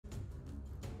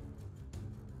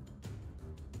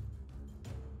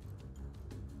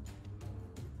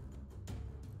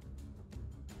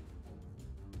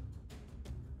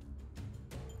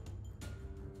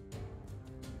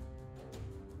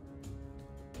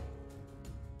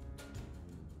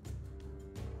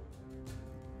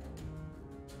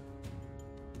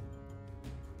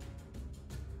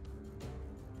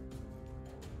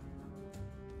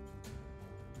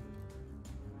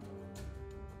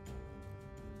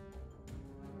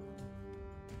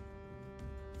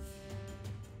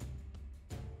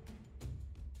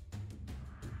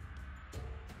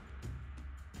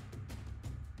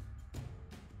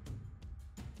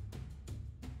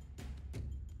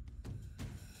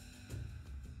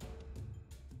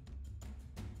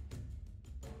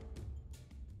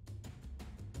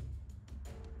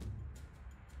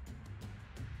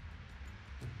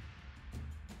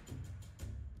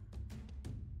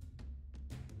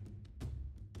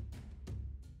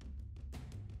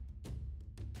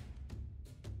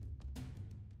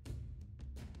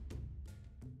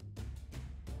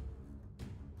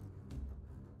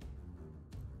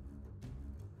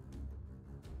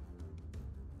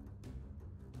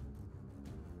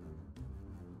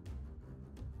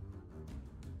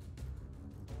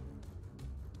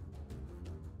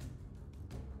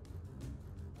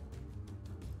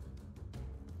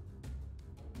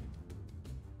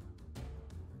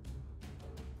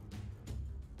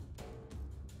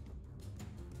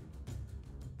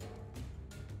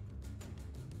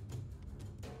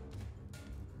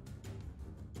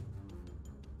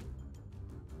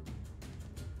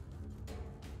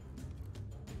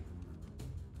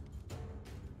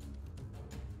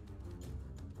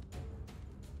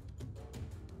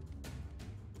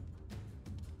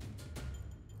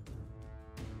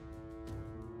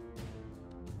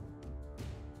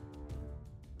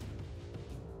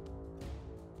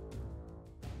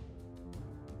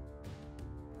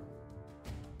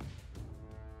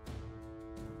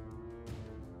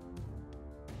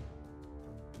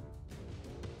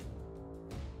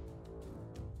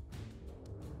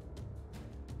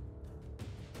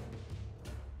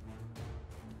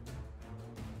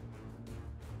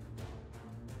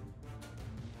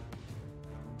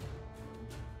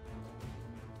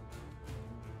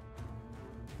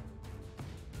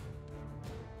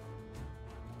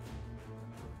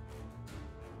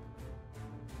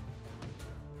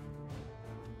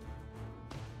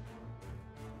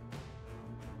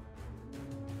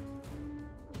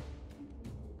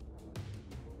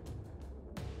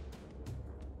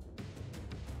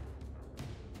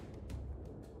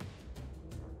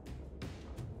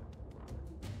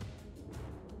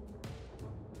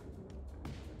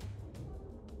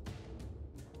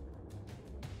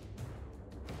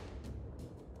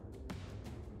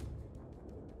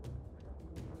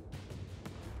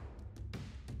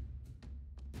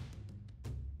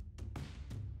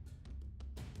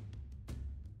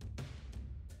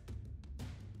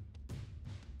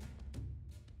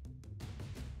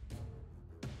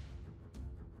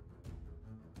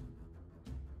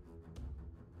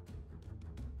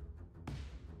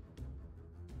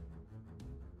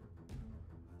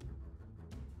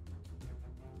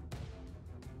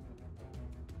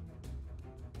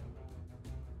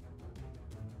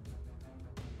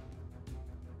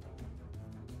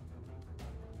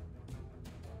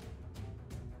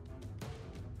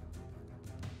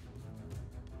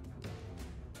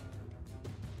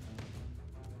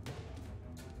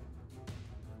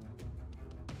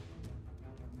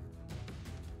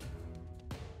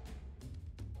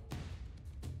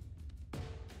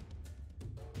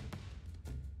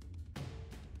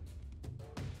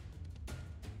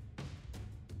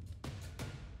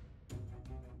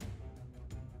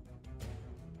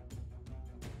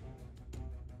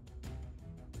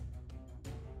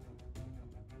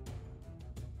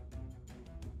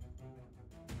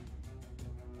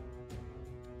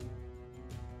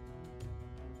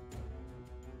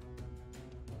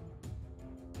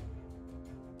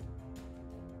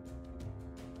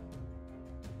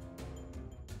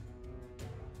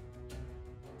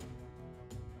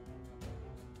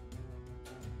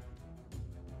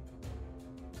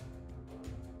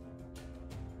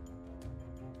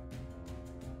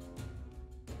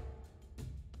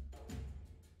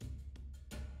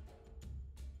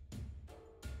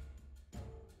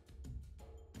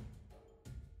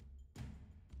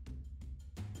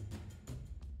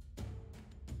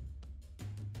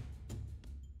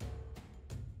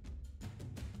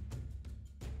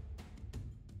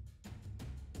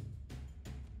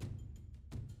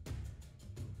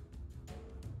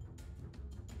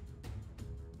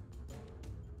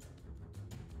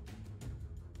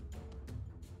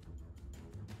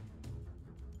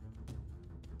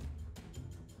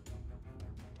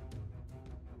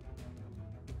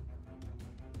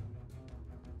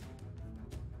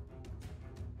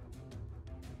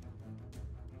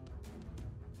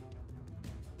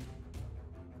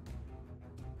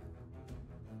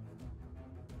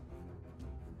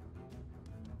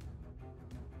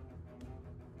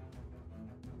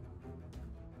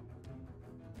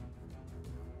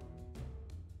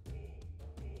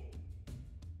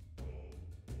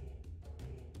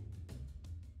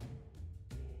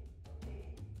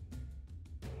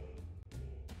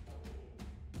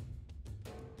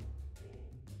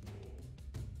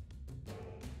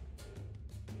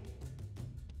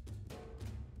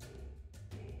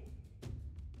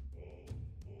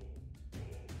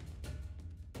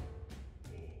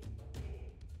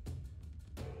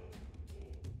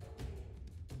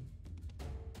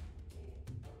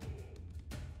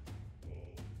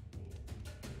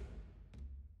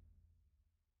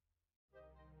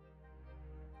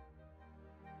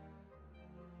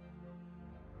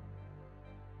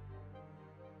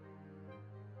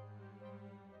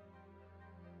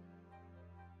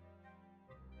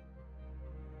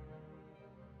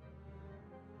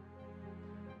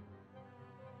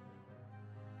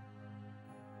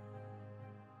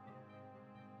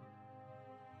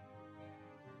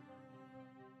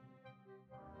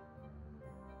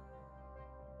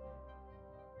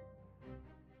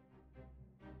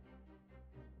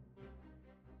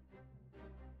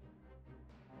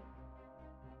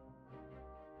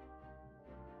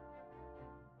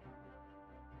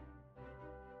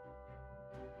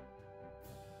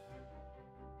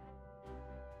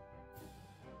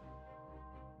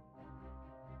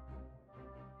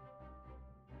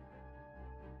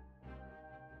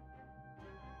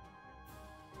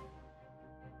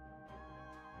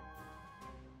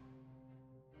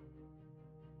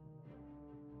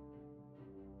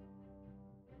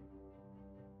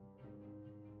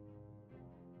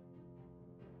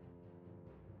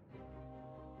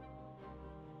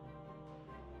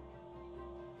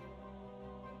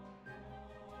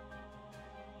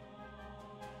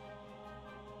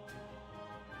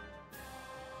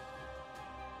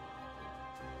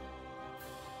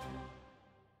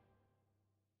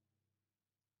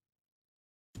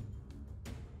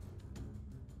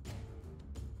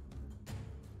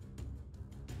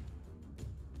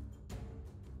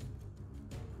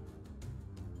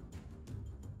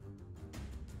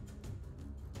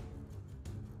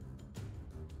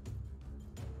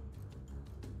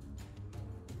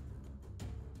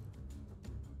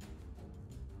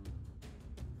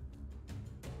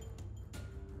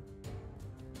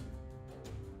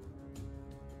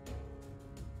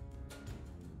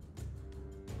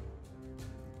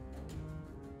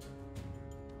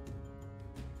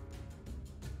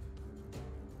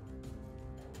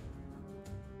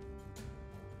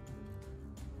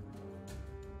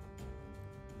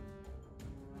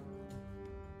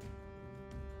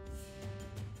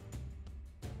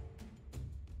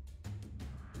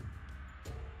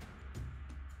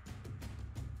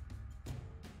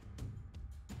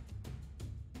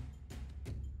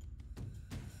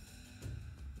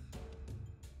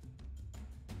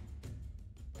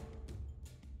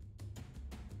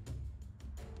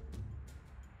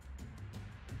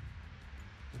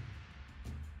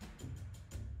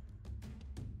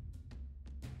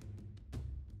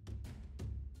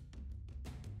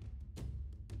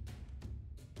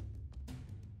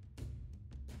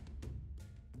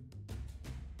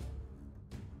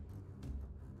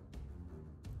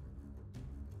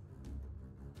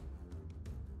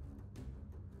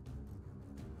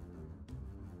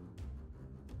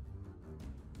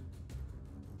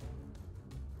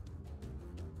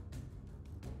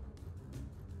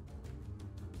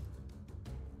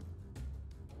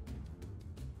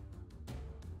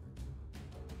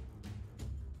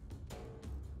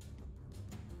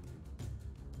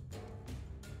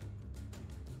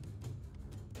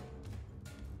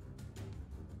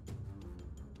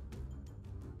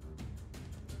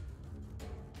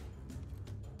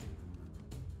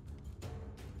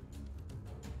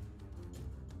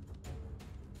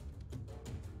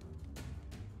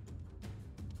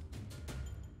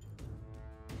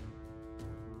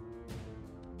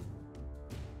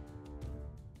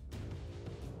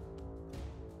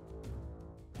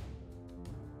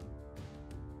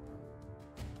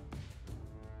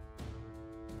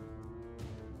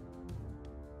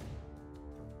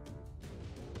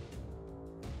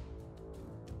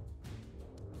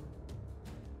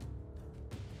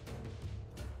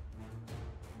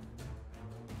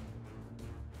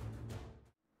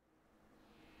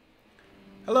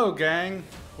Hello gang,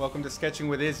 welcome to Sketching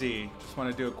with Izzy. Just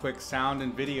want to do a quick sound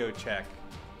and video check.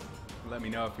 Let me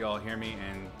know if you all hear me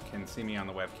and can see me on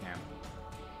the webcam.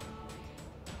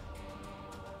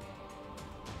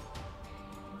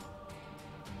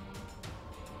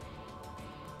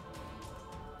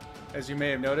 As you may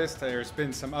have noticed, there's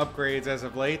been some upgrades as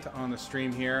of late on the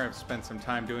stream here. I've spent some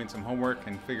time doing some homework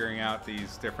and figuring out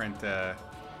these different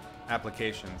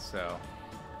applications, so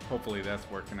hopefully that's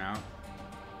working out.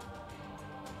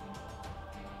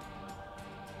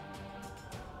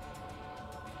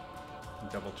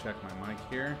 Double check my mic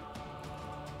here.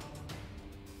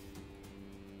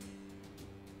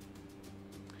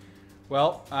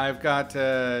 Well, I've got,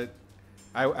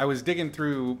 I was digging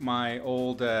through my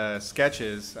old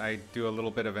sketches. I do a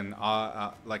little bit of an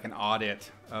audit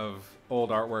of old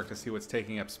artwork to see what's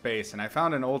taking up space. And I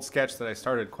found an old sketch that I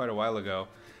started quite a while ago.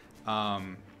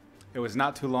 It was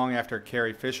not too long after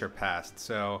Carrie Fisher passed.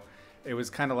 So it was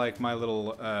kind of like my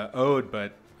little ode,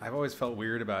 but I've always felt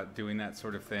weird about doing that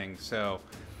sort of thing. So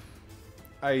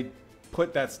I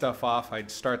put that stuff off. I'd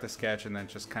start the sketch and then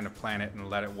just kind of plan it and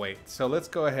let it wait. So let's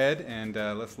go ahead and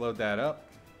let's load that up.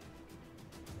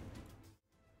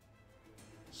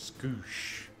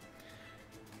 Scoosh.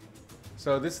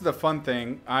 So this is the fun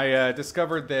thing. I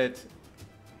discovered that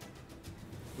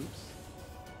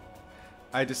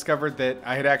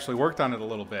I had actually worked on it a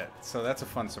little bit. So that's a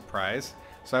fun surprise.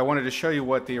 So I wanted to show you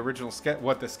what the original sketch,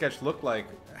 what the sketch looked like,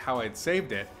 how I'd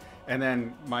saved it, and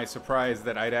then my surprise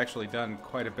that I'd actually done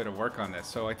quite a bit of work on this.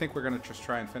 So I think we're going to just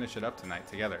try and finish it up tonight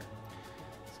together.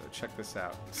 So check this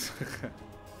out.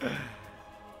 You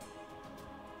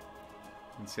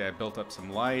can see I built up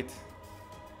some light,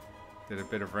 did a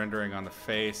bit of rendering on the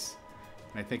face,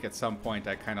 and I think at some point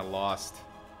I kind of lost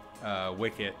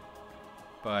Wicket,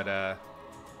 but I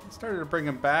started to bring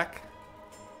him back.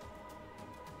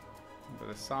 A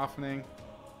bit of softening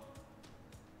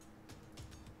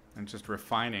and just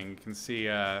refining. You can see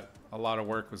a lot of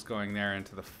work was going there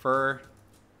into the fur,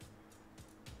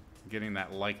 getting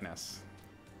that likeness.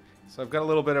 So I've got a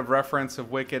little bit of reference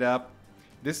of Wicket up.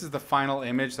 This is the final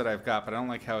image that I've got, but I don't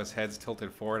like how his head's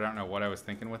tilted forward. I don't know what I was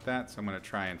thinking with that, so I'm going to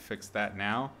try and fix that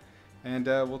now, and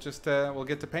we'll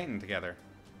get to painting together.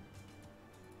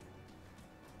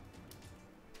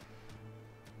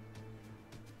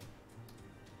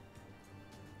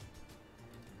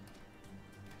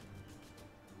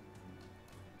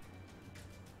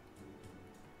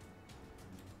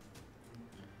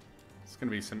 Going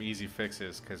to be some easy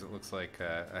fixes because it looks like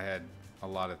I had a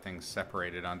lot of things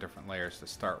separated on different layers to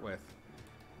start with.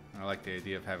 And I like the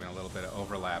idea of having a little bit of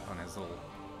overlap on his little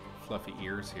fluffy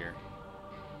ears here.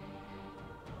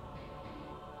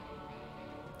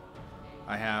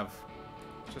 I have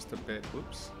just a bit,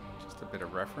 just a bit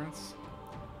of reference.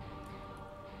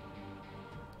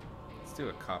 Let's do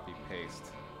a copy paste.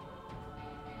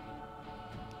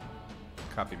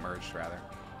 Copy merged rather.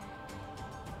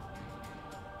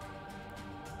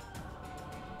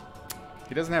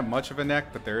 He doesn't have much of a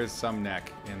neck, but there is some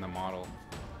neck in the model.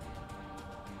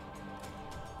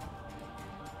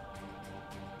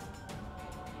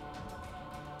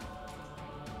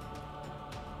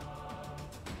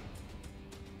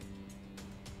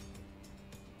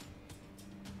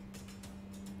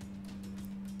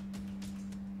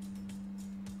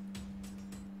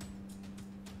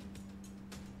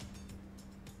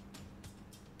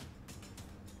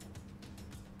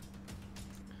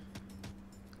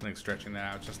 I think stretching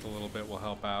that out just a little bit will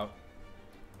help out.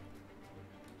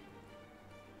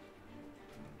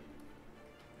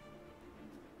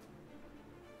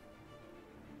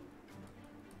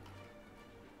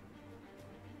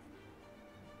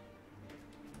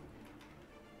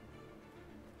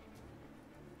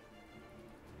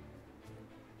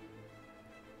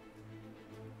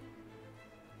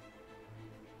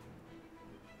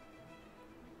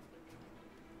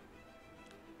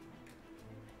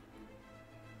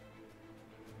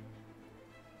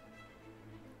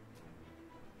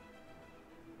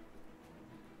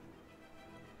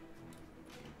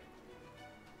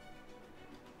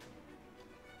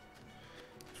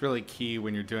 Really key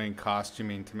when you're doing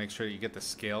costuming to make sure you get the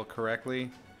scale correctly,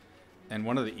 and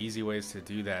one of the easy ways to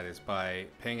do that is by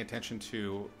paying attention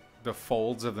to the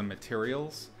folds of the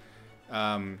materials.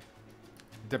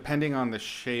 Depending on the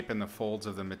shape and the folds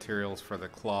of the materials for the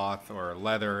cloth or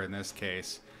leather in this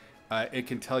case, it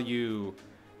can tell you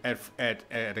at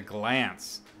a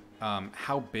glance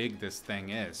how big this thing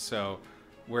is. So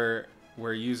we're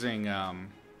using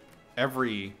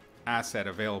every asset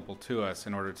available to us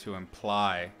in order to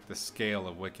imply the scale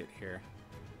of Wicket here.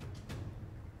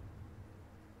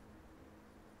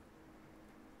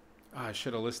 Oh, I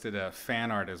should have listed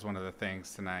fan art as one of the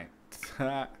things tonight.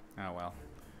 Oh well.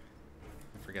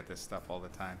 I forget this stuff all the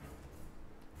time.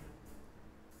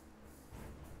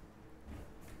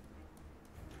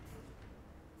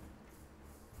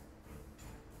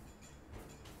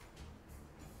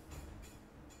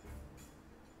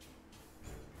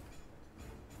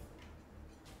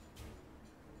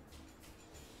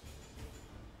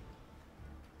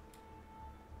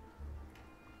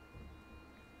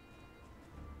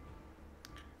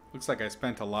 Looks like I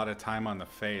spent a lot of time on the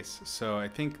face, so I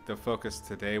think the focus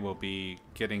today will be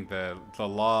getting the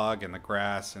log and the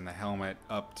grass and the helmet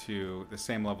up to the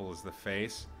same level as the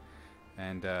face,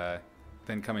 and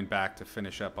then coming back to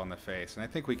finish up on the face. And I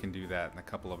think we can do that in a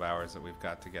couple of hours that we've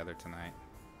got together tonight.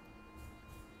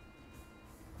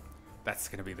 That's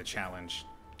going to be the challenge.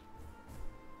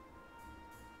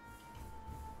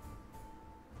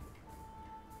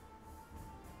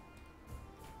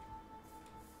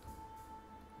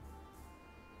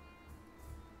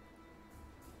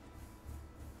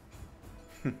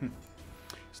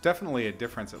 There's definitely a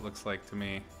difference, it looks like to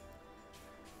me.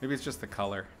 Maybe it's just the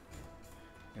color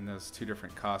in those two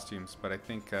different costumes, but I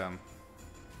think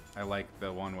I like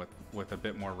the one with a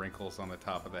bit more wrinkles on the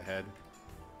top of the head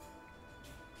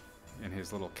and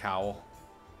his little cowl.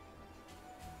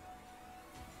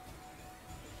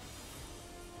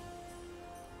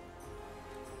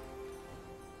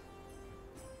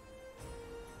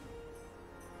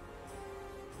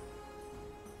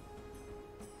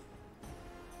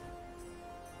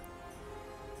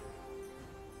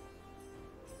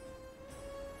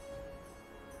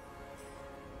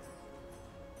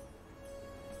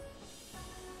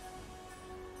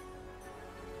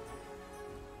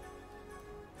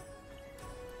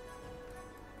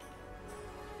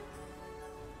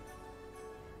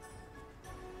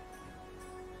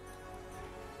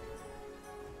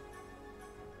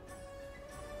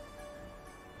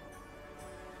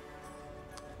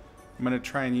 I'm going to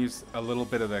try and use a little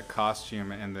bit of the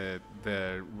costume and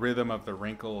the rhythm of the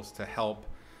wrinkles to help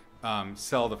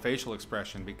sell the facial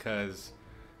expression, because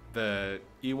the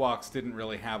Ewoks didn't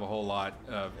really have a whole lot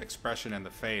of expression in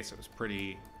the face. It was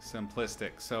pretty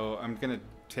simplistic. So I'm going to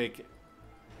take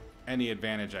any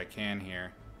advantage I can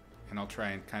here, and I'll try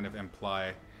and kind of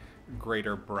imply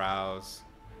greater brows.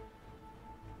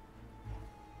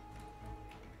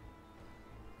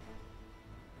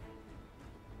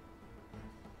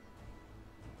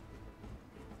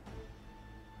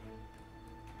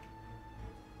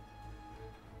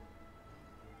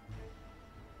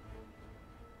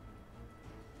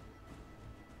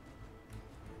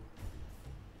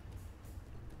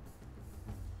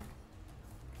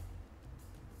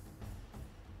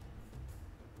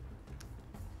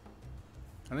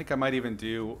 I think I might even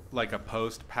do like a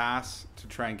post pass to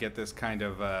try and get this kind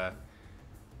of,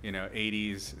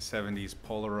 80s, 70s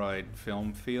Polaroid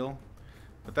film feel.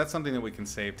 But that's something that we can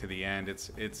save to the end.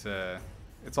 It's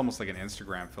almost like an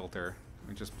Instagram filter.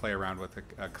 We just play around with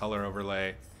a color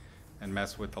overlay and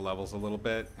mess with the levels a little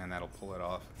bit, and that'll pull it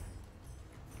off.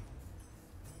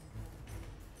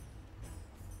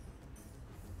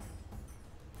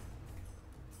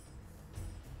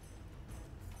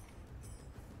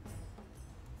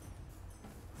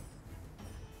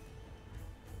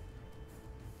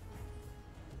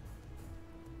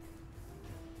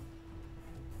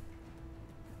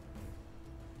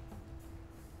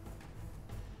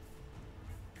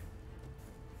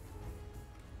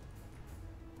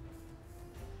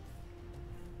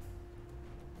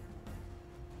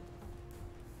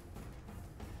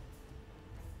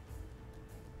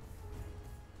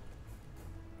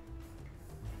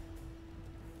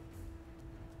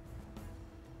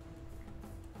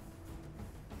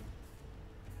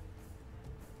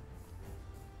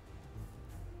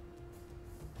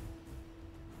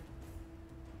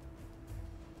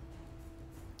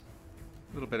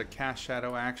 A little bit of cast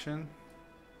shadow action.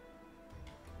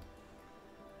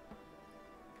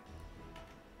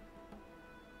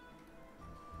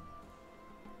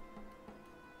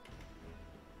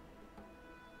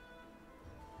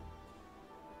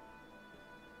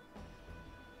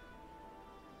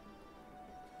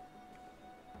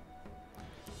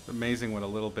 It's amazing what a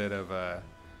little bit of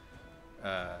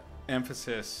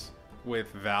emphasis with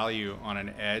value on an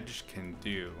edge can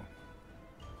do.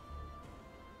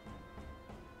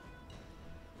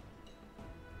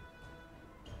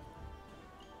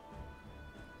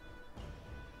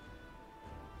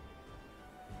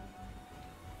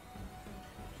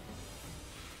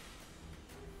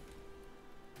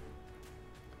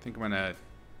 I think I'm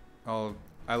gonna,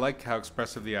 I like how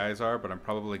expressive the eyes are, but I'm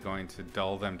probably going to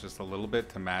dull them just a little bit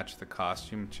to match the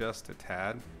costume just a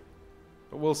tad.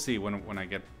 But we'll see when I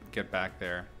get back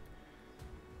there.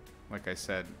 Like I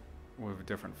said, we have a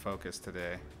different focus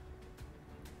today.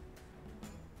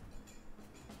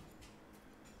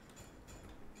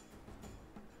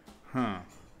 Huh.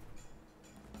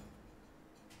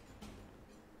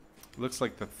 Looks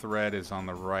like the thread is on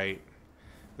the right.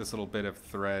 This little bit of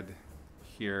thread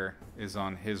here is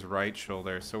on his right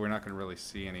shoulder, so we're not going to really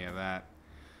see any of that.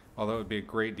 Although it would be a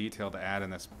great detail to add in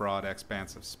this broad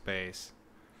expanse of space.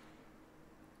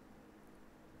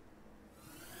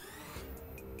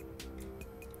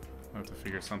 I'll have to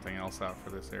figure something else out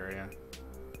for this area.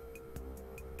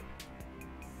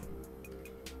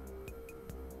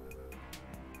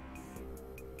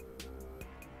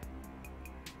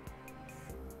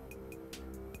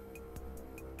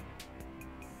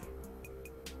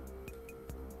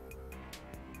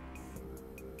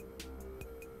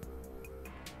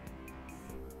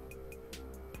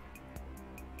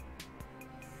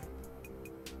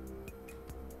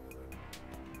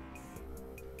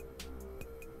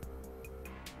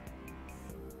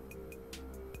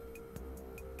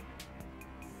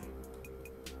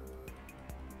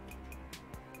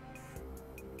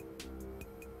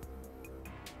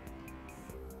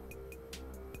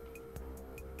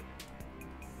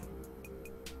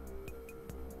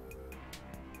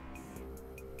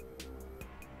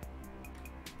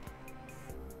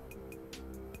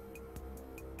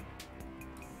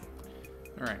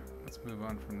 Alright, let's move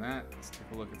on from that. Let's take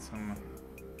a look at some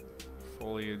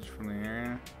foliage from the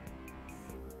area.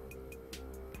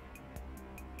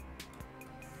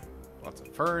 Lots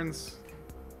of ferns.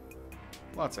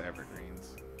 Lots of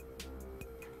evergreens.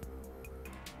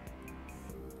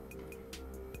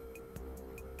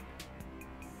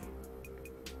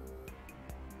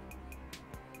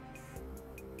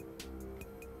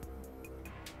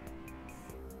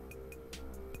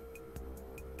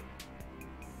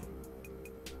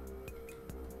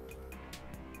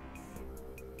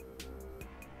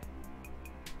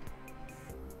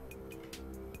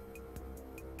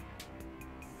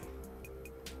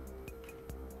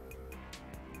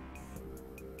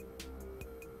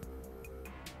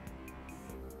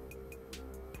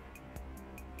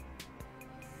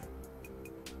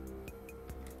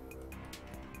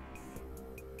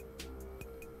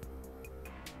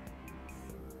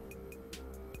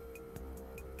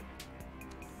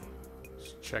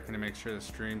 Checking to make sure the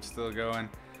stream's still going.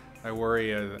 I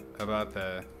worry about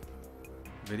the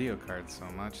video card so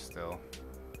much still.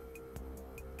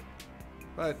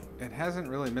 But it hasn't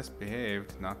really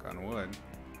misbehaved, knock on wood.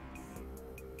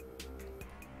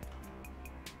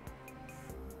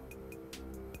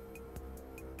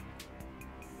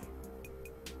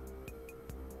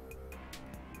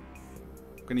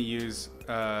 I'm going to use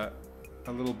a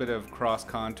little bit of cross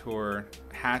contour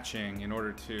hatching in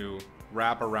order to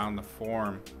wrap around the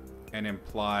form and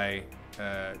imply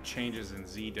changes in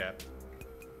Z depth.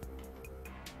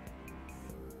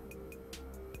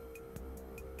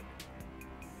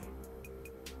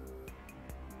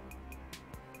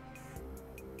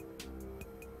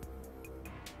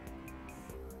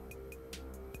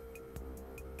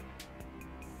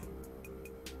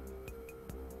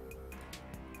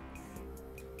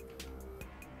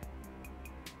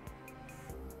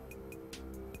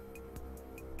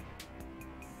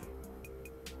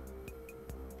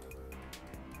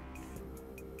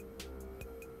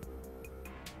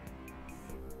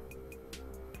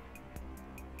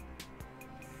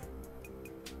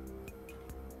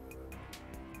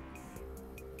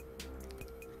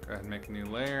 Go ahead and make a new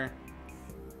layer.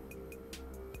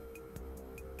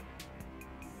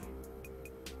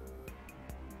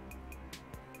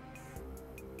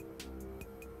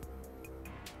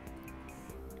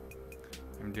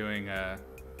 I'm doing a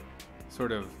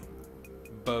sort of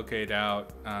bokeh'd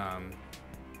out,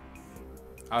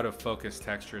 out of focus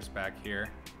textures back here.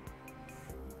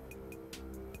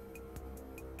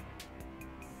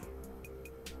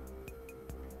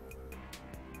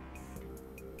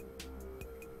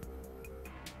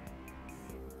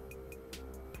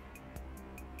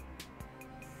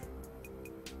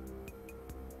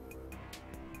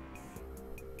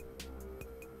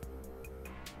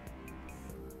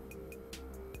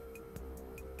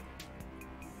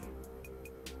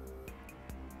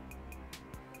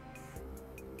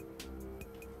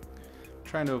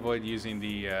 Trying to avoid using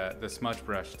the smudge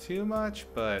brush too much,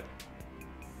 but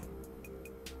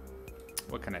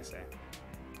what can I say?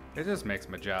 It just makes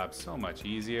my job so much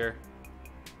easier.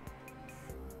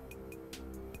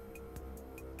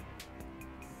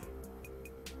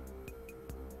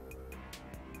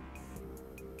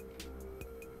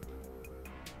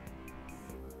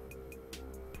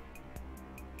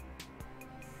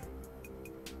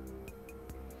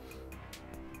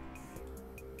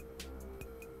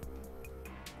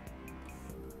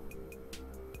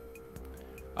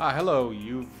 Hello,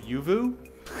 Yuvu?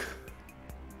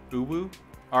 Uwu?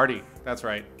 Artie, that's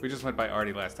right. We just went by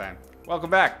Artie last time.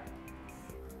 Welcome back.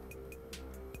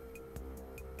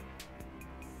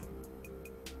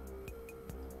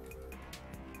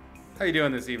 How you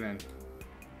doing this evening?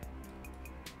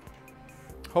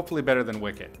 Hopefully better than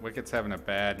Wicket. Wicket's having a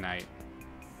bad night.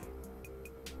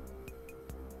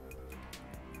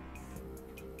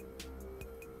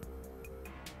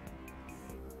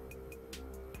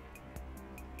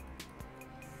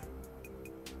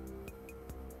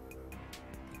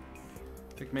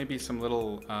 I think maybe some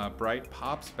little bright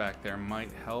pops back there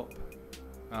might help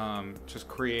just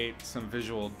create some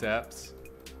visual depths.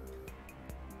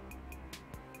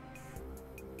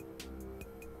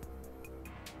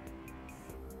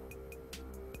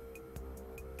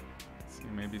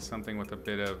 Maybe something with a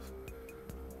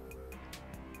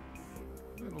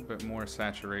little bit more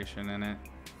saturation in it.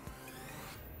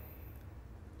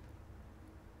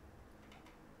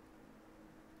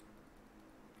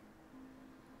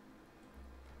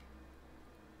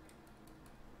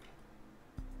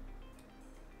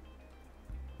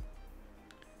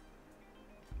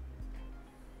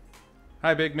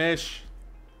 Hi, Big Mish.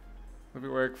 Love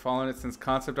your work, following it since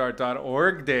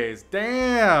conceptart.org days.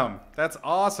 Damn, that's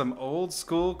awesome. Old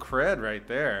school cred right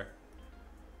there.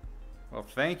 Well,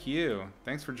 thank you.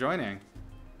 Thanks for joining.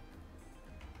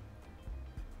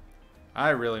 I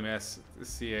really miss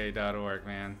ca.org,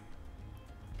 man.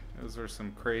 Those were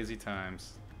some crazy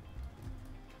times.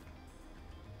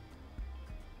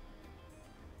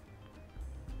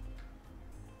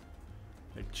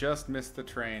 I just missed the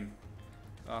train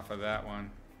off of that one.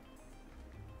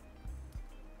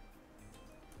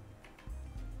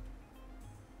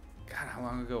 God, how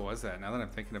long ago was that? Now that I'm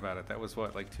thinking about it, that was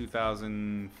what, like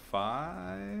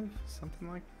 2005? Something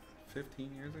like that?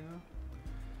 15 years ago?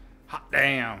 Hot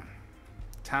damn.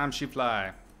 Time she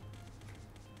fly.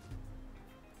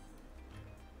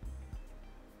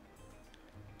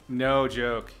 No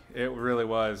joke. It really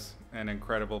was an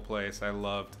incredible place. I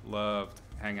loved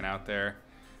hanging out there.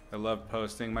 I loved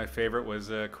posting. My favorite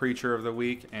was Creature of the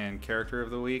Week and Character of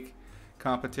the Week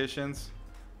competitions.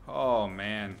 Oh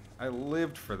man, I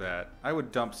lived for that. I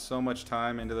would dump so much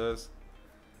time into those.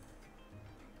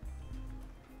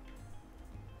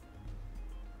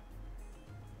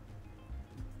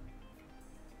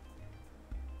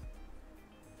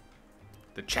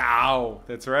 The chow,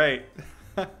 that's right.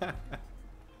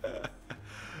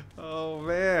 Oh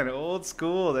man, old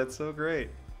school, that's so great.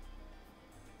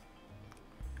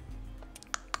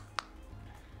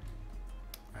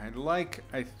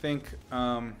 I think,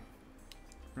 we're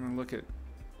gonna look at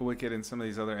Wicket and some of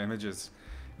these other images.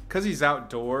 Because he's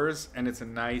outdoors and it's a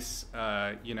nice,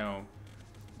 you know,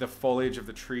 the foliage of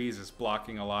the trees is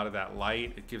blocking a lot of that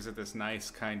light. It gives it this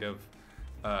nice kind of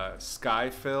sky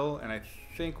fill, and I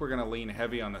think we're gonna lean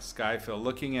heavy on the sky fill.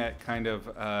 Looking at kind of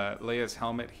Leia's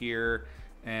helmet here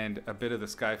and a bit of the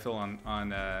sky fill on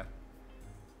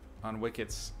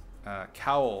Wicket's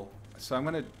cowl. So I'm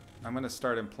gonna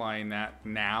start implying that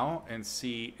now and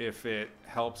see if it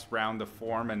helps round the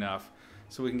form enough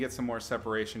so we can get some more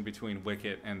separation between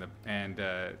Wicket and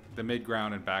the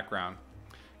midground and background.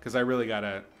 Because I really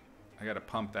gotta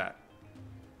pump that.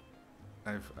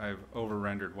 I've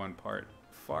over-rendered one part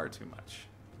far too much,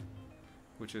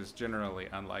 which is generally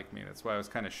unlike me. That's why I was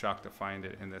kind of shocked to find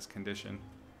it in this condition.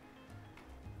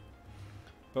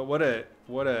 But what a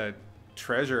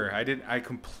treasure. I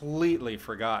completely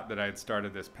forgot that I had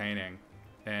started this painting,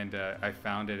 and I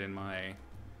found it in my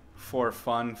for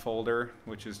fun folder,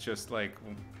 which is just like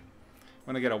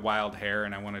when I get a wild hair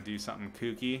and I want to do something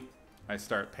kooky, I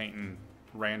start painting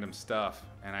random stuff,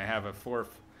 and I have a for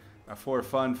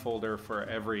fun folder for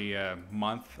every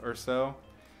month or so,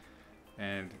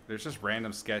 and there's just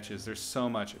random sketches. There's so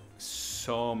much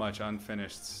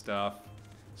unfinished stuff,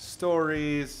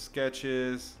 stories,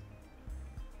 sketches.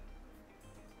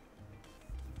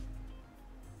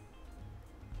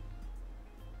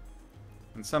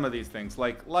 And some of these things,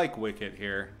 like Wicket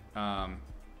here,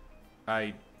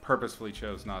 I purposefully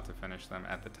chose not to finish them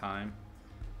at the time.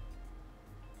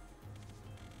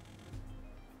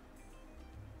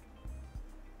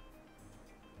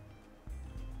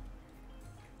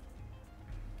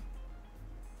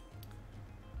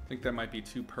 I think that might be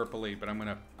too purpley, but I'm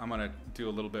gonna do a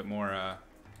little bit more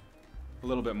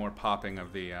popping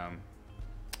of the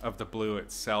blue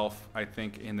itself. I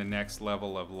think in the next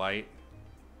level of light.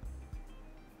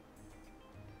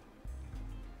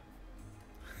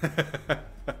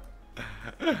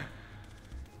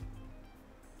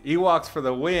 Ewoks for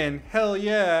the win. Hell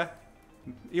yeah.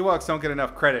 Ewoks don't get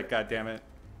enough credit, goddammit.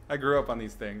 I grew up on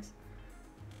these things.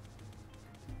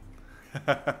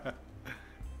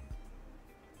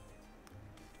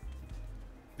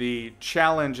 The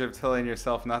challenge of telling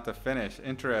yourself not to finish.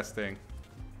 Interesting.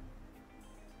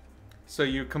 So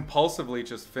you compulsively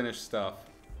just finish stuff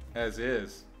as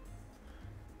is.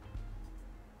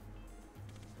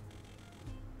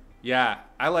 Yeah,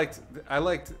 I liked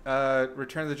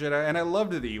Return of the Jedi, and I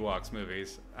loved the Ewoks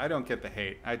movies. I don't get the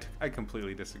hate. I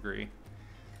completely disagree.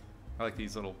 I like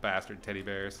these little bastard teddy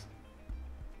bears.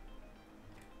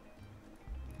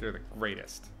 They're the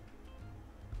greatest.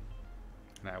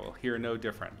 And I will hear no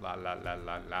different. La la la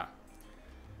la la.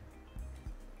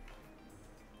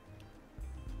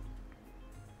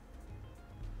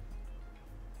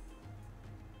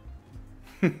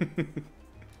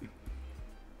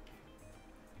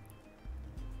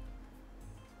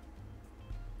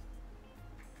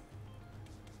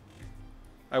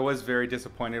 I was very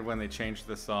disappointed when they changed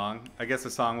the song. I guess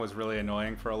the song was really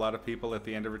annoying for a lot of people at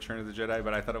the end of Return of the Jedi,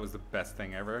 but I thought it was the best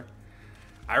thing ever.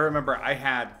 I remember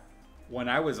when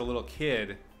I was a little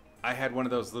kid, I had one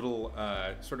of those little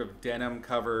sort of denim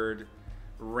covered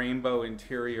rainbow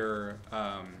interior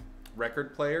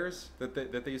record players that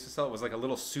they used to sell. It was like a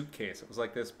little suitcase. It was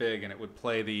like this big, and it would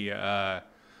play the,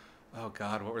 oh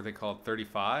God, what were they called?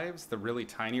 35s? The really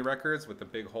tiny records with the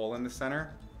big hole in the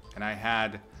center. And I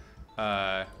had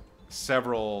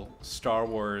several Star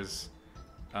Wars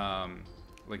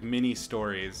like mini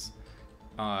stories,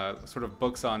 sort of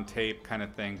books on tape kind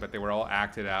of thing, but they were all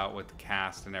acted out with the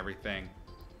cast and everything.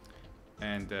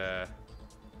 And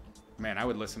man, I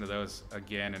would listen to those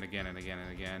again and again and again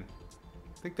and again.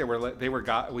 I think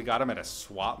we got them at a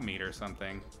swap meet or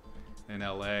something in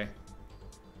LA.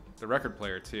 The record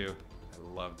player too.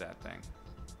 I loved that thing.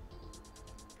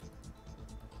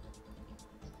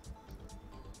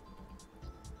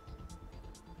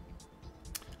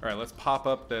 All right, let's pop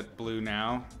up that blue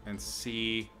now and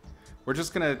see. We're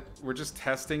just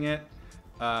testing it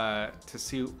to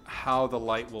see how the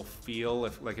light will feel,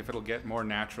 if it'll get more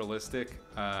naturalistic.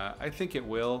 I think it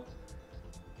will,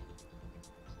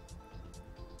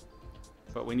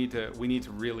 but we need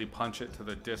to really punch it to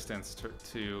the distance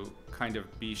to kind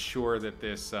of be sure that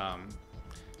this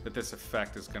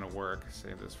effect is going to work.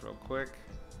 Save this real quick.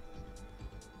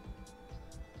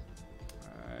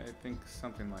 I think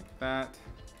something like that.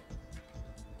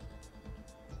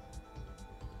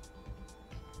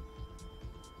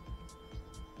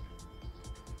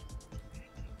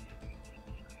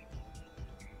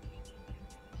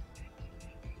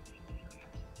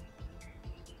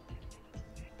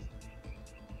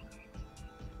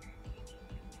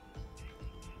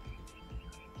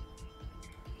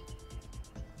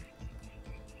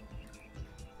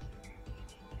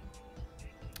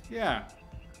 Yeah.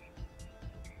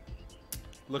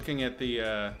 Looking at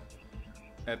the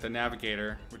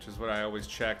navigator, which is what I always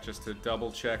check, just to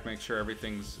double check, make sure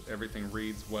everything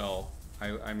reads well.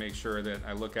 I make sure that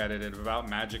I look at it at about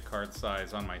magic card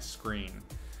size on my screen.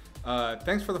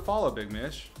 Thanks for the follow, Big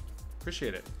Mish.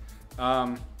 Appreciate it.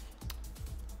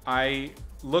 I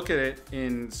look at it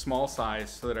in small size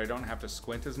so that I don't have to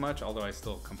squint as much, although I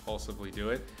still compulsively do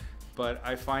it. But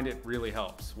I find it really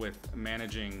helps with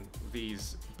managing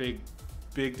these big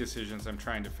decisions I'm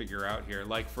trying to figure out here.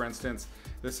 Like, for instance,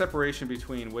 the separation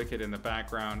between Wicket and the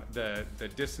background, the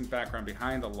distant background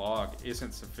behind the log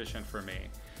isn't sufficient for me.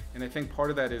 And I think part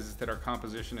of that is that our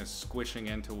composition is squishing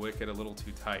into Wicket a little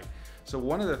too tight. So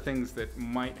one of the things that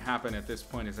might happen at this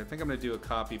point is I think I'm going to do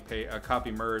a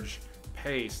copy merge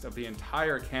paste of the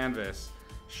entire canvas,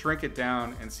 shrink it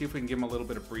down, and see if we can give them a little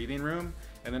bit of breathing room,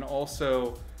 and then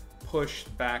also push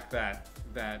back that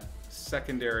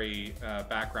secondary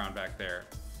background back there,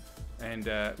 and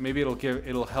maybe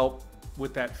it'll help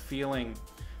with that feeling.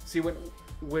 See, when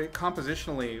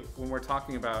compositionally, when we're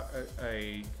talking about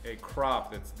a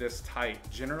crop that's this tight,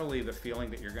 generally the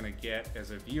feeling that you're going to get as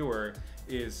a viewer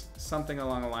is something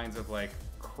along the lines of like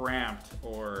cramped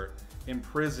or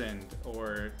imprisoned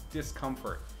or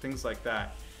discomfort, things like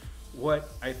that. What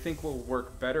I think will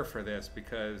work better for this,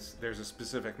 because there's a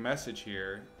specific message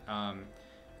here,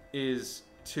 is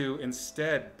to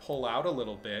instead pull out a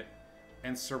little bit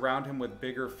and surround him with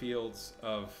bigger fields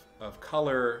of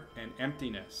color and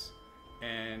emptiness.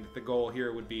 And the goal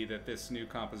here would be that this new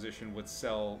composition would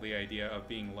sell the idea of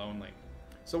being lonely.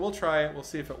 So we'll try it, we'll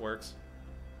see if it works.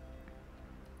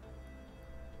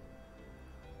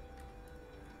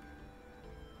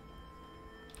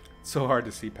 It's so hard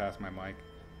to see past my mic.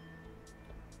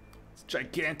 It's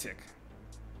gigantic.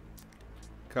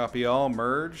 Copy all,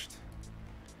 merged.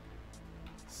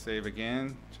 Save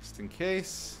again, just in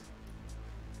case.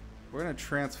 We're gonna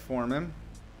transform him.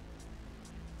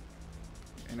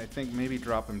 And I think maybe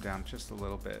drop him down just a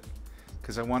little bit.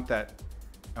 because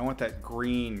I want that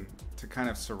green to kind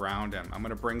of surround him. I'm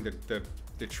gonna bring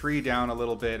the tree down a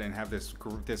little bit and have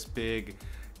this big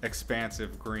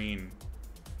expansive green.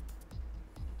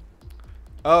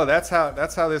 Oh, that's how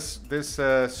this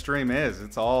stream is.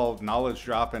 It's all knowledge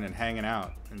dropping and hanging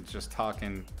out and just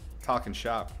talking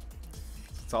shop.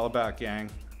 It's all about, gang.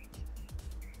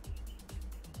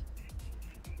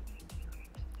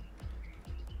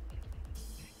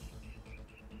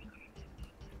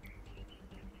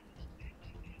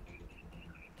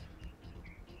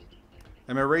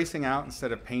 I'm erasing out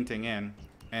instead of painting in,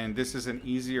 and this is an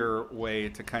easier way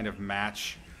to kind of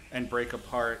match and break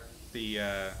apart the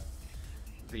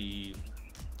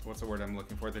what's the word I'm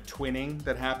looking for? The twinning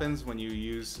that happens when you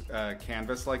use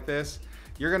canvas like this.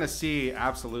 You're gonna see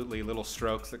absolutely little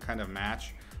strokes that kind of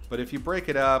match, but if you break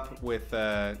it up with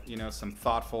you know, some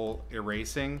thoughtful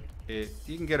erasing, you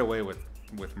can get away with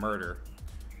murder.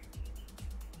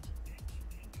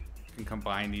 You can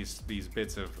combine these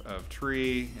bits of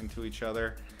tree into each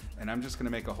other, and I'm just gonna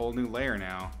make a whole new layer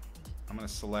now. I'm gonna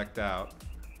select out.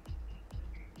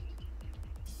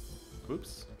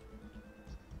 Oops.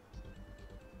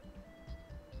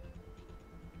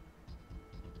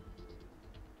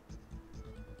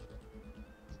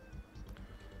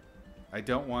 I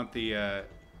don't want the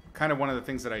kind of one of the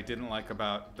things that I didn't like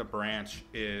about the branch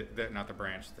is that not the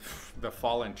branch, the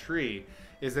fallen tree,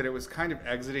 is that it was kind of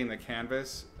exiting the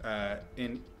canvas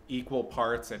in equal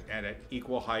parts at an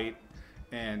equal height,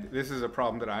 and this is a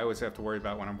problem that I always have to worry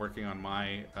about when I'm working on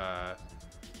my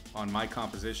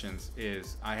compositions.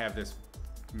 Is I have this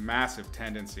massive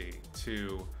tendency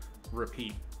to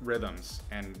repeat rhythms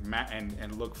and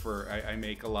look for. I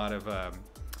make a lot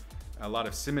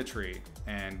of symmetry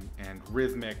and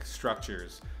rhythmic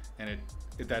structures, and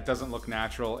that doesn't look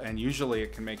natural, and usually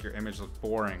it can make your image look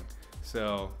boring.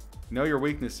 So know your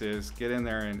weaknesses, get in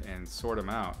there and sort them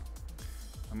out.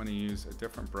 I'm gonna use a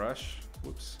different brush.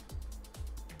 Whoops.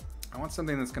 I want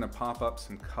something that's gonna pop up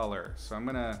some color. So I'm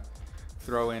gonna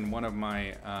throw in one of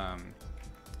my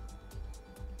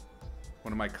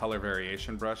color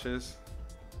variation brushes.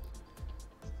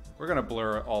 We're gonna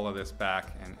blur all of this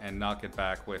back and knock it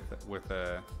back with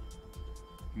a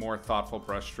more thoughtful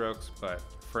brush strokes, but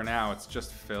for now it's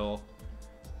just fill,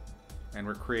 and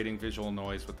we're creating visual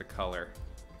noise with the color.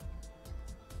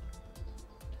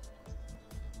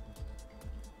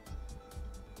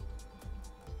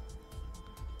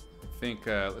 I think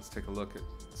let's take a look at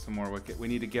some more wicket. We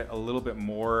need to get a little bit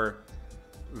more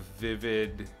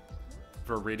vivid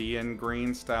viridian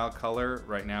green style color.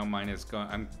 Right now mine is going,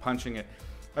 I'm punching it.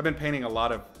 I've been painting a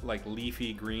lot of like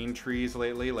leafy green trees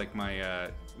lately, like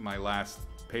my my last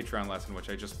Patreon lesson, which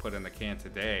I just put in the can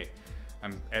today.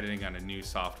 I'm editing on a new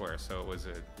software, so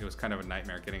it was kind of a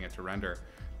nightmare getting it to render.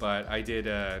 But I did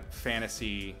a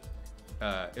fantasy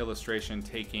illustration,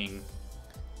 taking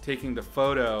the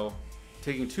photo,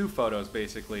 taking two photos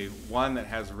basically, one that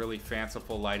has really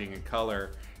fanciful lighting and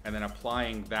color, and then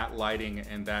applying that lighting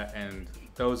and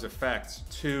those effects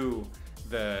to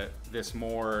this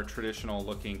more traditional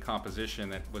looking composition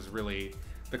that was really,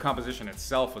 the composition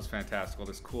itself was fantastical,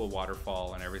 this cool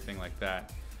waterfall and everything like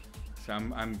that. So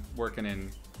I'm working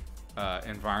in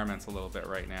environments a little bit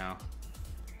right now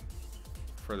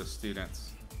for the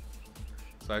students.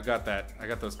 So I got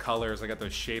those colors, I got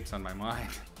those shapes on my mind.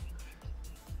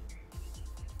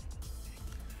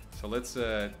 So let's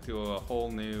do a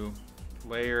whole new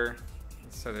layer.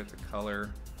 Let's set it to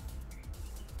color.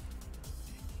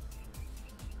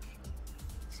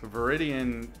 So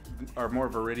viridian, our more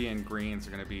viridian greens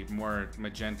are going to be more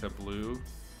magenta blue.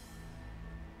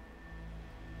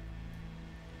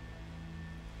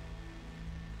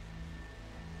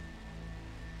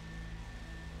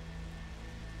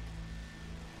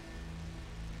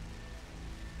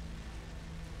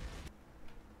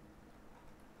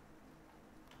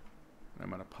 I'm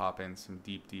going to pop in some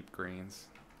deep, deep greens.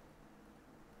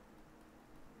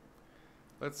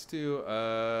 Let's do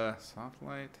soft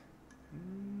light.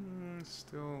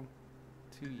 Still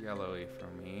too yellowy for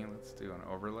me. Let's do an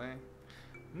overlay.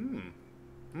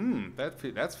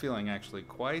 That's feeling actually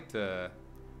quite a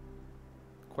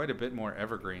bit more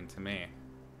evergreen to me.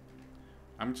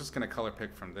 I'm just gonna color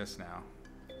pick from this now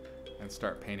and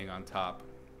start painting on top.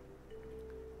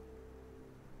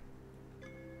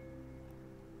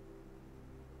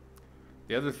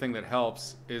 The other thing that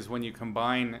helps is when you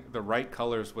combine the right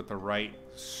colors with the right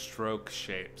stroke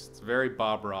shapes. It's very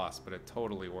Bob Ross, but it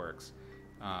totally works.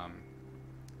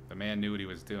 The man knew what he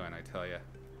was doing, I tell you.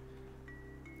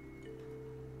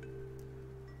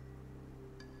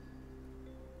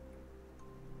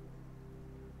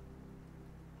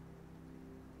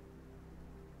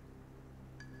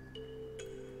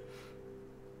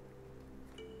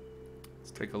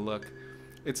 take a look.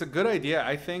 It's a good idea,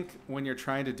 I think, when you're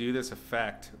trying to do this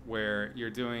effect where you're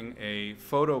doing a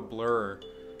photo blur,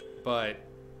 but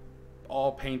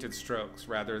all painted strokes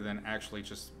rather than actually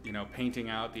just, you know, painting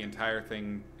out the entire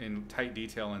thing in tight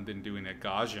detail and then doing a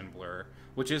Gaussian blur,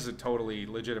 which is a totally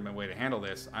legitimate way to handle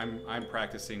this. I'm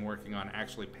practicing working on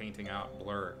actually painting out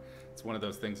blur. It's one of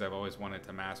those things I've always wanted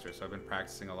to master, so I've been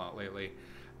practicing a lot lately.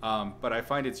 But I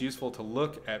find it's useful to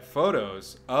look at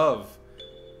photos of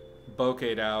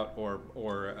bokeh'd out or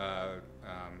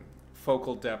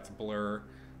focal depth blur,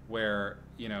 where,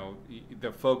 you know,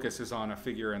 the focus is on a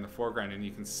figure in the foreground and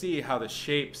you can see how the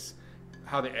shapes,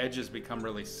 how the edges become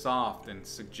really soft and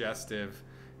suggestive.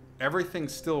 Everything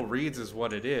still reads as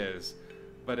what it is,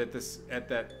 but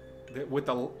with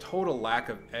the total lack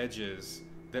of edges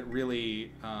that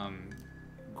really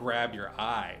grab your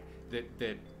eye,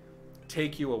 that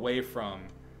take you away from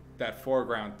that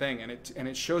foreground thing, and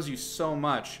it shows you so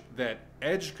much that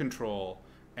edge control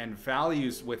and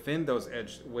values within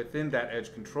that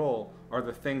edge control are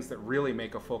the things that really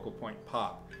make a focal point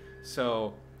pop.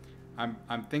 So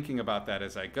I'm thinking about that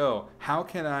as I go. How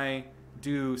can I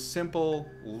do simple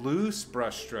loose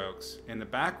brush strokes in the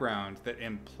background that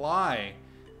imply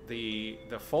the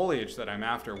foliage that I'm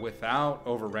after without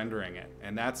over rendering it?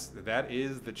 And that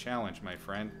is the challenge, my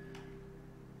friend.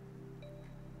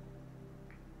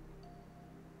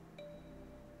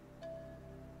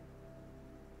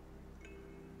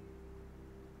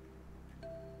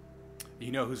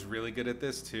 You know who's really good at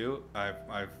this too?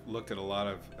 I've looked at a lot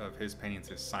of his paintings.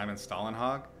 Is Simon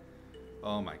Stollenhag.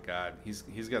 Oh my God,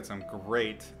 he's got some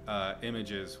great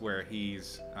images where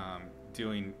he's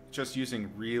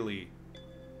using really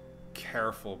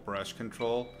careful brush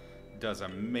control. Does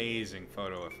amazing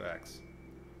photo effects.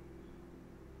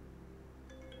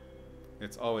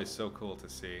 It's always so cool to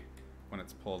see when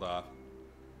it's pulled off.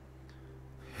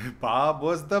 Bob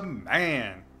was the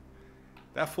man.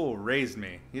 That fool raised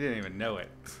me. He didn't even know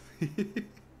it.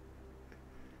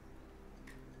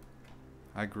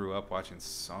 I grew up watching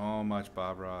so much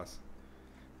Bob Ross.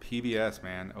 PBS,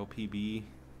 man. OPB.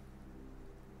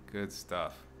 Good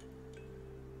stuff.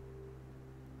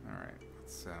 All right,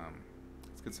 let's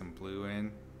get some blue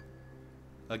in.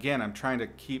 Again, I'm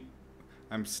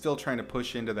still trying to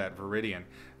push into that Viridian.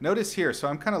 Notice here, so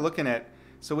I'm kind of looking at,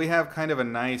 so we have kind of a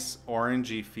nice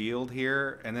orangey field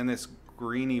here, and then this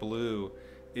greeny blue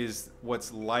is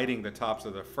what's lighting the tops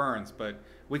of the ferns, but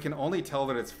we can only tell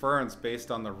that it's ferns based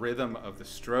on the rhythm of the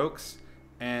strokes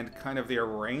and kind of the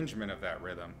arrangement of that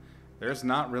rhythm. There's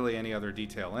not really any other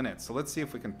detail in it, so let's see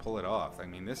if we can pull it off. I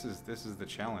mean, this is the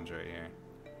challenge right here.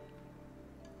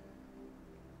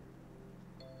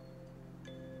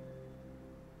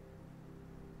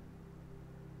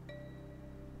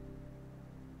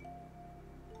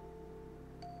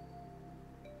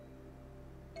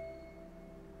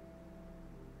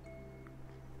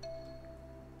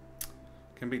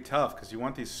 Can be tough because you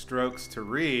want these strokes to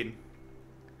read,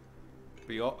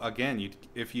 but again,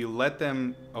 if you let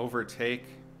them overtake,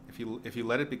 if you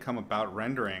let it become about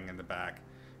rendering in the back,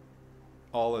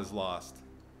 all is lost.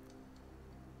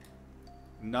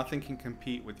 Nothing can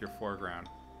compete with your foreground,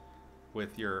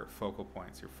 with your focal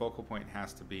points. Your focal point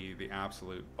has to be the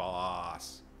absolute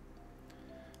boss.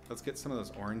 Let's get some of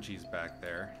those oranges back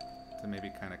there to maybe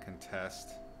kind of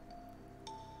contest.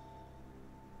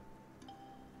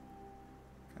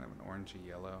 Kind of an orangey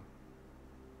yellow.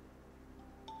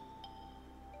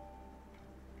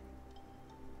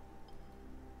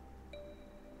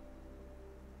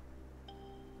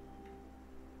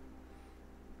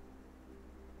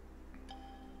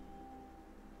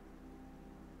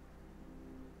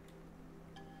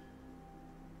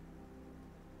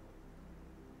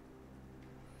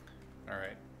 All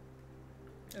right.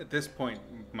 At this point,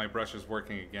 my brush is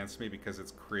working against me because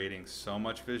it's creating so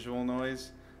much visual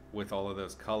noise with all of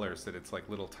those colors that it's like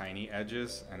little tiny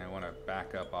edges, and I want to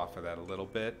back up off of that a little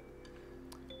bit.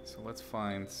 So let's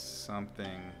find something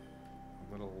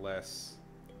a little less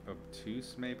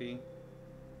obtuse maybe.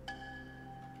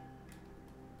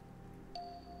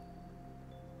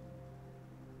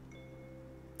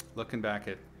 Looking back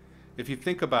at, if you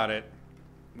think about it,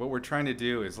 what we're trying to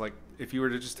do is, like, if you were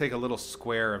to just take a little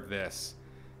square of this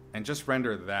and just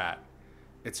render that,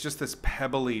 it's just this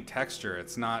pebbly texture.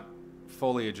 It's not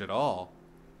foliage at all.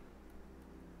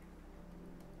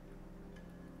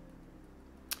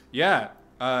 Yeah,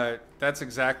 that's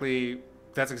exactly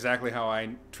how I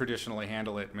traditionally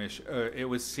handle it, Mish. It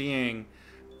was seeing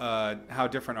how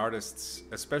different artists,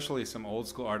 especially some old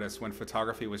school artists, when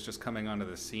photography was just coming onto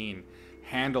the scene,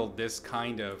 handled this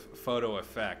kind of photo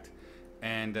effect,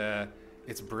 and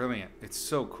it's brilliant. It's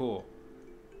so cool.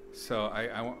 So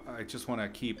I just want to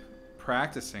keep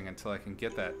practicing until I can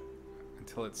get that,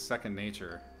 until it's second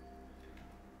nature.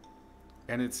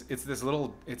 And it's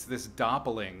this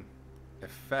doppling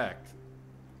effect.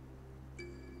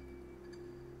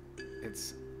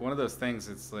 It's one of those things.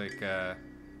 It's like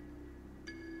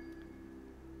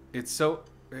it's so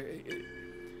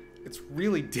it's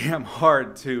really damn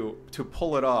hard to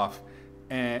pull it off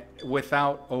and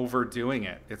without overdoing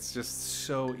it. It's just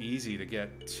so easy to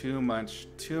get too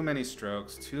many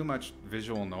strokes, too much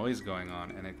visual noise going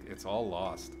on, and it's all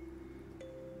lost.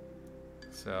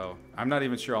 So I'm not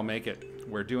even sure I'll make it.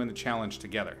 We're doing the challenge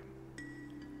together.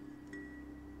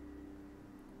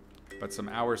 But some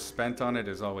hours spent on it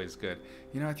is always good.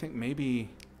 You know, I think maybe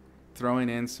throwing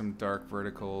in some dark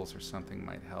verticals or something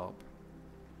might help.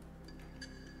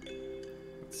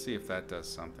 Let's see if that does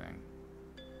something.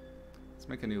 Let's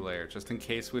make a new layer just in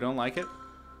case we don't like it.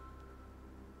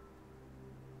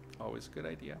 Always a good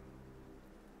idea.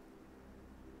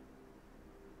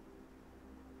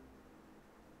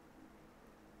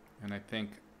 And I think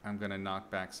I'm going to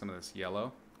knock back some of this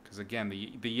yellow. Because again,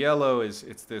 the yellow it's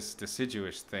this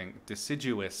deciduous thing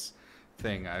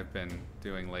I've been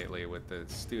doing lately with the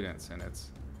students, and it's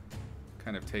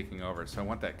kind of taking over. So I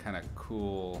want that kind of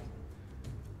cool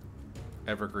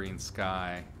evergreen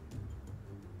sky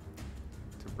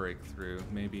to break through.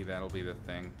 Maybe that'll be the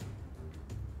thing.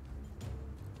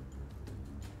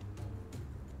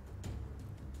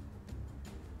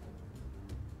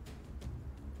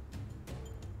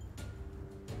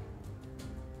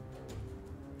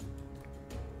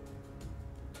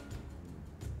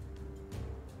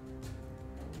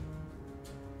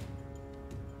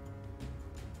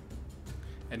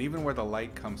 And even where the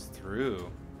light comes through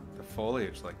the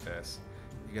foliage like this,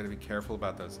 you got to be careful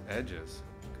about those edges,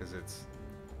 because it's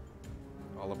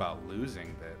all about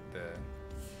losing the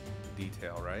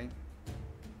detail, right?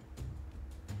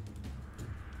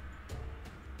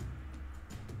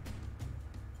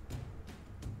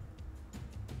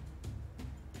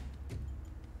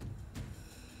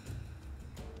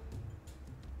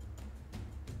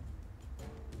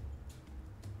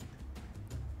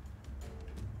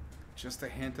 Just a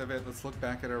hint of it. Let's look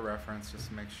back at our reference just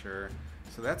to make sure.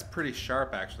 So that's pretty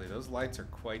sharp, actually. Those lights are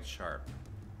quite sharp.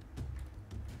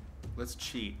 Let's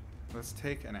cheat. Let's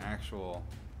take an actual...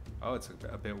 Oh, it's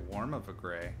a bit warm of a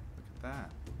gray. Look at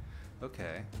that.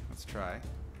 Okay, let's try.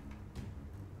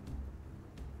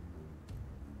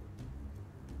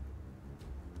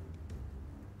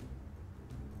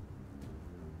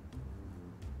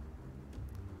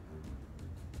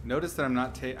 Notice that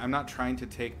I'm not trying to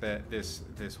take this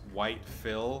white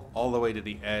fill all the way to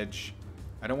the edge.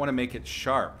 I don't want to make it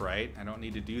sharp, right? I don't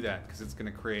need to do that because it's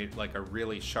going to create like a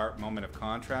really sharp moment of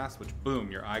contrast, which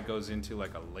boom, your eye goes into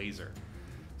like a laser.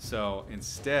 So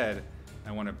instead,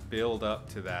 I want to build up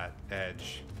to that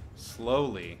edge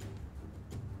slowly,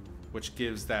 which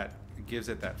gives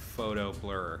it that photo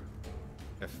blur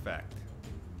effect.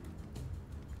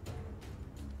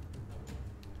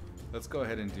 Let's go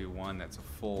ahead and do one that's a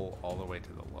full all the way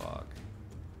to the log.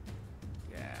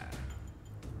 Yeah.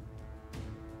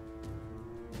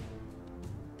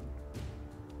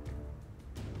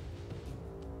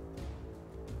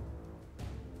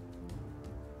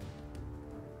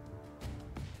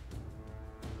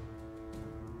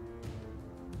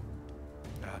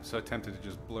 I'm so tempted to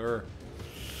just blur.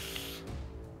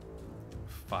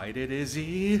 Fight it,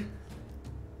 Izzy.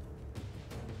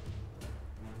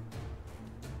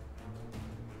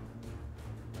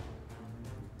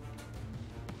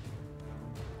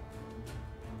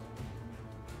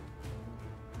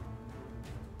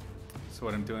 So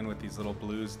what I'm doing with these little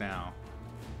blues now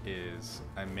is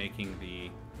I'm making the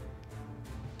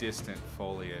distant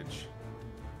foliage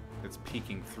that's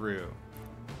peeking through.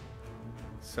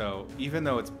 So even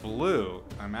though it's blue,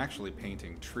 I'm actually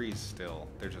painting trees still.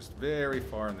 They're just very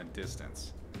far in the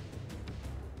distance.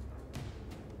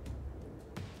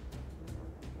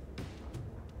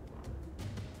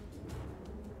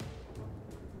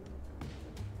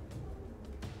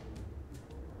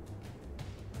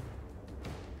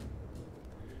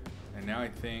 And now I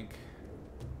think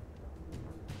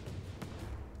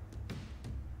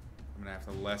I'm gonna have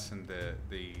to lessen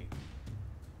the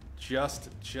just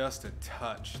a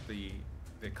touch the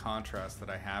contrast that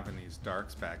I have in these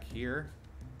darks back here.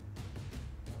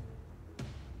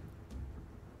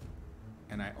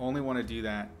 And I only want to do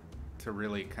that to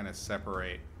really kind of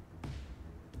separate.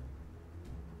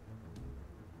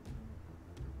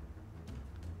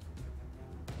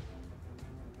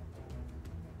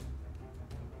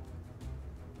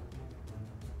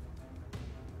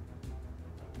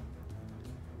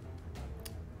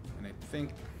 And I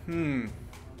think,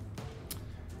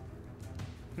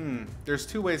 There's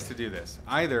two ways to do this.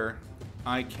 Either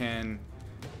I can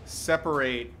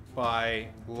separate by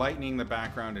lightening the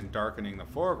background and darkening the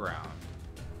foreground,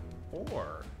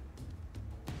 or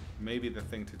maybe the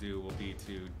thing to do will be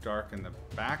to darken the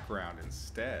background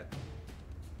instead.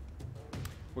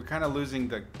 We're kind of losing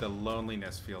the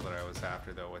loneliness feel that I was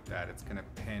after though with that. It's gonna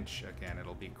pinch again,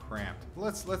 it'll be cramped.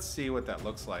 Let's see what that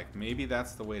looks like. Maybe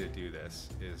that's the way to do this,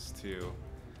 is to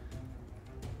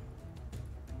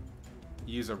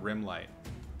use a rim light.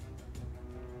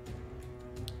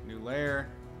 New layer,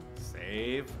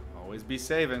 save, always be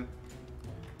saving.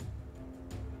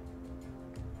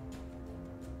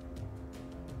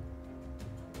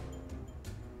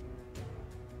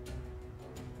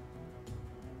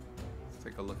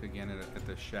 Take a look again at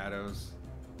the shadows.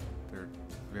 They're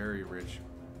very rich,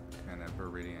 kind of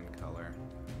viridian color.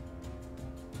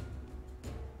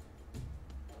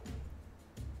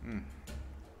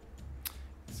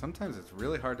 Sometimes it's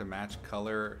really hard to match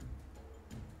color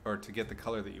or to get the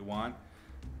color that you want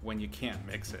when you can't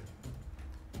mix it.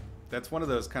 That's one of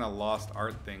those kind of lost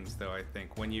art things though, I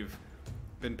think. When you've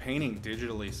been painting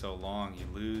digitally so long,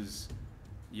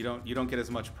 you don't get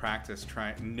as much practice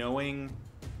knowing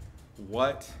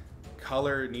what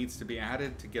color needs to be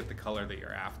added to get the color that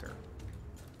you're after.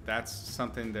 That's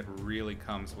something that really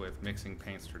comes with mixing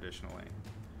paints traditionally.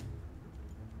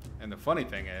 And the funny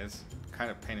thing is, kind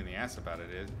of pain in the ass about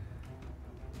it is,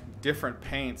 different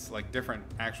paints, like different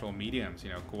actual mediums,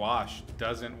 gouache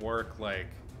doesn't work like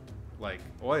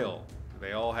oil.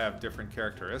 They all have different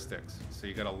characteristics. So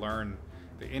you gotta learn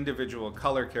the individual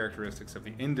color characteristics of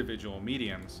the individual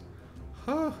mediums.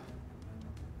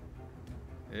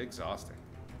 Exhausting.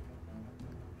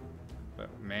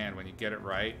 But man, when you get it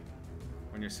right,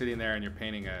 when you're sitting there and you're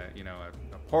painting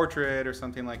a portrait or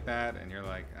something like that, and you're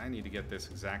like, I need to get this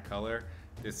exact color.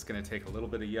 This is going to take a little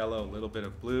bit of yellow, a little bit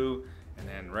of blue, and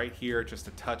then right here, just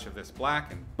a touch of this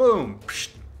black, and boom, psh,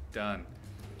 done.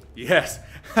 Yes,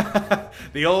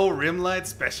 the old rim light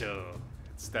special.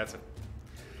 That's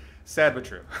sad but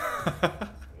true.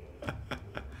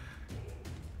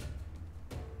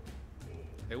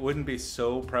 It wouldn't be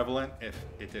so prevalent if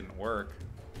it didn't work.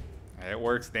 It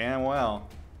works damn well.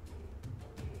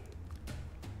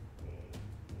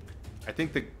 I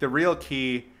think the real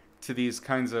key to these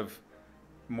kinds of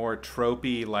more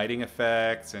tropey lighting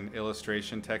effects and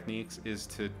illustration techniques is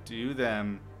to do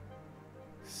them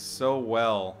so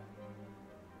well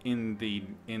in the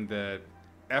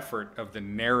effort of the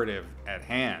narrative at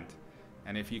hand.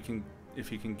 And if you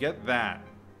can get that,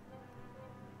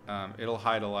 it'll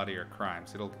hide a lot of your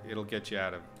crimes. It'll get you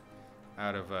out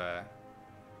of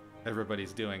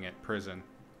everybody's doing it prison.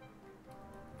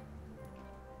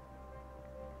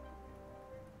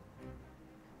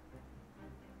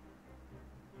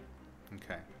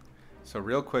 Okay, so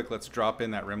real quick, let's drop in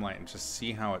that rim light and just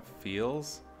see how it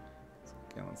feels.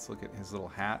 Okay, let's look at his little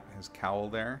hat, his cowl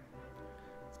there.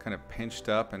 It's kind of pinched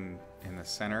up and in the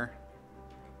center.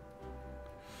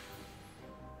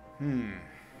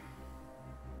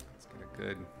 Let's get a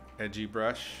good edgy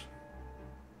brush.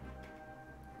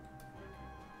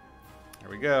 There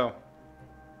we go.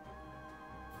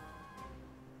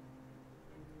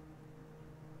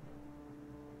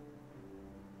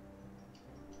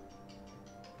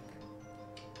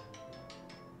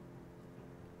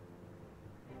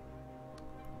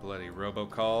 Bloody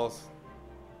robocalls.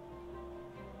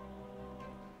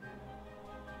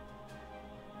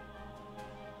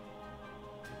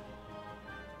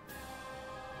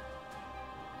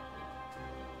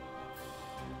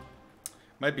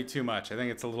 Might be too much. I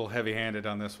think it's a little heavy-handed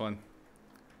on this one.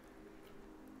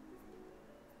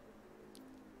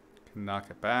 Can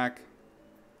knock it back.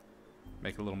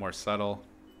 Make it a little more subtle.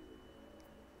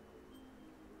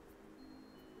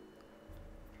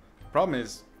 Problem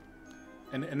is,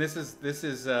 and this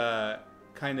is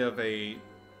kind of a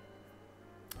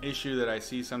issue that I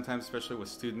see sometimes, especially with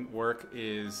student work,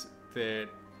 is that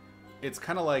it's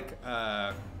kind of like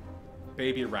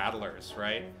baby rattlers,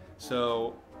 right?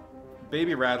 So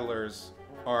baby rattlers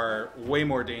are way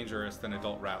more dangerous than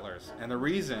adult rattlers, and the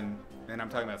reason, and I'm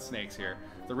talking about snakes here,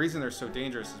 the reason they're so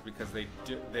dangerous is because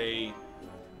they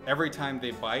every time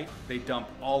they bite, they dump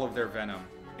all of their venom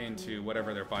into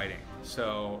whatever they're biting.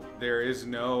 So there is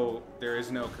no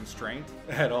constraint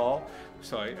at all.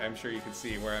 So I'm sure you can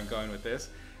see where I'm going with this.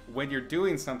 When you're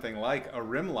doing something like a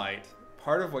rim light,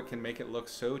 part of what can make it look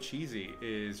so cheesy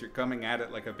is you're coming at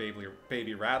it like a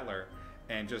baby rattler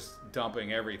and just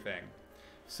dumping everything.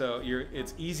 So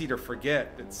it's easy to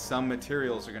forget that some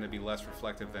materials are going to be less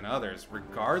reflective than others,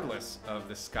 regardless of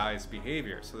the sky's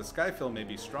behavior. So the sky fill may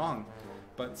be strong,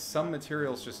 but some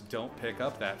materials just don't pick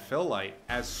up that fill light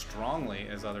as strongly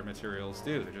as other materials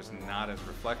do. They're just not as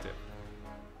reflective.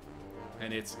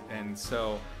 And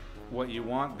so what you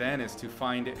want then is to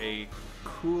find a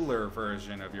cooler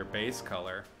version of your base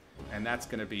color, and that's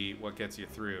going to be what gets you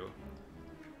through.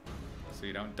 So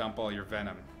you don't dump all your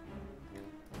venom.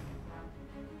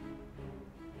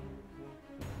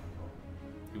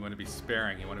 You want to be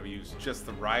sparing. You want to use just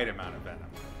the right amount of venom.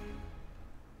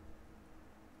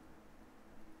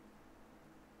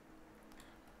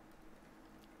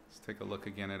 Let's take a look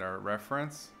again at our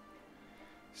reference.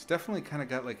 It's definitely kind of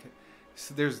got like...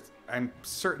 So I'm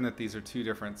certain that these are two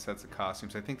different sets of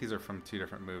costumes. I think these are from two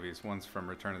different movies. One's from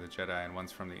Return of the Jedi and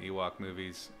one's from the Ewok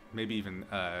movies. Maybe even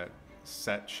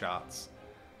set shots.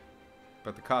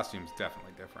 But the costume's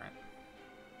definitely different.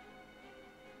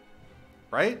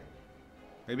 Right?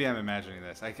 Maybe I'm imagining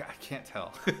this. I can't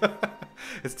tell.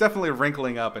 It's definitely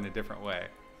wrinkling up in a different way.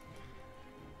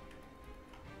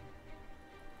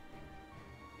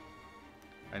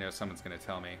 I know someone's going to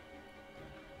tell me.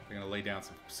 They're going to lay down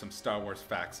some Star Wars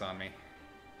facts on me.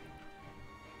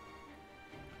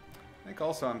 I think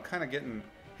also I'm kind of getting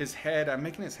his head, I'm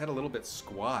making his head a little bit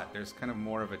squat. There's kind of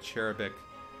more of a cherubic,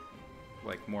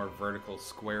 like more vertical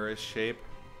squarish shape.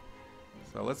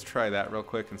 So let's try that real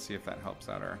quick and see if that helps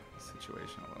out our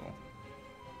situation a little.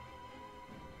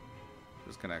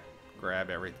 Just gonna grab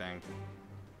everything.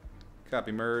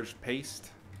 Copy, merge, paste.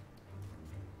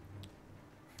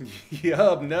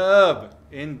 Yub nub,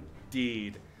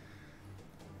 indeed.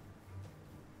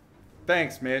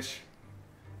 Thanks, Mish.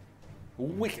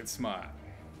 Wicked smart.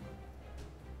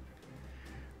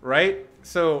 Right?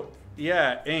 So,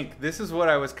 yeah, ink. This is what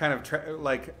I was kind of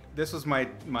like. This was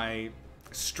my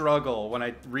struggle when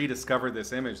I rediscovered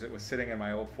this image that was sitting in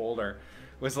my old folder.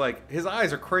 Was like his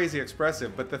eyes are crazy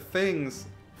expressive, but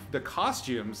the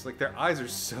costumes, like their eyes are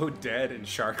so dead and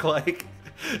shark-like,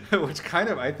 which kind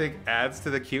of I think adds to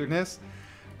the cuteness.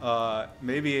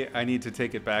 Maybe I need to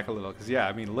take it back a little because yeah,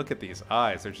 I mean look at these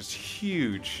eyes; they're just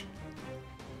huge.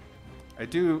 I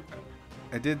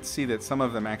did see that some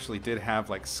of them actually did have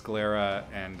like sclera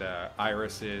and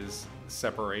irises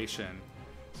separation,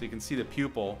 so you can see the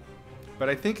pupil. But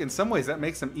I think in some ways that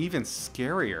makes them even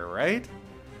scarier, right?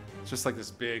 It's just like this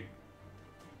big,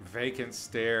 vacant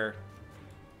stare.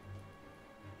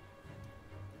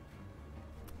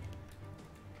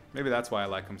 Maybe that's why I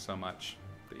like them so much,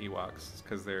 the Ewoks,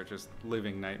 because they're just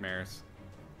living nightmares.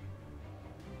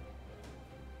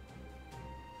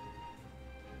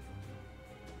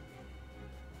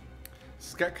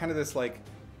 He's got kind of this like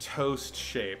toast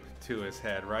shape to his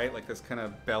head, right? Like this kind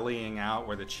of bellying out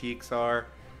where the cheeks are.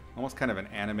 Almost kind of an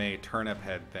anime turnip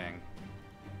head thing.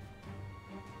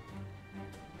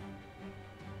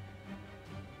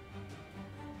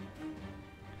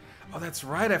 Oh, that's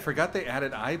right. I forgot they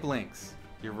added eye blinks.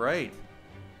 You're right.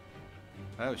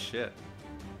 Oh, shit.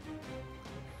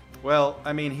 Well,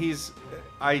 I mean,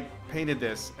 I painted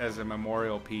this as a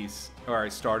memorial piece, or I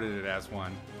started it as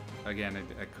one. Again,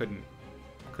 I couldn't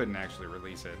actually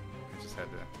release it. I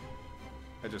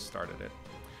just started it.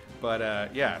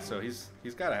 But yeah, so he's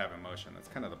got to have emotion. That's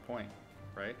kind of the point,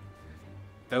 right?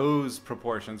 Those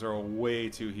proportions are way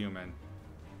too human.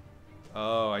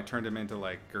 Oh, I turned him into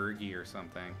like Gurgi or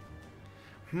something.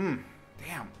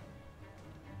 Damn.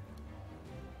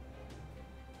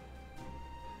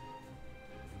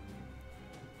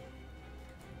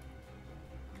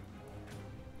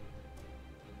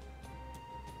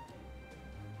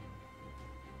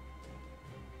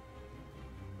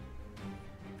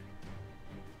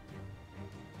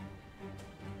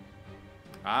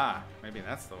 Ah, maybe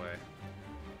that's the way.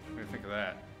 What do you think of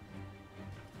that?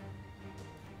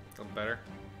 A little better.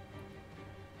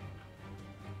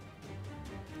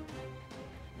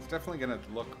 It's definitely gonna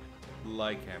look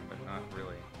like him, but not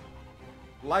really.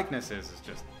 Likenesses is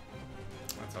just,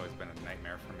 that's always been a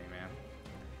nightmare for me, man.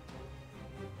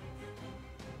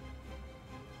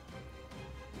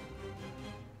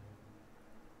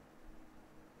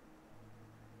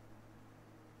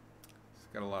 He's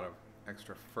got a lot of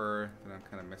extra fur that I'm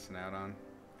kind of missing out on.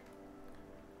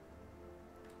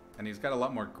 And he's got a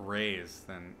lot more grays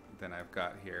than I've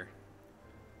got here.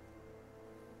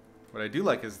 What I do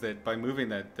like is that by moving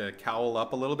the cowl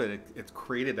up a little bit, it's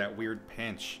created that weird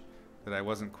pinch that I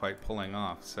wasn't quite pulling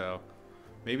off. So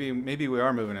maybe we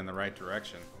are moving in the right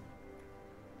direction.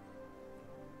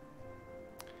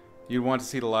 You want to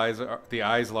see the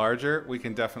eyes larger? We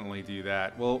can definitely do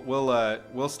that.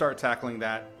 We'll start tackling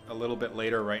that a little bit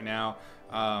later. Right now,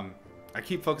 I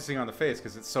keep focusing on the face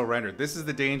because it's so rendered. This is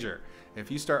the danger.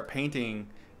 If you start painting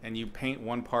and you paint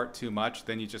one part too much,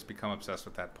 then you just become obsessed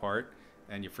with that part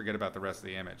and you forget about the rest of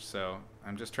the image. So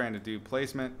I'm just trying to do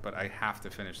placement, but I have to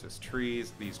finish these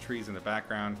trees in the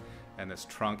background, and this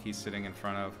trunk he's sitting in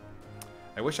front of.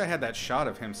 I wish I had that shot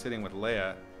of him sitting with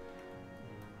Leia.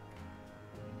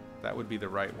 That would be the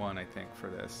right one, I think, for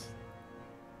this.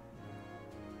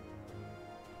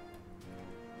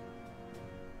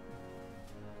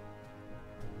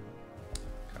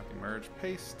 Copy, merge,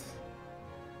 paste.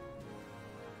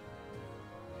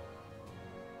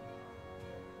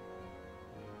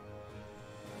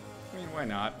 I mean, why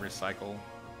not recycle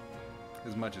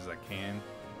as much as I can?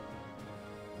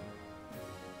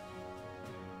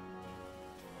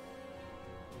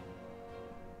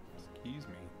 Excuse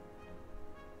me.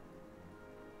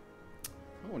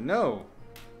 Oh no!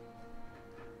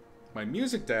 My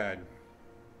music died.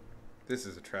 This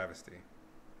is a travesty.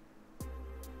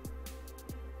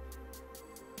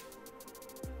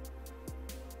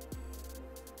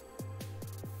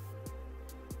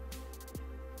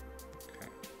 Okay.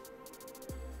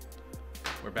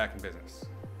 We're back in business.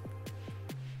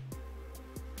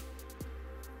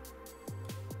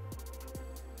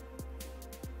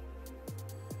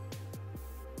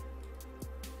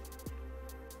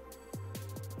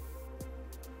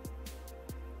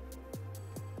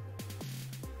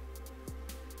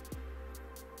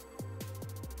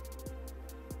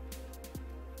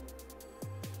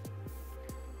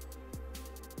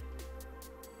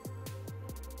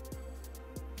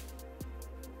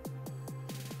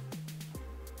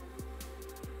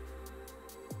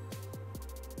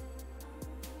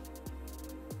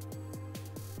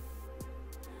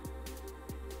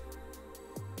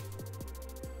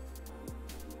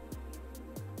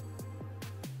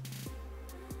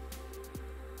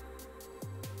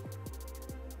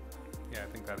 Yeah, I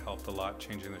think that helped a lot,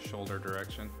 changing the shoulder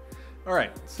direction. All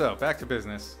right, so back to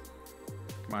business.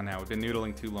 Come on now, we've been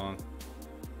noodling too long.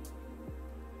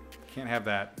 Can't have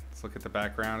that. Let's look at the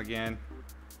background again.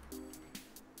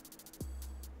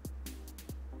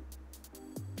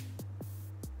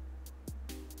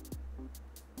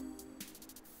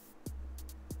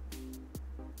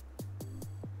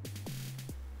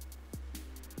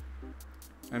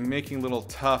 I'm making little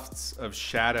tufts of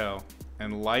shadow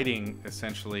and lighting,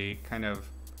 essentially kind of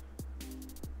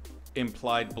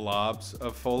implied blobs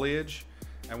of foliage.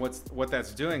 And what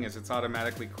that's doing is it's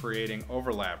automatically creating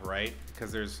overlap, right?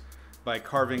 Because there's, by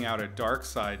carving out a dark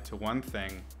side to one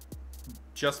thing,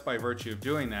 just by virtue of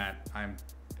doing that,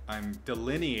 I'm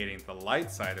delineating the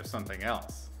light side of something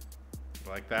else. You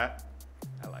like that?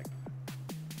 I like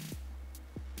that.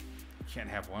 You can't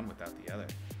have one without the other.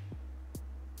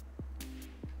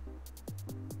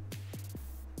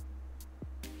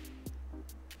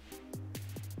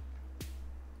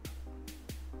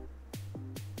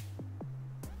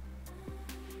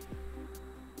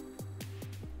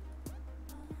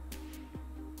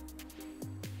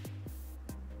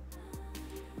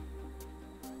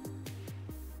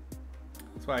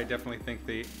 That's why I definitely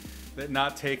think that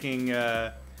not taking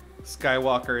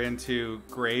Skywalker into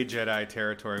Grey Jedi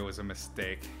territory was a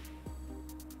mistake.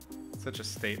 Such a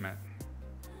statement.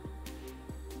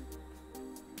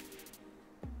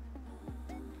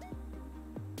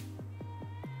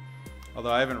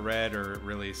 Although I haven't read or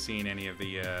really seen any of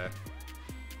the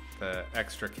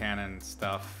extra canon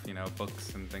stuff, you know,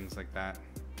 books and things like that.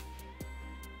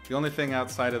 The only thing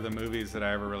outside of the movies that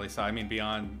I ever really saw, I mean,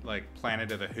 beyond like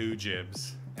Planet of the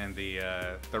Hoojibs and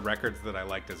the records that I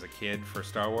liked as a kid for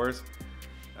Star Wars,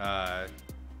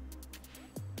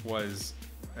 was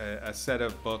a set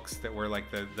of books that were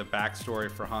like the backstory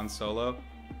for Han Solo.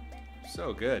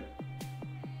 So good.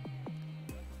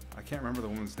 I can't remember the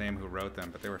woman's name who wrote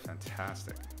them, but they were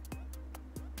fantastic.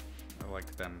 I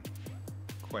liked them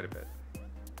quite a bit.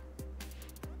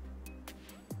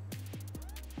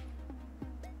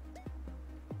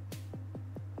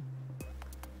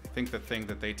 I think the thing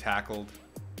that they tackled,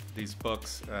 these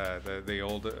books, the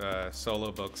old Solo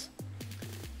books,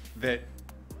 that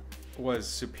was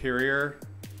superior,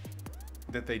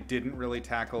 that they didn't really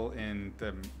tackle in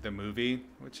the movie,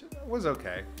 which was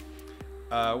okay,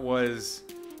 was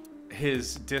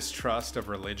his distrust of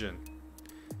religion.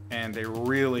 And they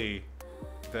really,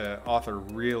 the author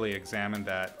really examined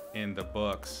that in the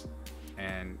books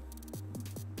and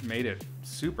made it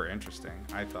super interesting,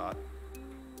 I thought.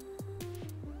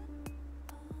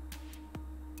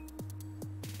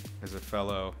 As a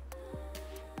fellow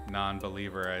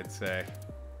non-believer, I'd say,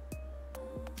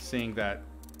 seeing that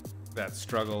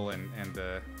struggle and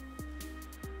the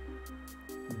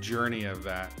journey of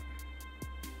that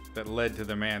led to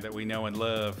the man that we know and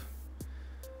love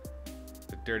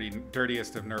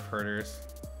dirtiest of nerf herders.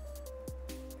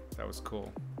 That was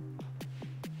cool.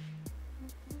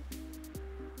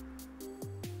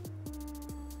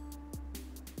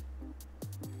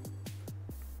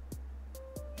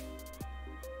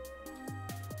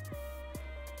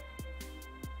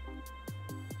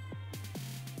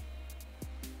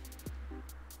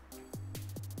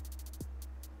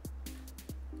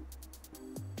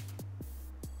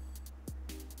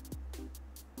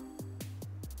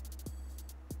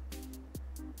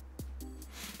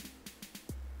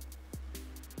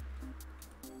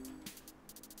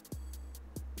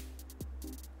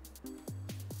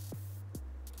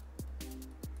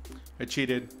 I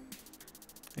cheated.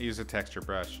 I used a texture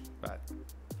brush, but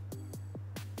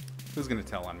who's gonna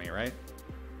tell on me, right?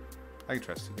 I can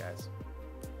trust you guys.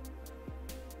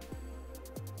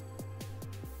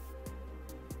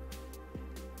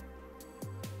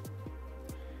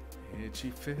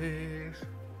 Itchy face.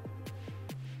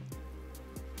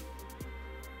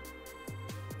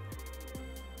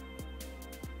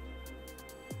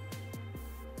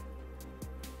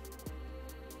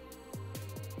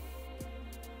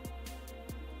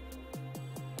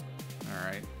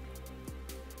 Alright.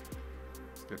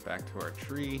 Let's get back to our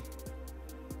tree.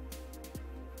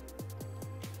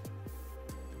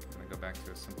 I'm gonna go back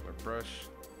to a simpler brush.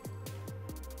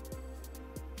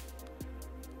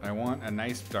 I want a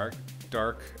nice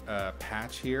dark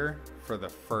patch here for the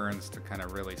ferns to kind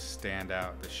of really stand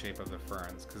out, the shape of the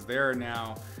ferns, because they're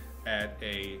now at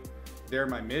they're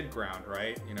my mid-ground,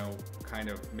 right? You know, kind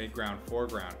of mid-ground,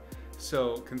 foreground.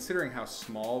 So considering how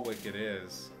small Wicked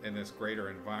is in this greater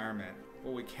environment,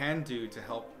 what we can do to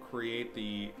help create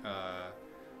the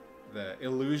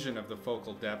illusion of the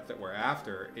focal depth that we're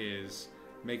after is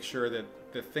make sure that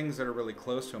the things that are really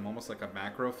close to them, almost like a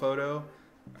macro photo,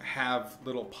 have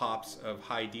little pops of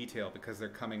high detail because they're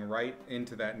coming right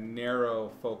into that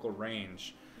narrow focal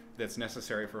range that's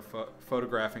necessary for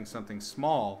photographing something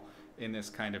small in this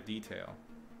kind of detail.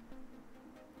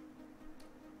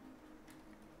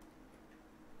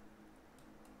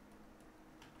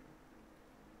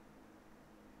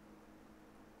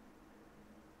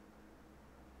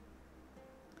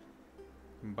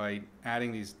 And by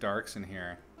adding these darks in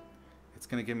here, it's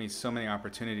going to give me so many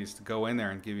opportunities to go in there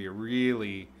and give you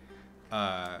really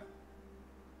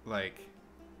like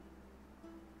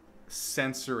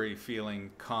sensory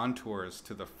feeling contours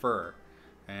to the fur,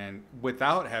 and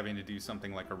without having to do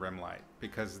something like a rim light,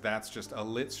 because that's just a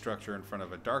lit structure in front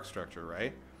of a dark structure,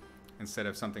 right? Instead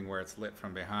of something where it's lit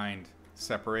from behind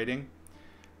separating.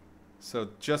 So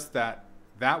just that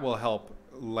will help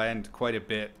lend quite a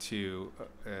bit to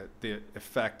the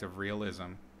effect of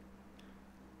realism.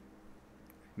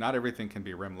 Not everything can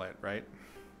be rim lit, right?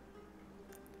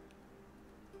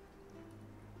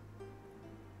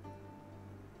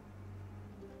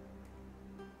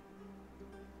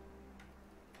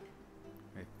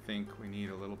 I think we need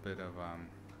a little bit of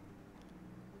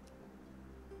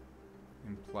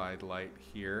implied light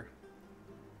here,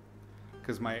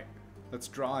 because let's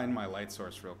draw in my light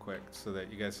source real quick so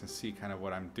that you guys can see kind of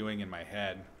what I'm doing in my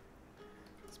head.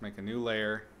 Let's make a new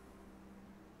layer,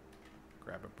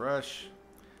 grab a brush.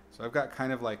 So I've got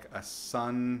kind of like a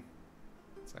sun,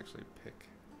 let's actually pick,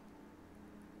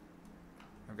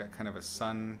 I've got kind of a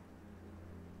sun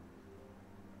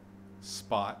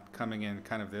spot coming in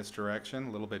kind of this direction,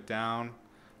 a little bit down,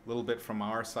 a little bit from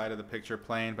our side of the picture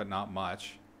plane, but not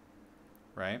much,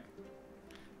 right?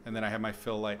 And then I have my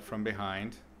fill light from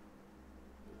behind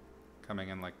coming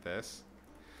in like this.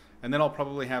 And then I'll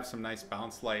probably have some nice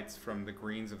bounce lights from the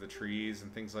greens of the trees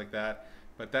and things like that,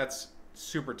 but that's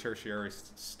super tertiary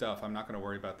stuff. I'm not going to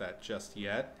worry about that just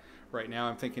yet. Right now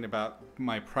I'm thinking about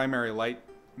my primary light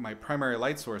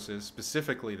sources,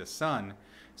 specifically the sun,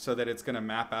 so that it's going to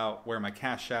map out where my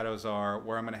cast shadows are,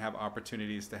 where I'm going to have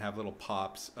opportunities to have little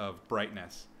pops of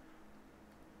brightness,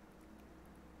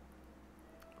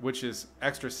 which is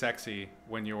extra sexy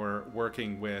when you're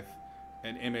working with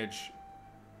an image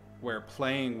where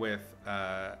playing with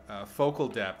focal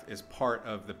depth is part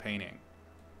of the painting.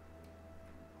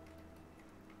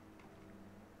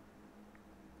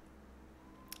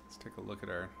 Take a look at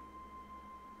our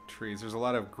trees. There's a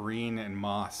lot of green and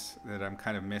moss that I'm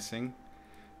kind of missing.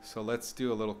 So let's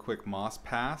do a little quick moss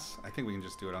pass. I think we can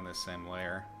just do it on this same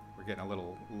layer. We're getting a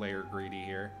little layer greedy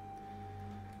here.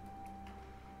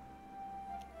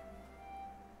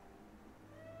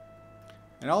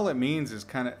 And all it means is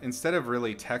kind of, instead of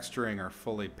really texturing or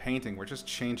fully painting, we're just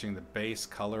changing the base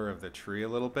color of the tree a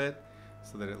little bit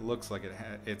so that it looks like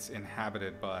it's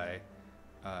inhabited by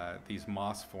these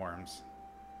moss forms.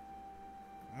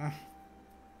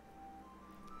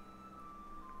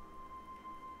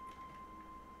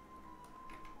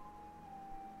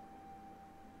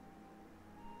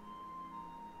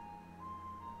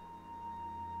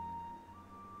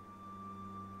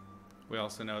 We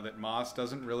also know that moss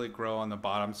doesn't really grow on the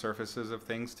bottom surfaces of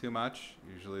things too much,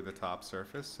 usually the top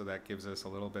surface, so that gives us a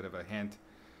little bit of a hint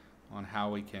on how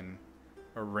we can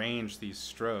arrange these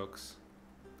strokes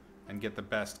and get the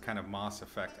best kind of moss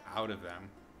effect out of them.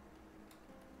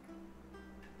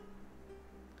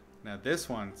 Now this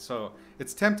one, so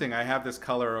it's tempting. I have this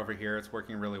color over here, it's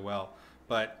working really well,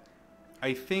 but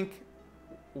I think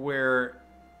where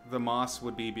the moss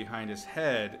would be behind his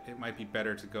head, it might be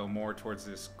better to go more towards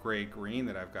this gray-green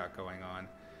that I've got going on,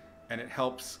 and it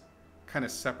helps kind of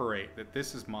separate that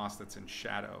this is moss that's in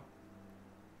shadow.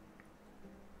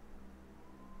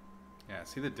 Yeah,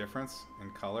 see the difference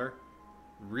in color?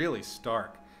 Really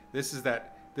stark. This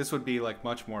would be like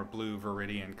much more blue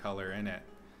viridian color in it,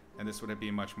 and this would be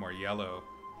much more yellow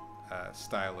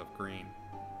style of green.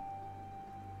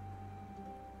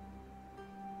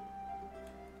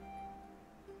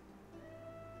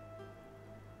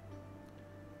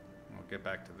 We'll get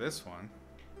back to this one,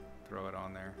 throw it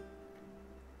on there.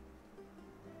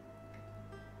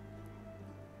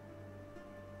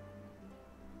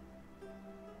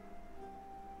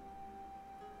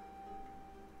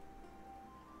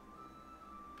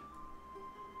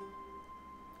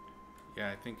 Yeah,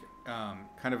 I think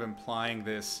kind of implying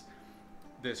this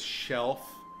shelf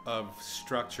of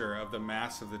structure of the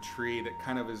mass of the tree that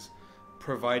kind of is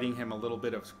providing him a little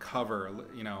bit of cover.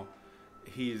 You know,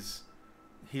 he's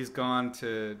gone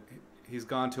to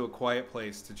a quiet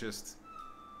place to just,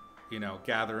 you know,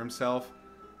 gather himself.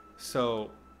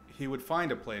 So he would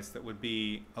find a place that would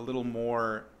be a little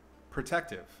more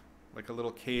protective, like a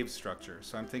little cave structure.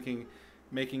 So I'm thinking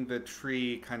making the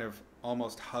tree kind of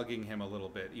almost hugging him a little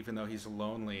bit, even though he's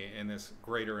lonely in this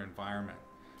greater environment,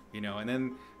 you know. And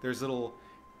then there's little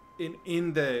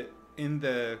in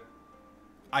the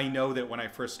I know that when I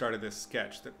first started this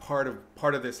sketch that part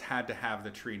of this had to have the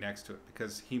tree next to it,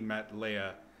 because he met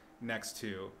Leia next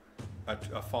to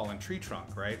a fallen tree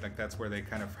trunk, right? Like that's where they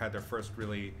kind of had their first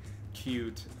really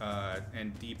cute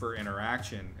and deeper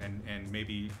interaction, and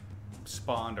maybe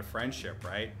spawned a friendship,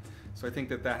 right? So I think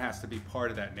that has to be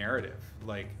part of that narrative.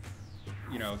 Like,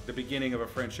 you know, the beginning of a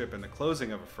friendship and the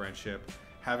closing of a friendship,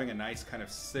 having a nice kind of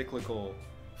cyclical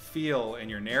feel in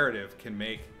your narrative can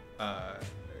make,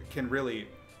 can really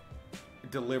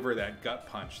deliver that gut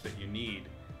punch that you need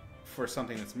for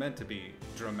something that's meant to be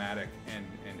dramatic and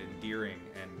endearing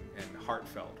and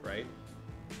heartfelt, right?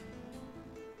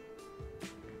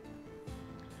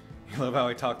 You love how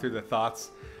I talk through the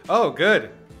thoughts. Oh,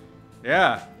 good.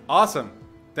 Yeah, awesome.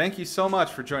 Thank you so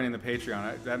much for joining the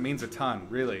Patreon. That means a ton,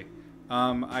 really.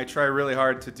 I try really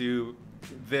hard to do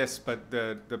this, but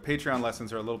the Patreon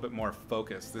lessons are a little bit more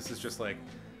focused. This is just like,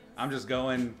 I'm just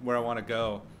going where I want to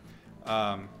go.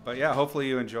 But yeah, hopefully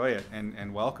you enjoy it,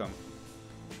 and welcome.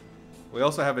 We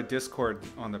also have a Discord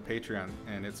on the Patreon,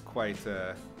 and it's quite,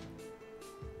 it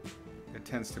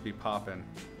tends to be poppin'.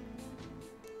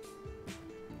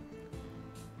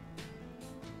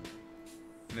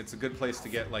 And it's a good place to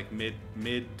get like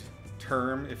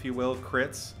mid-term, if you will,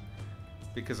 crits,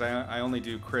 because I only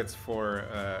do crits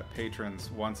for patrons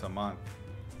once a month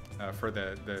for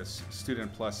the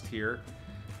Student Plus tier.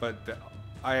 But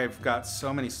I've got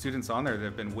so many students on there that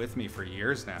have been with me for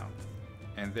years now,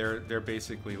 and they're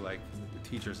basically like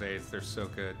teachers' aides. They're so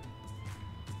good.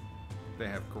 They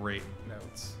have great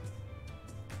notes.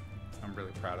 I'm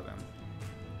really proud of them.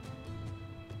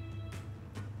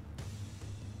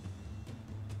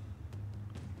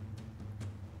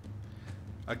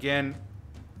 Again,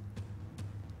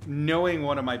 knowing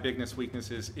one of my biggest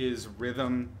weaknesses is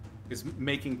rhythm, is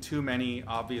making too many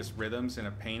obvious rhythms in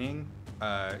a painting,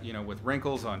 you know, with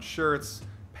wrinkles on shirts,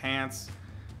 pants,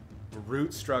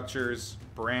 root structures,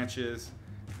 branches.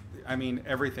 I mean,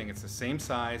 everything. It's the same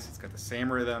size, it's got the same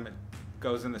rhythm, it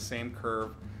goes in the same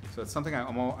curve. So it's something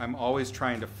I'm always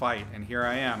trying to fight, and here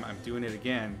I am, I'm doing it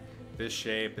again. This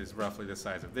shape is roughly the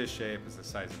size of this shape, is the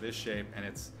size of this shape, and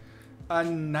it's a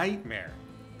nightmare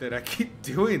that I keep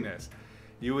doing this.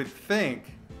 You would think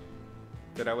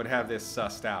that I would have this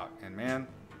sussed out, and man,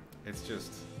 it's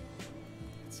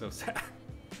so sad.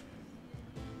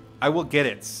 I will get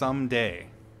it someday.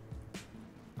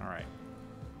 All right.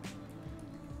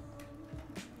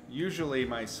 Usually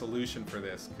my solution for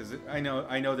this, because I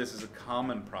know this is a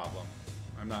common problem.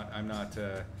 I'm not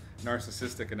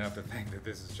narcissistic enough to think that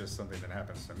this is just something that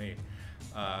happens to me.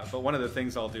 But one of the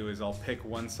things I'll do is I'll pick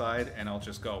one side and I'll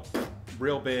just go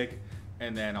real big,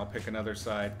 and then I'll pick another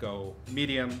side, go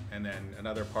medium, and then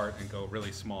another part and go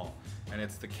really small. And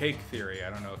it's the cake theory. I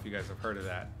don't know if you guys have heard of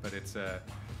that, but it's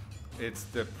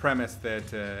the premise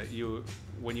that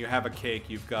when you have a cake,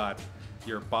 you've got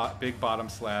your big bottom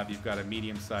slab, you've got a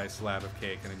medium-sized slab of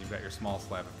cake, and then you've got your small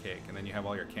slab of cake, and then you have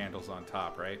all your candles on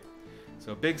top, right?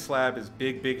 So big slab is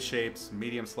big shapes,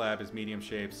 medium slab is medium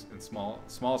shapes, and small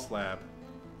slab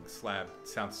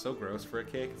sounds so gross for a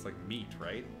cake. It's like meat,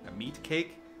 right? A meat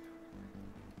cake?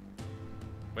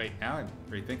 Wait, now I'm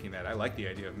rethinking that. I like the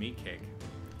idea of meat cake.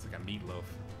 It's like a meatloaf.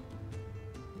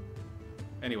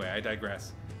 Anyway, I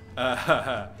digress.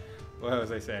 What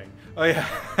was I saying? Oh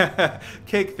yeah,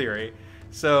 cake theory.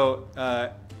 So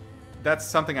that's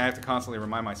something I have to constantly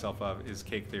remind myself of, is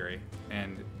cake theory,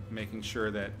 and making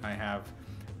sure that I have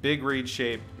big reed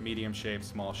shape, medium shape,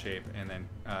 small shape, and then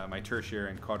my tertiary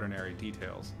and quaternary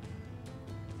details.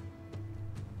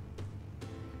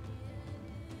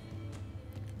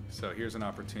 So here's an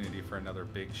opportunity for another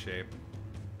big shape,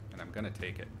 and I'm gonna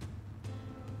take it.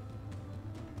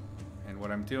 And what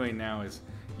I'm doing now is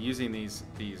using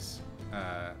these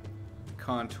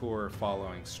contour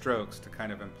following strokes to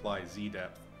kind of imply Z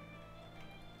depth.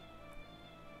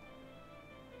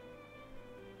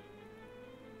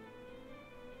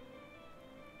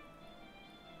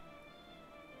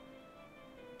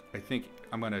 I think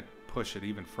I'm going to push it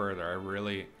even further. I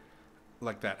really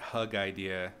like that hug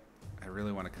idea. I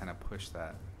really want to kind of push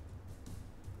that.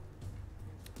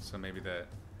 So maybe the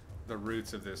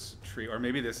roots of this tree, or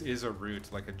maybe this is a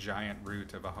root, like a giant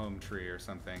root of a home tree or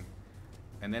something.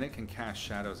 And then it can cast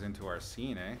shadows into our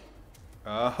scene, eh?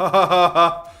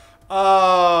 Oh,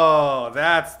 oh,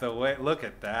 that's the way. Look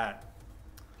at that.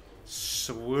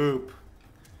 Swoop.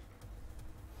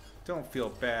 Don't feel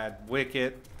bad,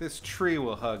 Wicket. This tree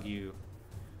will hug you.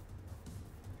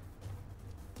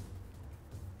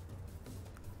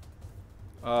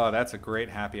 Oh, that's a great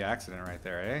happy accident right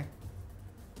there, eh?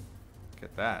 Look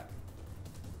at that.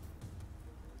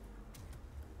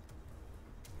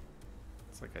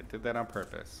 It's like I did that on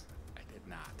purpose. I did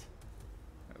not.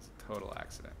 That was a total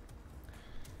accident.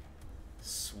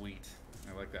 Sweet.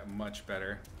 I like that much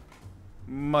better.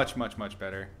 Much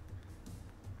better.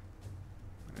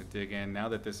 I'm gonna dig in now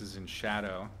that this is in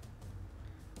shadow.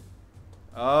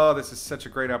 Oh, this is such a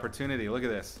great opportunity. Look at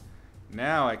this.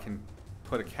 Now I can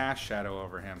put a cast shadow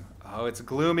over him. Oh, it's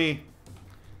gloomy.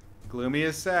 Gloomy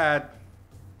is sad.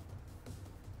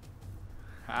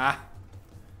 Ah.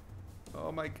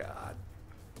 Oh my God.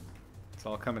 It's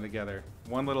all coming together.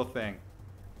 One little thing.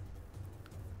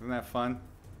 Isn't that fun?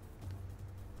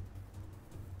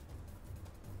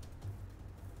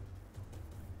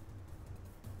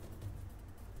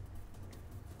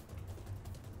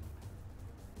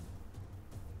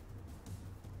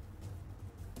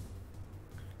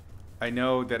 I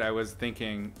know that I was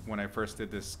thinking when I first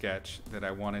did this sketch that I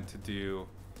wanted to do,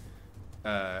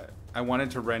 I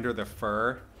wanted to render the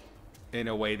fur in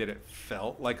a way that it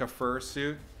felt like a fur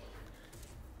suit.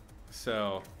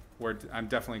 So I'm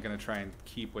definitely going to try and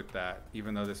keep with that,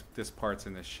 even though this part's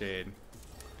in the shade.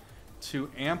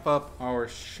 To amp up our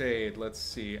shade, let's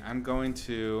see, I'm going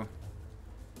to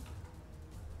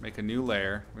make a new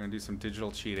layer. We're going to do some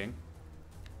digital cheating,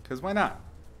 because why not?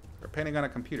 We're painting on a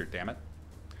computer, damn it.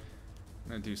 I'm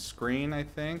going to do screen, I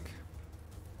think.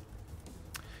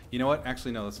 You know what?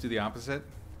 Actually, no, let's do the opposite.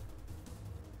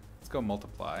 Let's go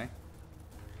multiply.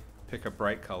 Pick a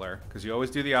bright color, because you always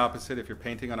do the opposite. If you're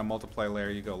painting on a multiply layer,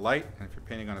 you go light, and if you're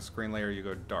painting on a screen layer, you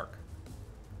go dark.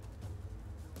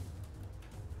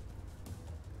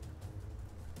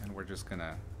 And we're just going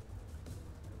to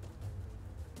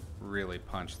really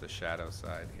punch the shadow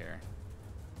side here.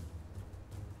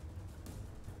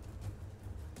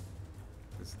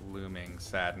 This looming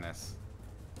sadness.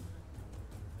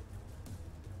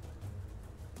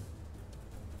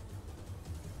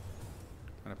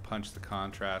 I'm gonna punch the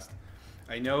contrast.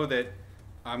 I know that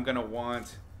I'm gonna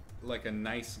want like a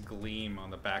nice gleam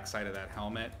on the backside of that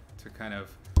helmet to kind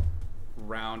of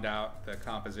round out the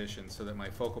composition, so that my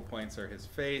focal points are his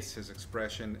face, his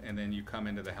expression, and then you come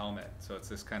into the helmet. So it's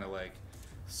this kind of like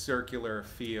circular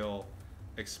feel,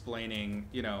 explaining,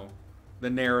 you know, the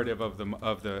narrative of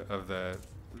the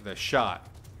shot.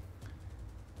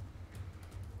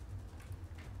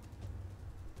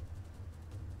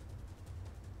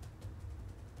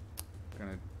 I'm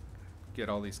gonna get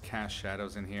all these cast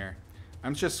shadows in here.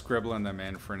 I'm just scribbling them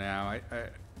in for now.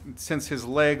 Since his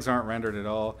legs aren't rendered at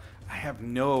all, I have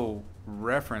no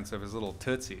reference of his little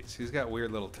tootsies. He's got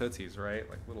weird little tootsies, right?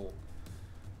 Like little,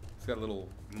 he's got little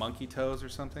monkey toes or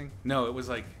something. No, it was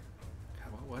like,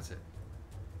 God, what was it?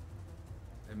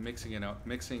 Mixing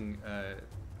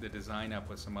the design up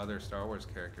with some other Star Wars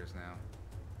characters now.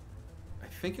 I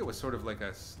think it was sort of like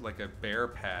a bear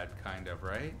pad kind of,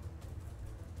 right?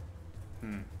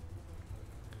 Hmm.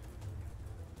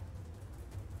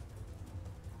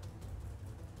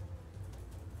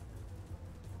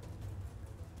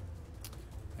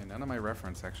 none of my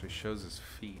reference actually shows his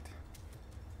feet.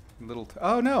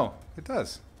 Oh no, it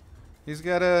does. He's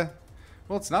got a,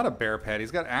 well, it's not a bear pet.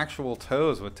 He's got actual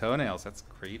toes with toenails. That's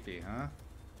creepy, huh?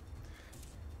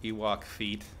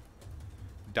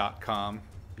 EwokFeet.com.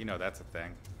 You know that's a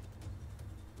thing.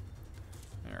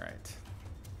 All right.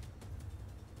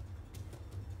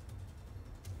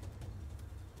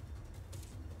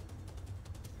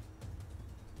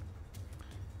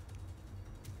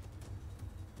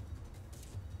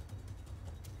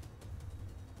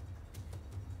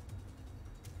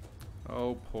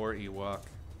 Oh, poor Ewok.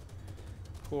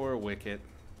 Poor Wicket.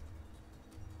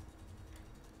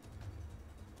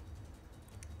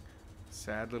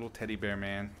 Sad little teddy bear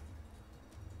man.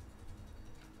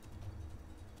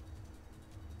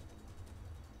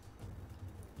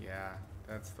 Yeah,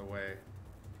 that's the way.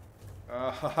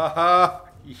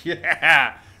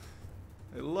 Yeah!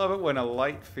 I love it when a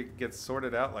light gets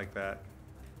sorted out like that.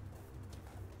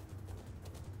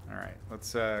 Alright,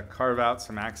 let's carve out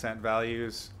some accent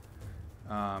values.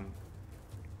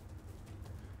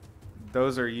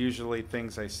 Those are usually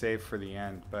things I save for the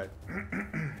end, but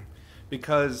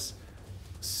because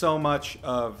so much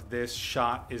of this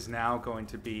shot is now going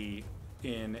to be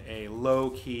in a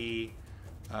low-key,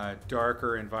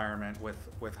 darker environment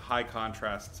with high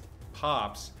contrast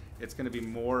pops, it's going to be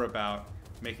more about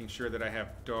making sure that I have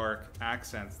dark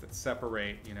accents that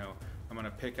separate. You know, I'm going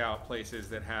to pick out places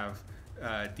that have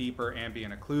deeper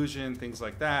ambient occlusion, things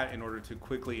like that, in order to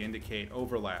quickly indicate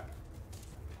overlap.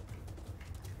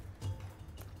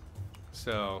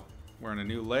 So we're in a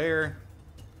new layer,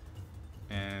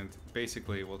 and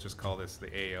basically we'll just call this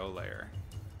the AO layer,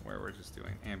 where we're just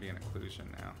doing ambient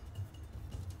occlusion now,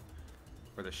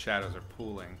 where the shadows are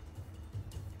pooling.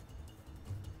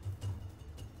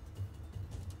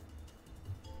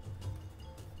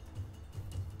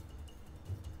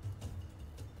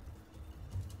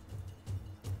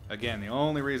 Again, the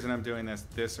only reason I'm doing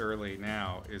this early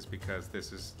now is because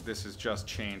this is just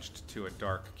changed to a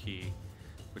dark key,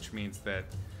 which means that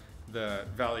the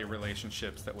value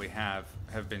relationships that we have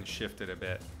been shifted a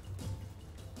bit.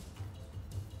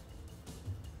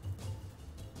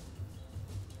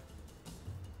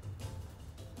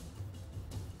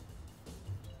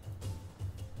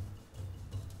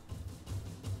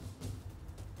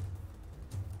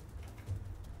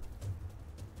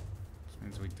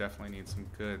 We definitely need some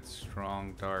good,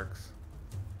 strong darks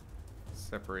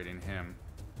separating him,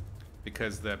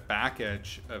 because the back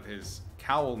edge of his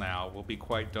cowl now will be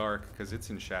quite dark because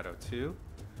it's in shadow too.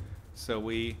 So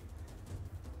we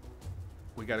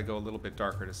got to go a little bit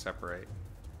darker to separate.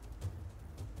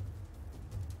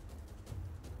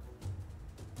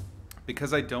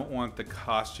 Because I don't want the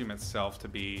costume itself to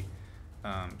be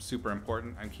super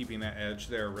important, I'm keeping that edge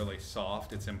there really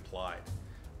soft. It's implied.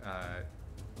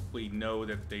 We know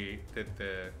that the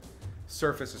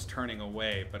surface is turning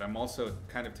away, but I'm also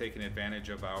kind of taking advantage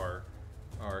of our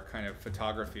kind of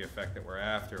photography effect that we're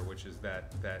after, which is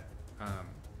that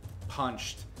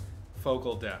punched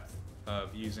focal depth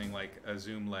of using like a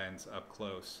zoom lens up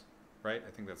close, right?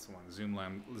 I think that's the one.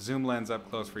 Zoom lens up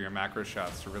close for your macro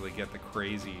shots to really get the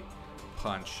crazy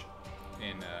punch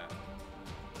in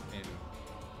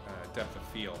depth of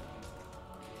field.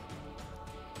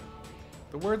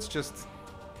 The words just,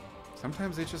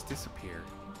 sometimes they just disappear.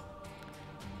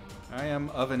 I am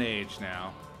of an age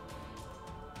now.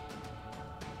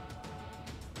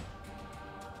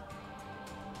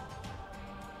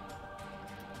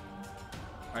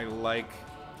 I like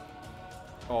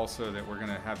also that we're going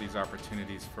to have these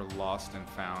opportunities for lost and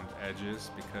found edges,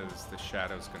 because the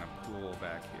shadow's going to pool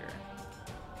back here.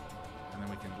 And then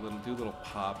we can do little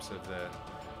pops of the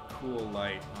cool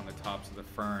light on the tops of the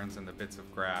ferns and the bits of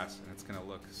grass, and it's going to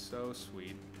look so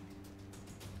sweet.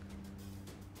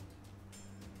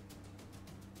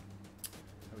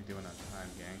 How are we doing on time,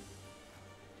 gang?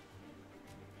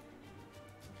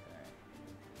 Okay.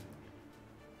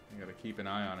 I got to keep an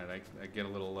eye on it. I get a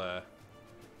little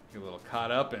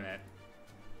caught up in it.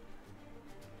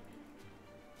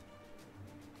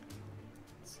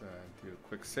 Let's do a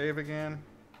quick save again.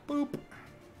 Boop.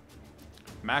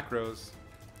 Macros.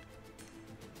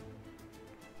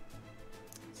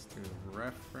 Let's do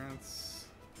reference.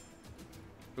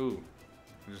 Ooh,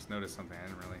 I just noticed something I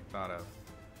hadn't really thought of.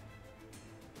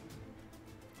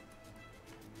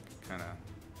 Kind of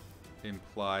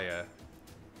imply a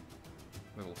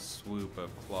little swoop of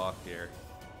cloth here.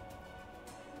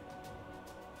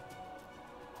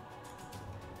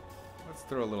 Let's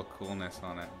throw a little coolness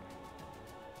on it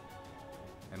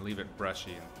and leave it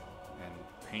brushy and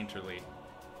painterly.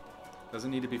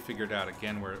 Doesn't need to be figured out.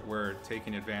 Again, we're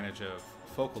taking advantage of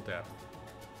focal depth.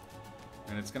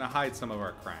 And it's going to hide some of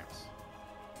our crimes,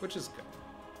 which is good.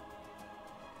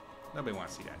 Nobody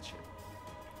wants to see that shit.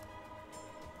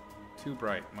 Too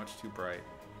bright, much too bright.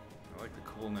 I like the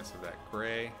coolness of that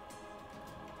gray.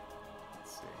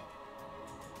 Let's see.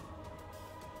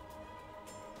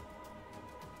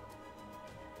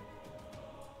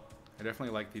 I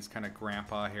definitely like these kind of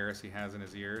grandpa hairs he has in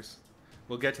his ears.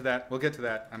 We'll get to that. We'll get to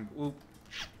that. Ooh.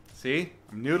 See?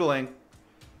 I'm noodling.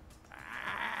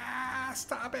 Ah,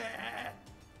 stop it.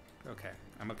 Okay,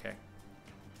 I'm okay.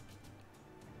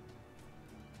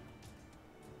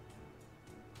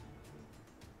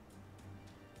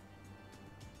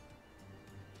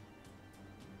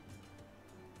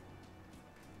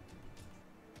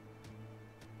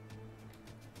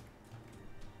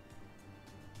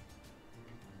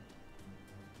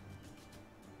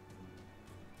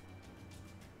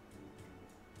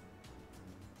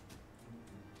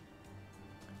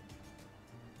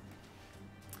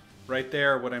 Right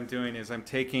there, what I'm doing is I'm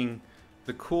taking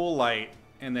the cool light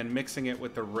and then mixing it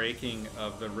with the raking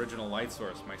of the original light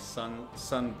source, my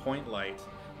sun point light.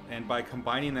 And by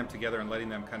combining them together and letting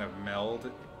them kind of meld,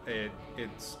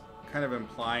 it's kind of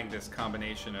implying this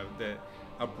combination of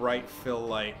a bright fill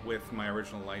light with my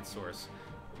original light source.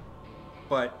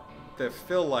 But the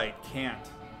fill light can't.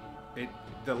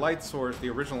 The light source, the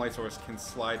original light source, can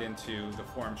slide into the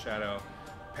form shadow,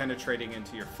 penetrating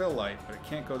into your fill light, but it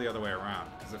can't go the other way around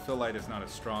because the fill light is not as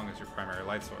strong as your primary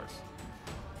light source.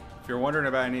 If you're wondering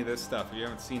about any of this stuff, if you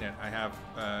haven't seen it, I have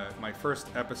my first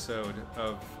episode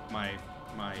of my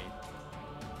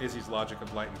Izzy's Logic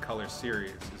of Light and Color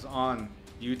series is on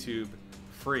YouTube,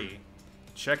 free.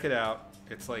 Check it out.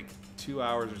 It's like 2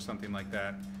 hours or something like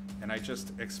that, and I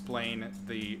just explain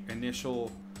the initial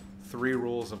 3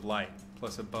 rules of light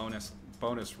plus a bonus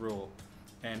rule,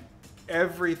 and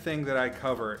everything that I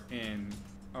cover in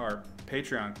our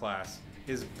Patreon class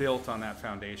is built on that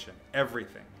foundation.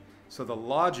 Everything. So the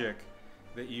logic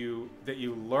that you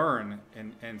learn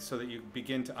and so that you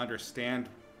begin to understand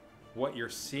what you're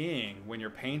seeing when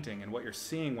you're painting and what you're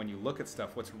seeing when you look at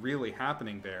stuff, what's really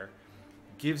happening there,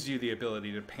 gives you the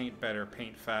ability to paint better,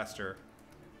 paint faster,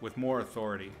 with more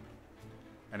authority.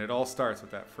 And it all starts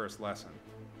with that first lesson.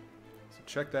 So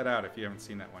check that out if you haven't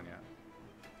seen that one yet.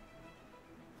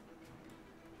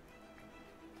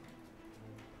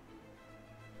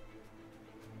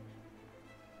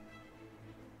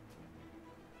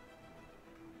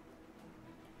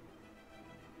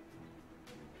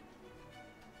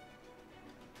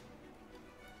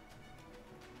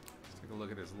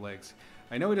 Look at his legs.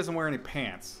 I know he doesn't wear any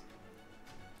pants.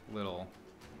 Little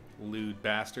lewd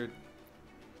bastard.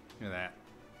 Look at that.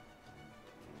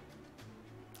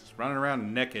 Just running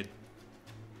around naked.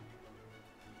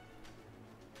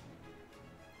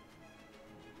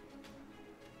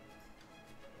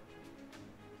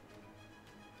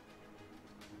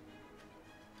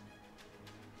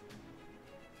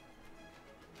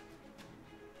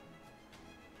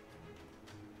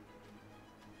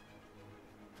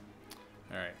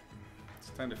 Alright, it's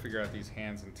time to figure out these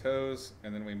hands and toes,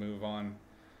 and then we move on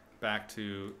back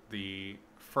to the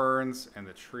ferns and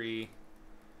the tree.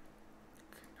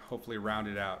 Hopefully round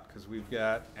it out, because we've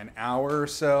got an hour or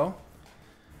so.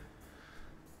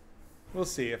 We'll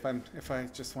see. If I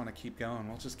just want to keep going,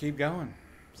 we'll just keep going.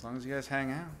 As long as you guys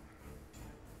hang out.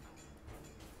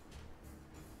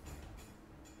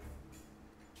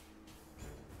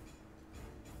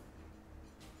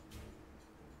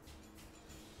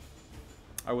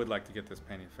 I would like to get this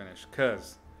painting finished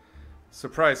because,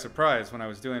 surprise, surprise, when I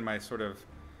was doing my sort of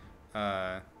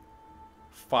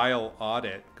file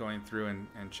audit, going through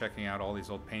and checking out all these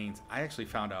old paintings, I actually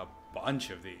found a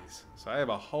bunch of these. So I have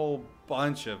a whole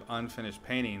bunch of unfinished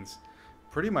paintings,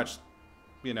 pretty much,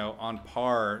 you know, on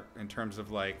par in terms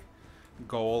of like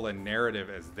goal and narrative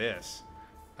as this,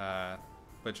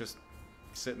 but just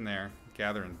sitting there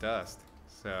gathering dust.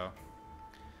 So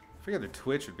I figured the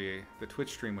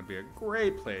Twitch stream would be a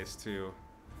great place to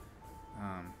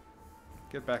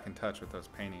get back in touch with those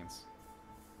paintings.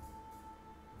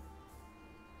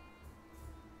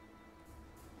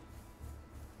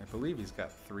 I believe he's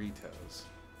got 3 toes.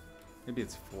 Maybe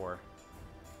it's 4.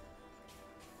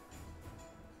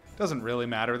 Doesn't really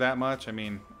matter that much. I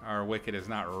mean, our Wicket is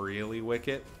not really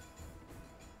Wicket.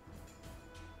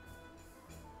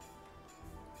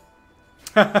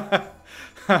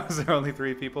 Is there only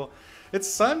 3 people? It's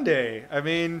Sunday. I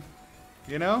mean,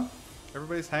 you know,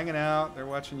 everybody's hanging out. They're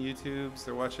watching YouTubes.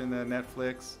 They're watching the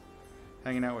Netflix.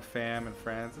 Hanging out with fam and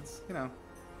friends. It's, you know.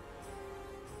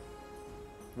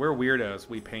 We're weirdos.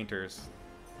 We painters.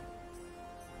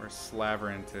 We're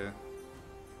slavering to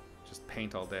just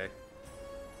paint all day.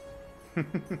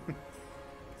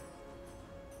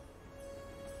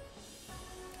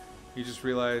 You just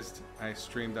realized I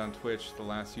streamed on Twitch the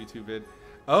last YouTube vid.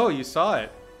 Oh, you saw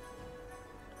it.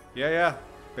 Yeah,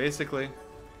 basically.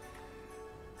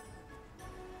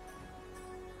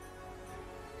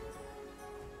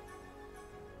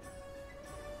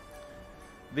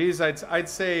 These, I'd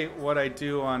say what I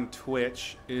do on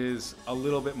Twitch is a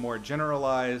little bit more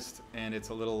generalized, and it's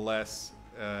a little less,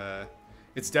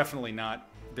 it's definitely not,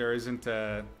 there isn't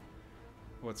a,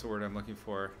 what's the word I'm looking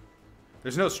for?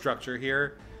 There's no structure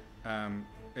here.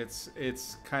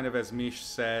 It's kind of, as Mish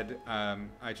said,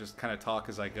 I just kind of talk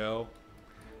as I go.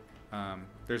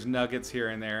 There's nuggets here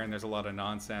and there, and there's a lot of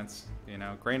nonsense, you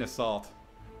know, grain of salt,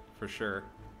 for sure.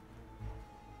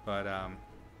 But,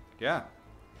 yeah.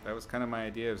 That was kind of my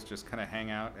idea, is just kind of hang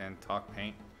out and talk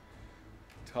paint,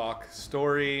 talk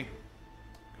story,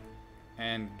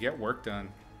 and get work done.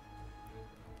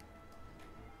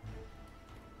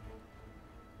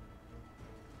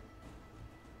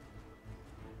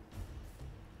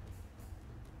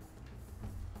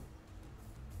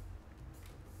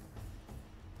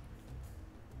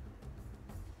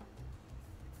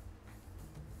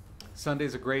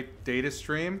 Sunday's a great day to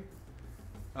stream.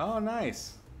 Oh,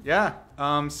 nice. Yeah,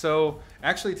 so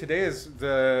actually today is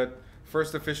the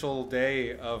first official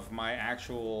day of my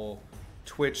actual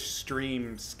Twitch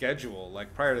stream schedule.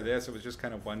 Like prior to this, it was just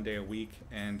kind of one day a week,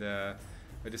 and I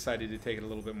decided to take it a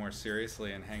little bit more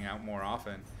seriously and hang out more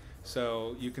often.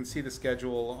 So you can see the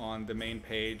schedule on the main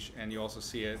page, and you also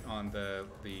see it on the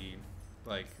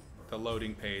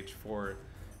loading page for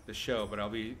the show. But I'll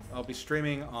be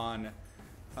streaming on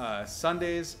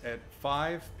Sundays at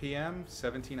 5 p.m.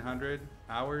 1700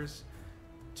 hours,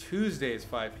 Tuesdays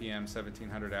 5 p.m.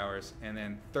 1700 hours, and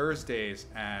then Thursdays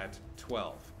at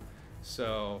 12.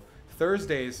 So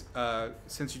Thursdays,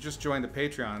 since you just joined the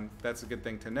Patreon, that's a good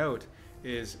thing to note,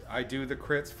 is I do the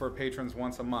crits for patrons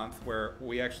once a month, where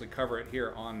we actually cover it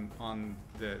here on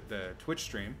the Twitch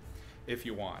stream if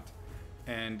you want.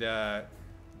 And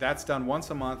that's done once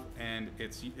a month, and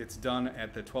it's done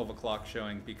at the 12 o'clock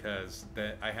showing, because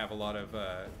I have a lot of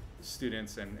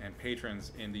students and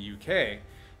patrons in the UK,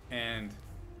 and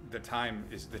the time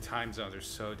zones are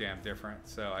so damn different.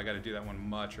 So I got to do that one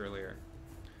much earlier.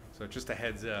 So just a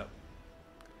heads up.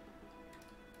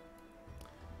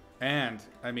 And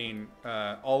I mean,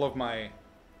 all of my,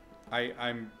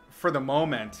 I'm for the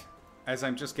moment, as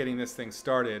I'm just getting this thing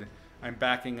started, I'm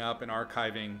backing up and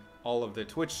archiving all of the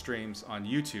Twitch streams on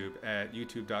YouTube at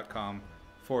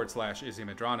youtube.com/Izzy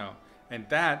Medrano. And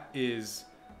that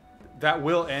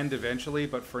will end eventually,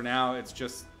 but for now it's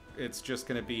just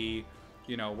going to be,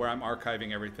 you know, where I'm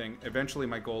archiving everything. Eventually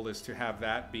my goal is to have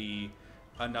that be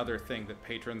another thing that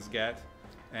patrons get,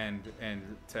 and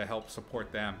to help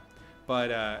support them.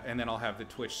 But and then I'll have the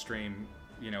Twitch stream,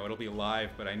 you know, it'll be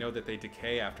live, but I know that they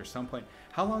decay after some point.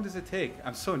 How long does it take?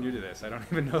 I'm so new to this. I don't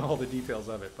even know all the details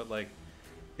of it, but like,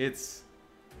 it's,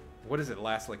 what does it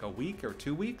last, like a week or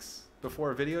 2 weeks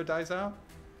before a video dies out?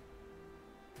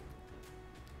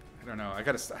 I don't know. I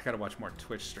gotta watch more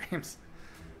Twitch streams.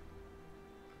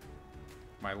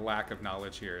 My lack of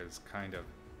knowledge here is kind of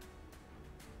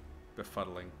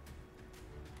befuddling.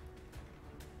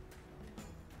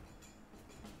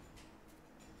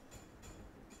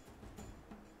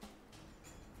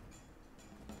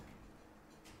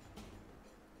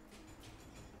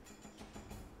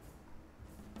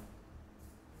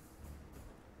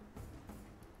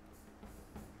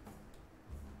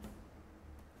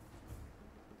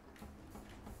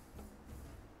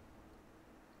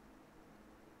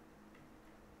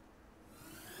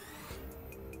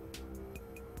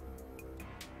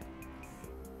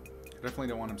 I definitely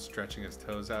don't want him stretching his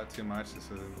toes out too much.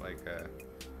 This isn't like a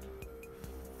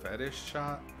fetish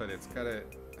shot, but it's gotta,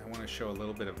 I want to show a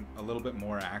little bit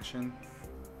more action.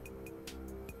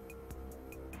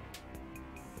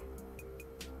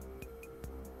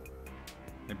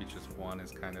 Maybe just one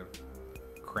is kind of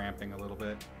cramping a little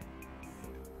bit.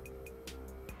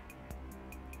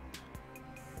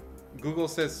 Google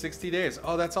says 60 days.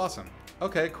 Oh, that's awesome.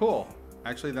 Okay, cool.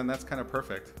 Actually, then that's kind of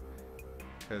perfect,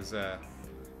 because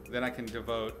then I can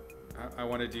devote, I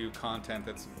want to do content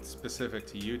that's specific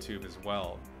to YouTube as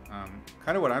well.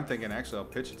 Kind of what I'm thinking, actually, I'll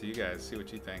pitch it to you guys, see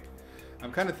what you think.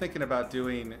 I'm kind of thinking about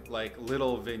doing like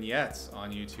little vignettes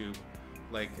on YouTube,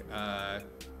 like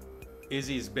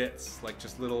Izzy's Bits, like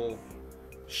just little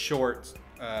short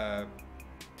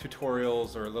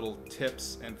tutorials or little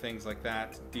tips and things like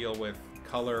that to deal with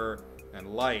color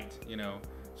and light, you know,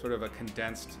 sort of a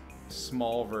condensed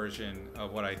small version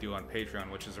of what I do on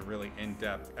Patreon, which is a really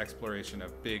in-depth exploration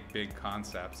of big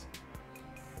concepts.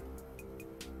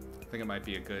 I think it might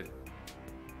be a good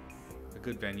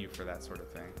venue for that sort of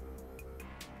thing.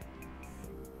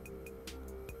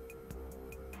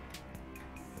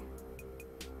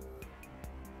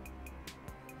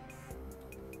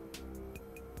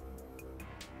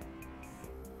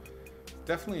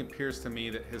 definitely appears to me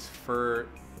that his fur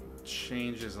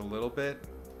changes a little bit.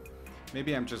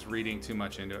 Maybe I'm just reading too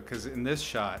much into it, because in this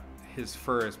shot, his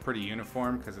fur is pretty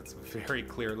uniform because it's very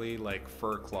clearly like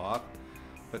fur cloth.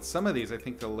 But some of these, I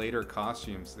think the later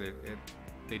costumes,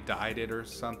 they dyed it or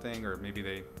something, or maybe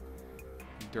they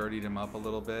dirtied him up a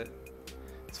little bit.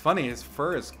 It's funny, his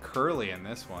fur is curly in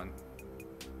this one.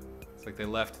 It's like they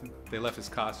left his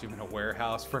costume in a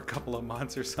warehouse for a couple of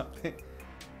months or something.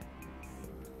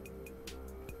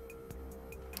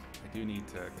 I do need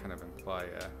to kind of imply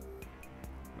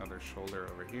another shoulder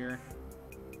over here.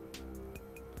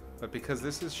 But because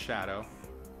this is shadow,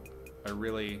 I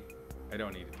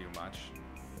don't need to do much.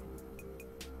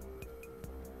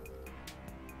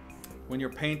 When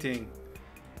you're painting,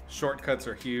 shortcuts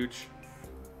are huge.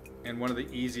 And one of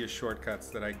the easiest shortcuts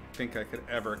that I think I could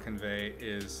ever convey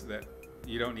is that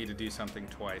you don't need to do something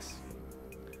twice.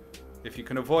 If you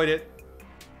can avoid it,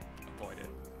 avoid it.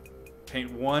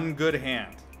 Paint one good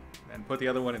hand and put the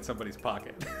other one in somebody's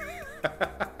pocket.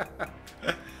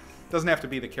 Doesn't have to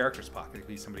be the character's pocket, it could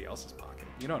be somebody else's pocket.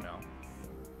 You don't know.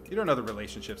 You don't know the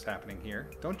relationships happening here.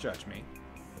 Don't judge me.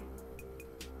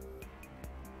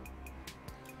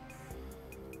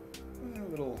 A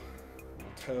little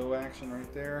toe action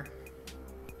right there.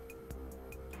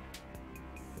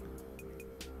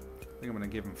 I think I'm gonna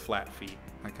give him flat feet.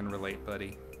 I can relate,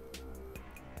 buddy.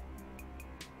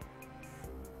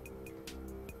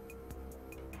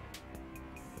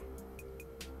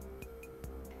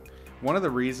 One of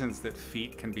the reasons that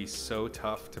feet can be so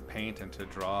tough to paint and to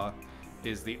draw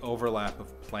is the overlap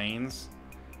of planes.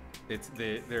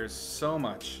 There's so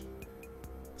much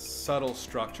subtle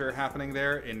structure happening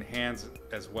there in hands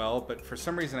as well, but for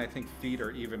some reason I think feet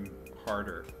are even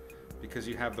harder because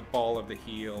you have the ball of the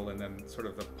heel and then sort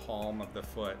of the palm of the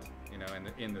foot, you know,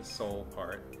 in the sole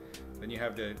part. Then you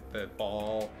have the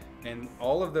ball and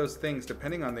all of those things,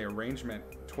 depending on the arrangement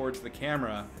towards the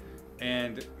camera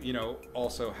and, you know,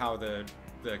 also how the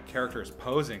character is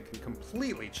posing can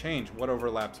completely change what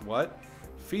overlaps what.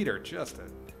 Feet are just a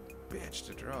bitch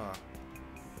to draw.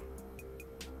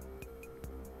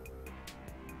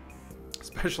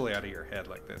 Especially out of your head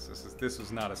like this. This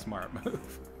was not a smart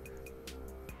move.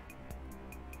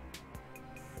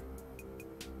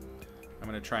 I'm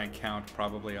gonna try and count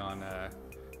probably on.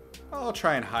 I'll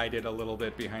try and hide it a little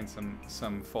bit behind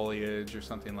some foliage or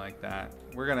something like that.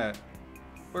 We're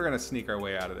gonna sneak our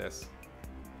way out of this.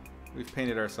 We've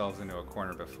painted ourselves into a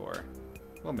corner before.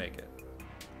 We'll make it.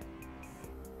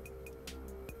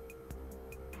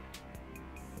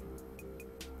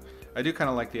 I do kind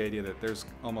of like the idea that there's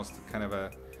almost kind of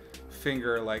a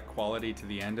finger-like quality to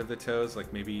the end of the toes,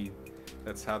 like maybe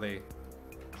that's how they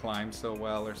climb so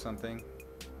well or something.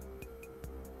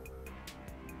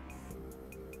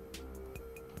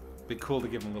 Be cool to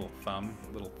give them little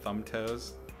thumb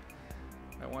toes.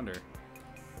 I wonder,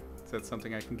 is that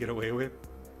something I can get away with?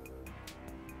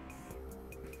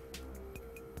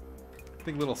 I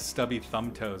think little stubby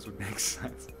thumb toes would make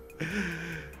sense. Would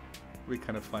be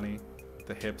kind of funny.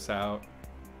 The hips out.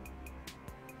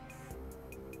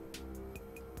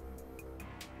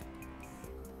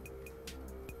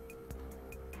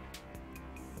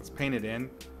 Let's paint it in.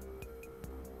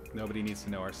 Nobody needs to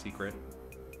know our secret.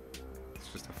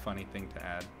 It's just a funny thing to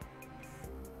add.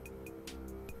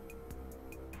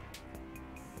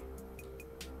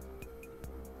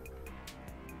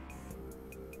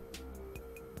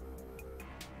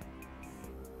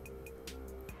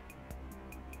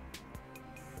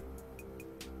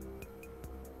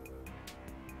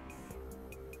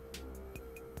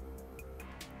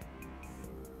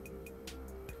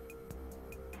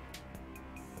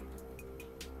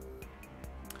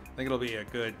 I think it'll be a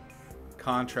good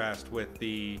contrast with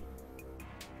the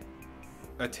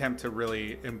attempt to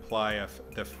really imply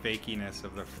the fakiness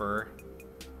of the fur.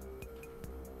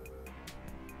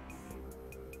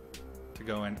 To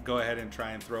go ahead and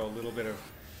try and throw a little bit of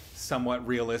somewhat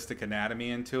realistic anatomy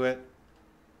into it.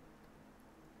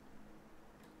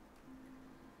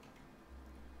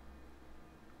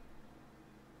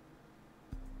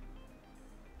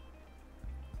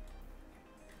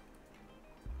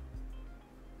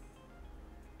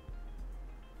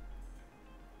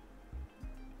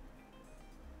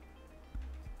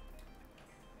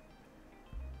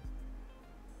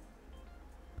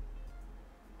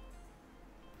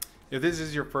 If this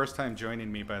is your first time joining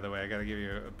me, by the way, I gotta give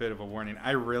you a bit of a warning.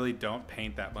 I really don't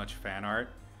paint that much fan art.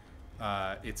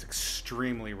 It's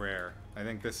extremely rare. I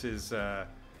think this is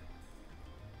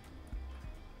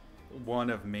one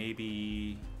of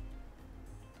maybe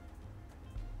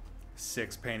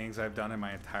 6 paintings I've done in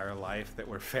my entire life that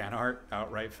were fan art,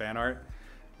 outright fan art.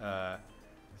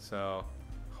 So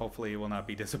hopefully you will not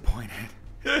be disappointed.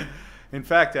 In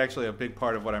fact, actually, a big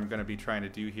part of what I'm going to be trying to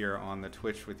do here on the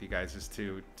Twitch with you guys is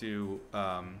to do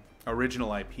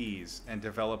original IPs and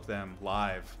develop them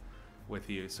live with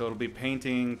you. So it'll be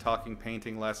painting, talking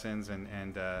painting lessons,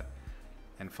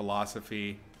 and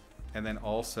philosophy, and then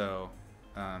also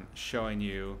showing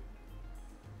you,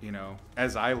 you know,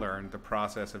 as I learned, the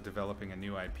process of developing a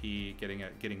new IP, getting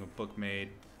a book made,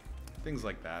 things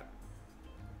like that.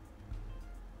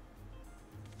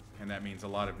 And that means a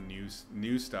lot of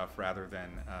new stuff rather than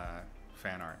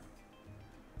fan art.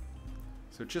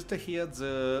 So just a heads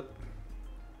up.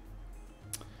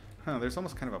 Huh, there's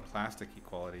almost kind of a plasticky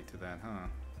quality to that, huh?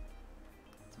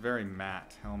 It's a very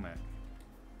matte helmet.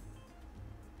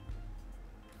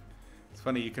 It's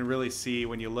funny, you can really see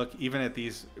when you look even at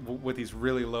these, with these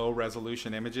really low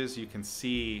resolution images, you can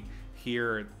see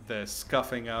here the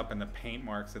scuffing up and the paint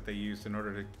marks that they used in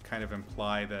order to kind of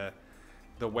imply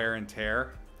the wear and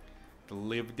tear, the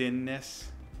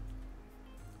lived-inness.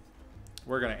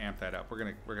 We're gonna amp that up.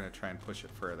 We're gonna try and push it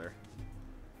further.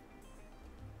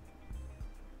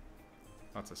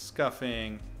 Lots of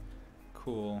scuffing,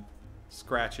 cool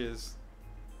scratches.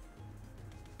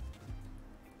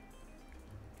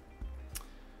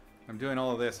 I'm doing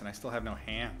all of this and I still have no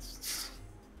hands.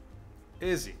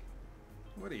 Izzy,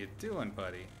 what are you doing,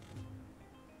 buddy?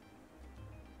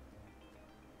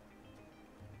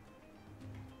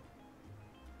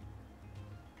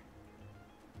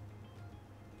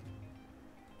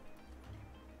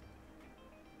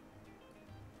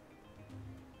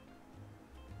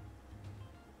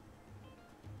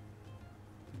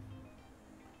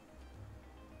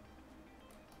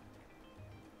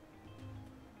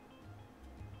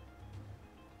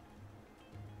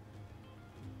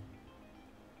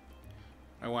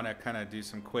 I want to kind of do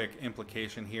some quick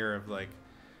implication here of like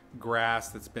grass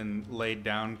that's been laid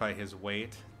down by his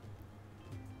weight.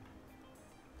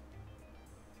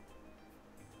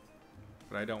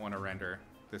 But I don't want to render.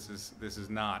 This is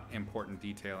not important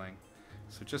detailing.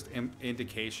 So just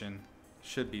indication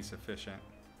should be sufficient.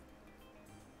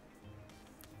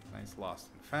 Nice lost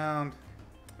and found.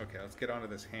 Okay, let's get onto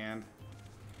this hand,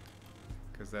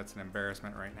 because that's an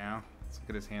embarrassment right now. Let's look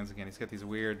at his hands again. He's got these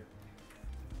weird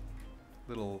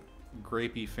little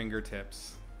grapey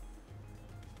fingertips,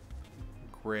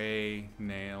 gray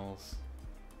nails.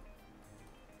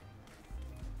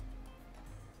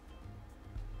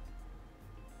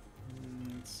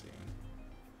 Let's see.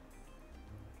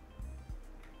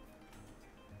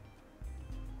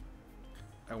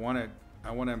 I want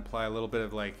to imply a little bit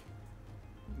of like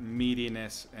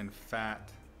meatiness and fat,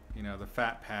 you know, the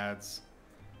fat pads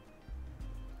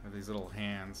of these little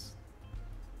hands,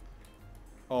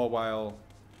 all while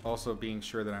also being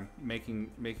sure that I'm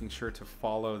making sure to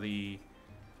follow the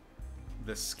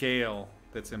scale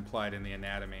that's implied in the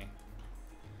anatomy.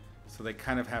 So they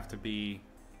kind of have to be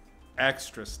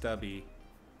extra stubby.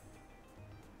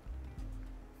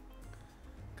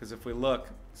 Because if we look,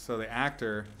 so the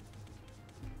actor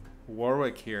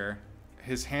Warwick here,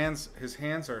 his hands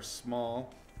are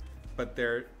small, but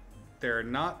they're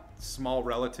not small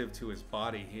relative to his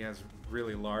body. He has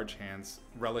really large hands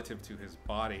relative to his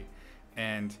body,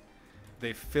 and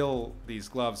they fill these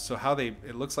gloves. So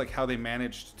it looks like how they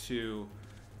managed to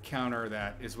counter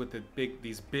that is with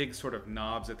these big sort of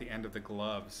knobs at the end of the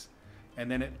gloves,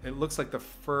 and then it looks like the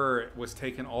fur was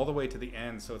taken all the way to the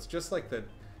end. So it's just like the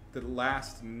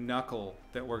last knuckle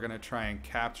that we're gonna try and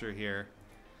capture here.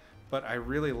 But I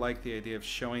really like the idea of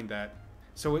showing that.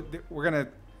 So we're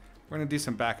gonna do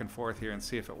some back and forth here and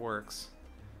see if it works.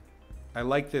 I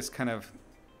like this kind of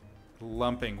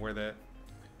lumping where the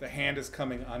hand is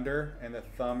coming under and the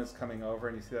thumb is coming over,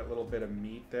 and you see that little bit of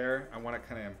meat there. I want to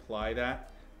kind of imply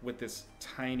that with this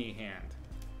tiny hand.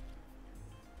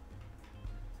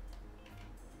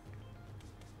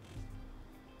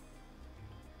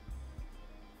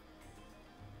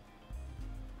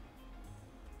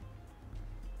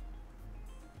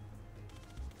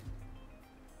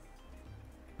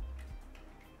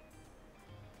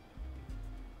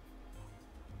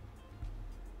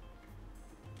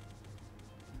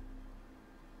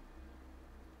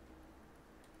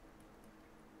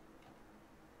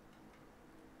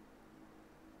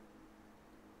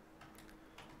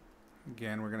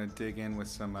 Again, we're going to dig in with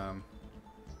some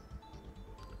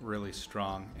really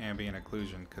strong ambient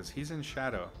occlusion because he's in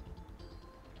shadow.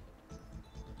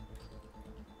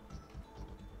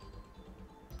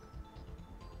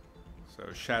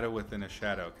 So shadow within a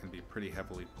shadow can be pretty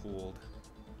heavily pooled.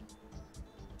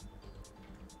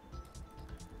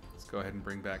 Let's go ahead and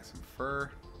bring back some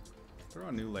fur. Throw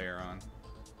a new layer on.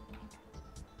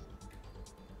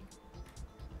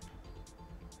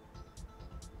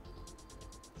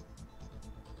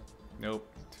 Nope,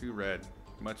 too red.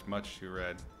 Much too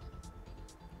red.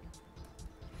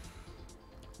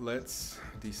 Let's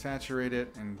desaturate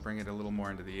it and bring it a little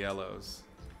more into the yellows.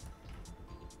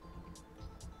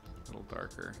 A little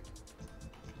darker.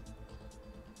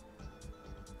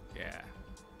 Yeah.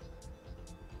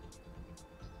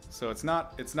 So it's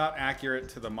not accurate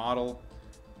to the model,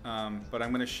 but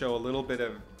I'm going to show a little bit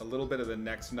of the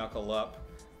next knuckle up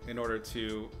in order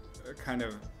to kind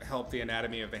of help the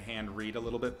anatomy of the hand read a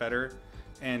little bit better.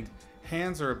 And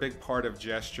hands are a big part of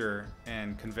gesture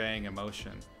and conveying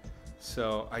emotion.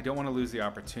 So I don't want to lose the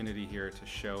opportunity here to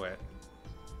show it.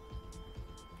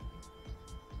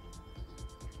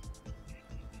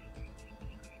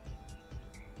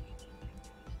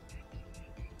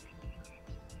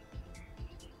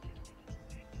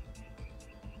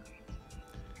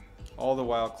 All the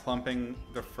while clumping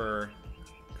the fur,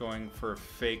 going for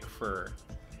fake fur.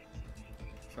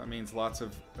 So that means lots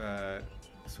of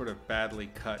sort of badly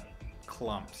cut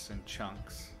clumps and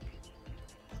chunks.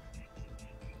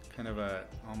 Kind of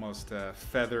almost a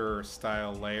feather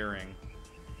style layering.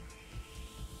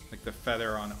 Like the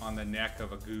feather on the neck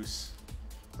of a goose,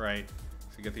 right?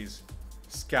 So you get these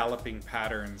scalloping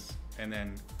patterns and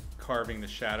then carving the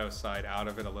shadow side out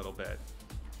of it a little bit.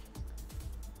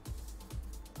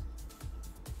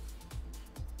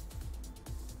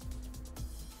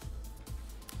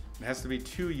 It has to be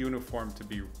too uniform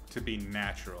to be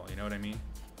natural, you know what I mean?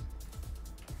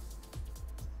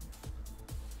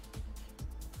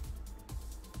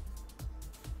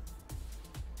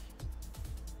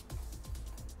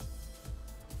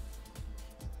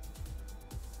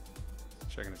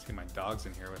 Checking to see my dog's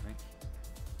in here with me.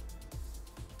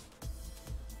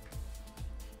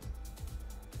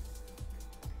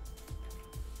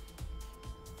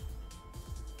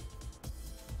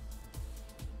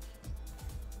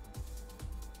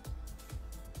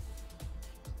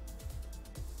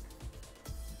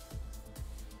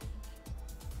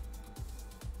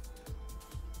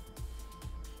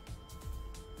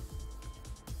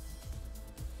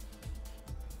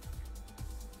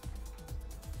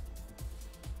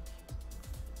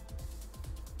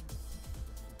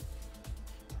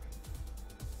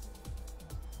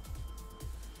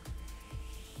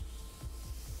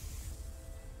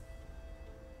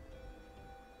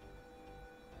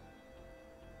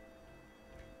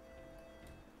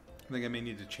 I think I may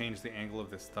need to change the angle of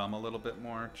this thumb a little bit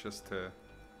more just to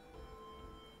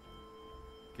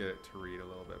get it to read a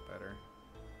little bit better.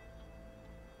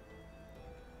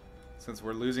 Since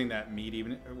we're losing that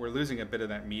we're losing a bit of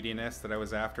that meatiness that I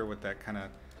was after with that kind of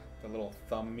the little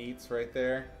thumb meats right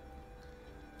there.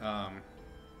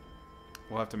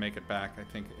 We'll have to make it back, I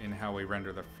think, in how we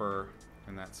render the fur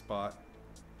in that spot.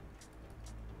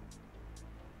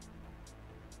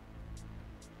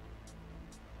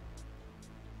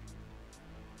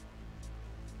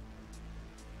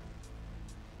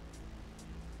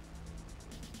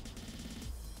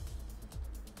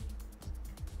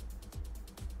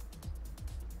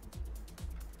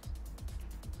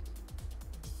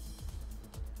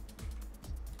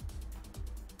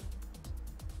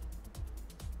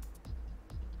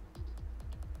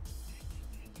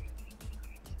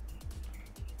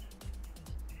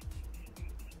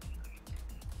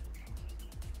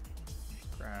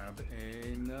 Grab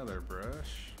another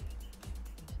brush.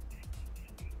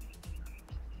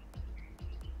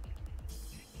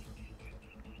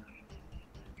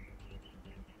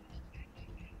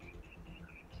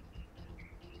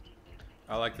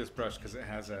 I like this brush because it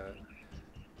has a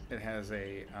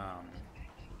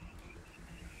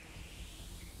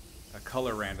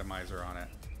color randomizer on it,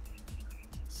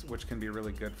 which can be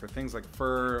really good for things like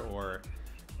fur or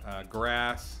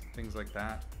grass, things like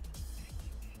that.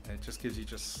 It just gives you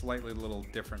just slightly little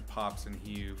different pops in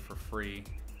hue for free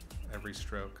every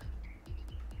stroke.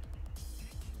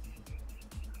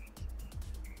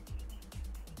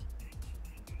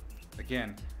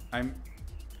 Again, I'm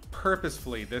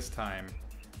purposefully this time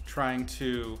trying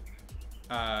to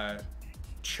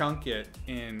chunk it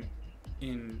in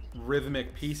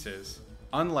rhythmic pieces,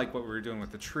 unlike what we were doing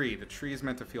with the tree. The tree is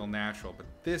meant to feel natural, but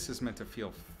this is meant to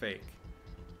feel fake.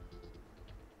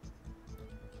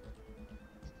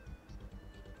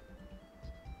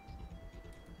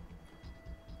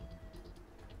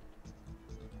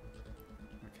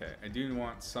 Okay, I do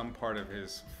want some part of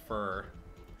his fur.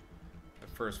 The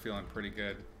fur's feeling pretty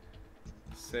good.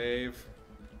 Save.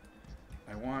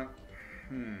 I want,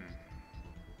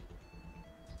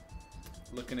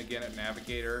 looking again at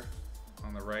Navigator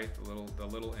on the right, the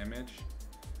little image,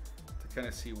 to kind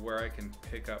of see where I can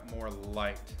pick up more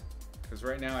light. Because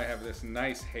right now I have this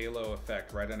nice halo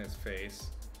effect right on his face.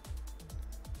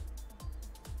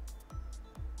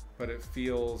 but it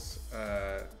feels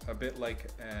a bit like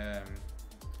an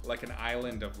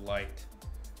island of light.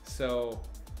 So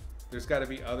there's got to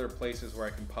be other places where I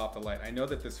can pop the light. I know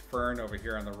that this fern over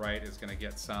here on the right is going to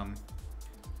get some,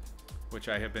 which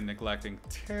I have been neglecting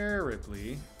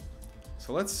terribly.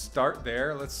 So let's start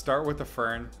there. Let's start with the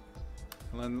fern,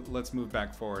 and then let's move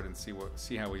back forward and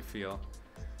see how we feel.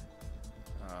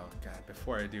 Oh God!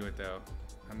 Before I do it though,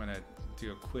 I'm gonna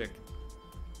do a quick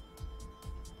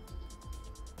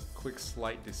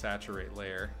slight desaturate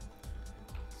layer.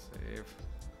 Save.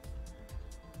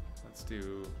 Let's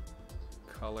do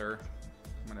color.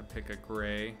 I'm gonna pick a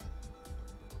gray.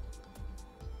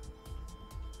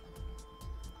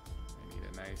 I need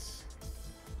a nice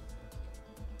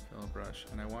fill brush,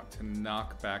 and I want to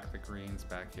knock back the greens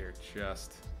back here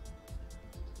just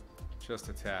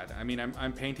a tad. I mean,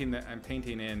 I'm painting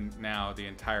in now the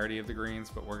entirety of the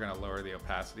greens, but we're gonna lower the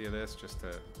opacity of this just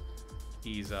to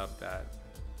ease up that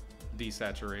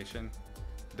desaturation.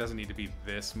 It doesn't need to be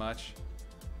this much.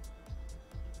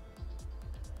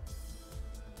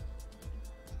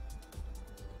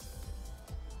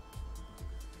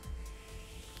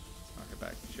 Let's knock it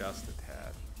back just a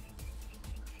tad.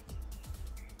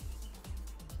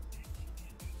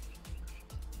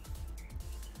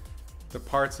 The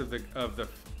parts of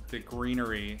the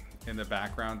greenery in the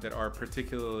background that are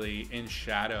particularly in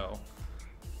shadow,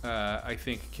 I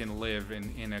think can live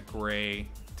in a gray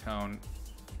tone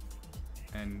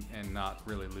and not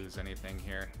really lose anything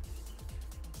here.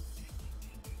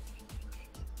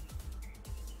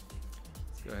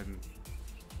 Let's go ahead and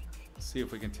see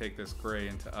if we can take this gray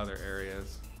into other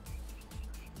areas.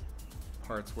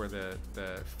 Parts where the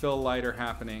fill light are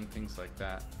happening, things like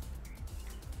that.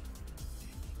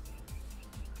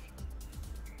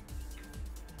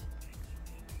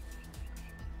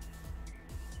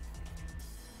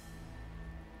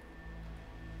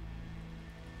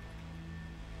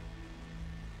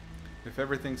 If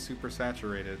everything's super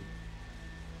saturated,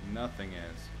 nothing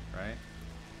is, right?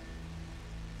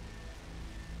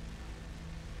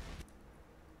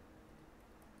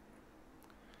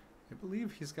 I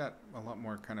believe he's got a lot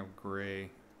more kind of gray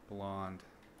blonde,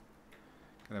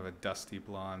 kind of a dusty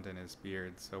blonde in his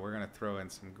beard, so we're gonna throw in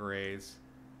some grays.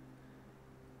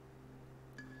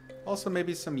 Also,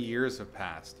 maybe some years have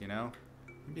passed, you know?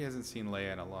 Maybe he hasn't seen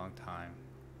Leia in a long time.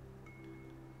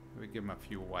 Maybe give him a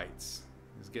few whites.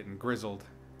 He's getting grizzled.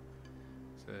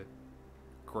 It's a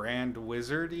Grand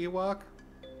Wizard Ewok?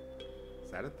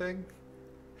 Is that a thing?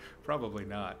 Probably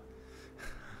not.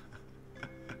 I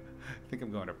think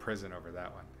I'm going to prison over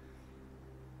that one.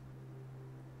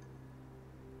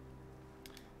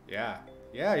 Yeah.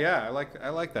 I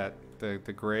like that.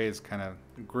 The grays kind of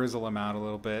grizzle him out a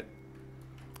little bit.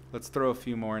 Let's throw a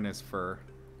few more in his fur.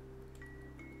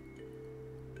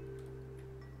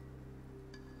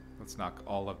 Let's knock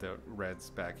all of the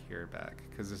reds back here back,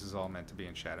 because this is all meant to be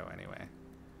in shadow anyway.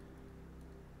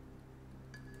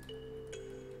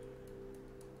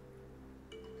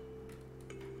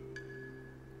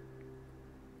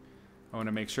 I want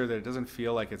to make sure that it doesn't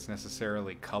feel like it's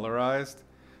necessarily colorized.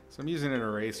 So I'm using an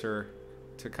eraser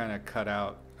to kind of cut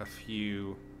out a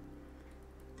few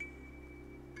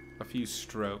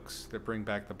strokes that bring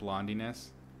back the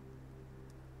blondiness.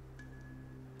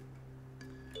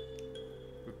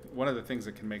 One of the things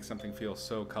that can make something feel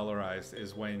so colorized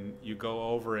is when you go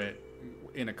over it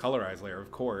in a colorized layer,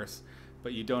 of course,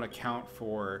 but you don't account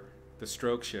for the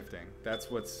stroke shifting.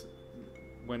 That's what's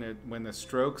when the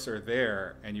strokes are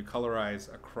there and you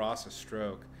colorize across a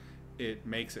stroke, it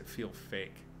makes it feel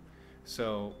fake.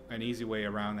 So an easy way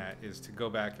around that is to go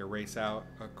back, erase out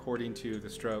according to the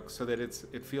stroke, so that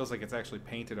it feels like it's actually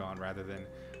painted on rather than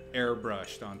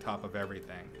airbrushed on top of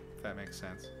everything, if that makes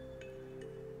sense.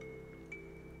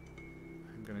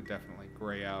 I'm going to definitely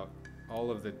gray out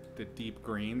all of the deep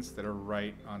greens that are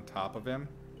right on top of him,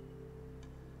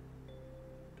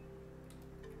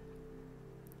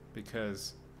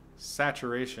 because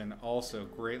saturation also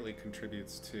greatly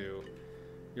contributes to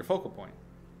your focal point.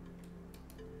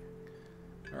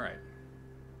 All right,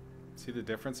 see the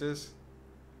differences?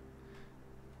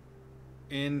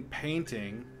 In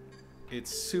painting,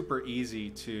 it's super easy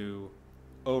to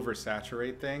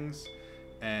oversaturate things.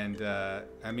 And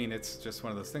I mean, it's just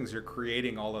one of those things. You're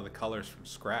creating all of the colors from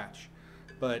scratch.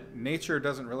 But nature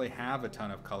doesn't really have a ton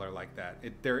of color like that.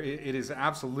 It is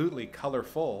absolutely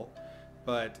colorful,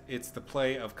 but it's the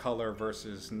play of color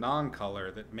versus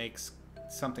non-color that makes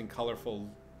something colorful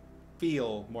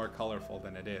feel more colorful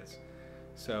than it is.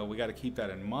 So we got to keep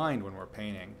that in mind when we're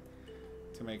painting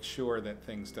to make sure that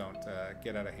things don't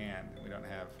get out of hand. We don't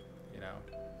have, you know,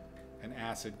 an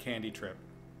acid candy trip,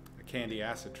 a candy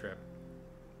acid trip.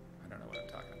 I don't know what I'm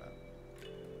talking about.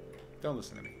 Don't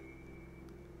listen to me.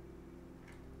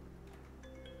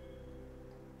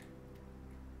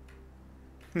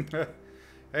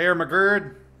 Hey,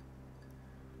 McGurd.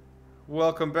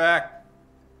 Welcome back.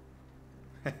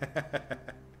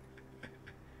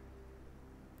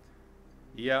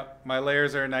 Yep, my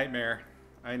layers are a nightmare.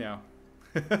 I know.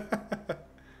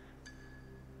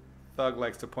 Thug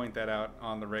likes to point that out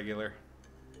on the regular.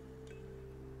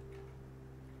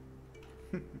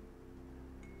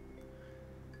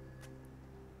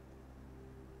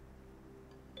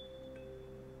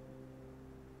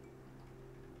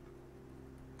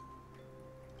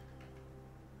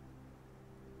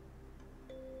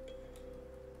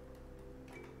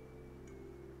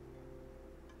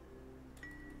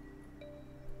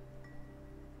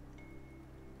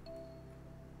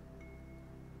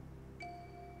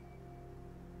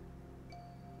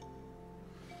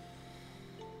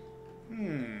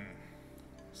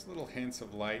 Just little hints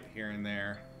of light here and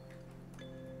there.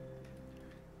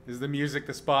 Is the music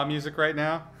the spa music right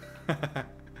now? I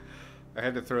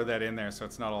had to throw that in there so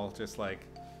it's not all just like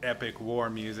epic war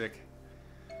music.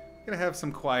 Gonna have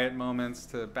some quiet moments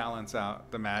to balance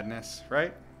out the madness,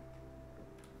 right?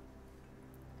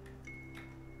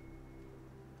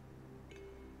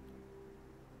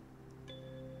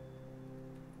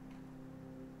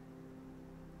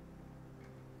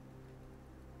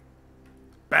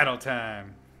 Battle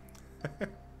time.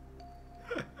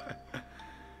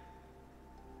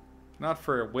 Not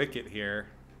for Wicket here.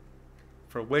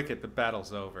 For Wicket, the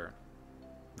battle's over.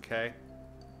 Okay?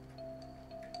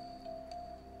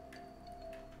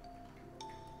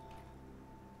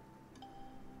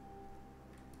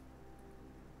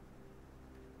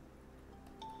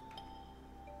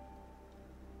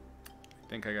 I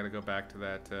think I gotta go back to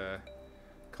that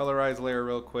colorize layer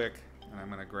real quick, and I'm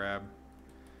gonna grab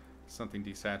something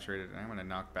desaturated, and I'm gonna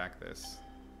knock back this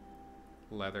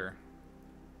leather.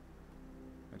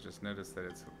 I just noticed that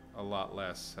it's a lot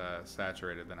less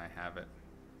saturated than I have it.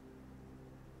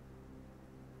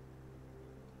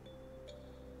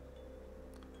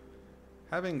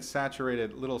 Having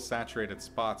little saturated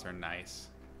spots are nice,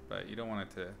 but you don't want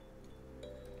it to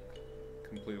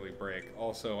completely break.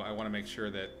 Also, I want to make sure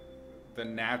that the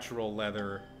natural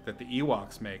leather that the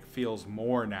Ewoks make feels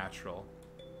more natural.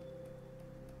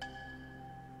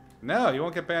 No, you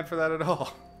won't get banned for that at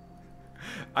all.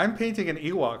 I'm painting an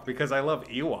Ewok because I love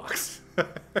Ewoks.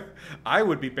 I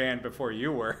would be banned before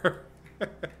you were.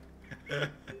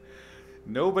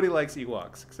 Nobody likes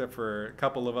Ewoks except for a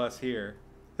couple of us here.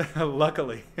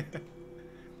 Luckily.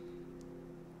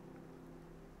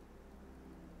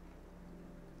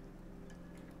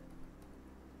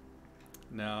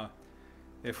 No.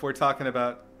 If we're talking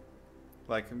about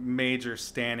like major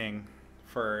standing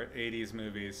for 80s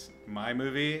movies, my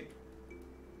movie,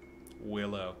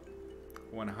 Willow.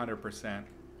 100%.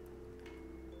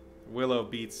 Willow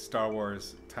beats Star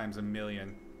Wars times a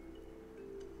million.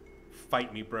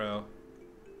 Fight me, bro.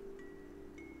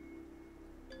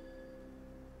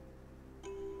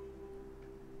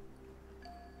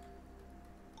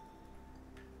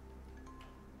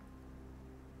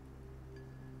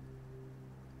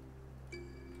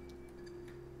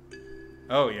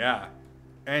 Oh yeah,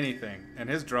 anything. And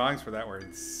his drawings for that were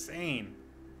insane.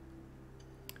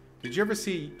 Did you ever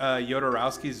see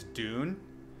Jodorowsky's Dune,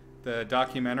 the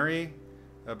documentary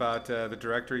about the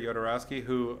director Jodorowsky,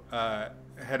 who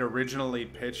had originally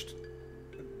pitched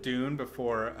Dune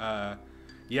before?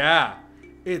 Yeah,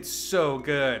 it's so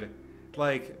good.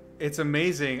 Like, it's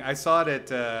amazing. I saw it at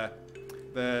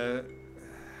the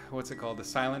what's it called, the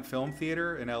Silent Film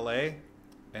Theater in LA,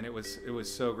 and it was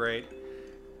so great.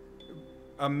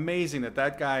 Amazing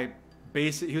that guy.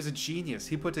 He was a genius.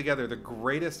 He put together the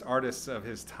greatest artists of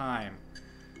his time,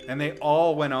 and they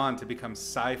all went on to become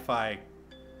sci-fi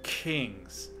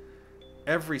kings.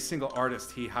 Every single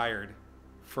artist he hired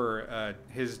for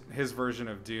his version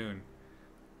of Dune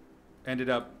ended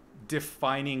up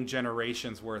defining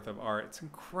generations worth of art. It's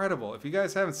incredible. If you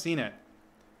guys haven't seen it,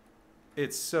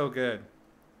 it's so good.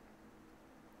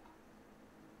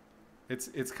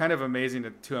 It's kind of amazing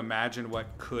to imagine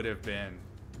what could have been.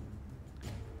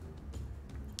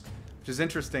 Which is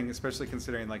interesting, especially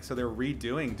considering, like, so they're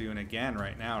redoing Dune again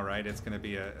right now, right? It's going to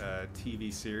be a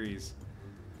TV series.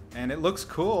 And it looks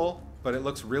cool, but it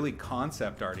looks really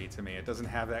concept arty to me. It doesn't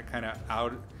have that kind of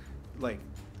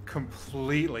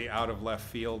completely out of left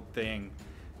field thing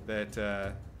that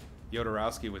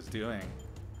Jodorowsky was doing.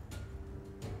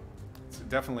 It's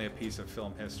definitely a piece of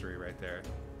film history right there.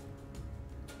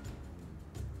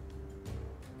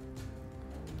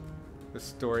 The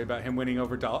story about him winning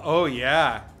over Dolly. Oh,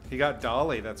 yeah. He got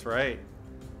Dolly, that's right.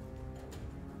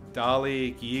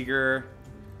 Dolly, Giger,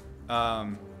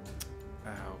 Um,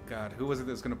 oh God, who was it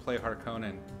that was going to play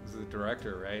Harkonnen? This is the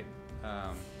director, right?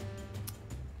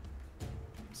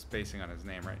 Spacing on his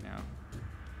name right now.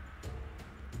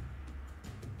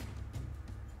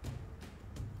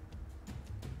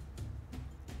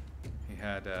 He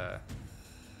had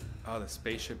oh, the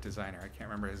spaceship designer. I can't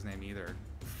remember his name either.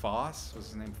 Foss? Was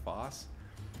his name Foss?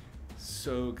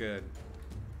 So good.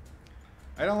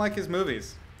 I don't like his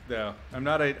movies, though. I'm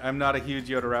not a huge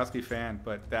Jodorowsky fan,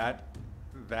 but that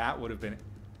would have been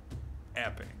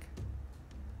epic.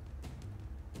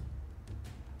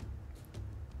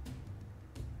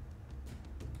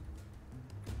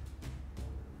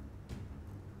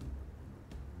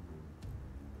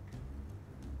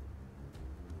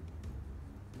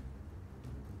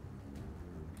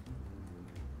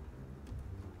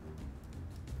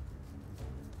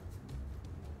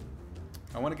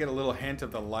 I want to get a little hint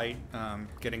of the light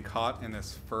getting caught in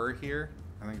this fur here.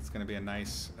 I think it's going to be a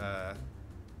nice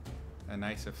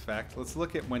effect. Let's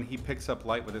look at when he picks up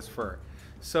light with his fur.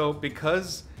 So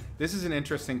because this is an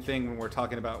interesting thing when we're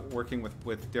talking about working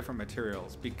with different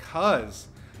materials, because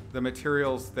the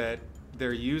materials that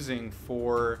they're using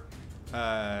for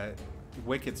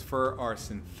Wicked's fur are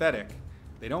synthetic,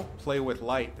 they don't play with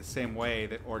light the same way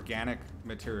that organic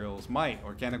materials might.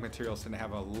 Organic materials tend to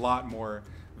have a lot more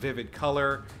vivid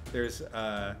color. There's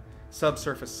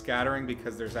subsurface scattering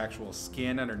because there's actual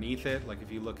skin underneath it. Like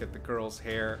if you look at the girl's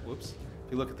hair, whoops,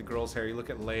 if you look at the girl's hair, you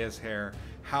look at Leia's hair,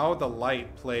 how the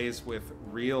light plays with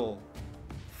real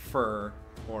fur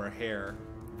or hair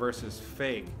versus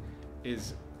fake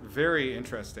is very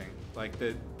interesting. Like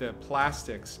the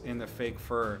plastics in the fake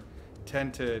fur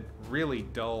tend to really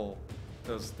dull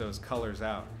those colors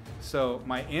out. So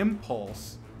my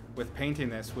impulse with painting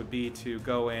this would be to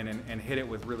go in and hit it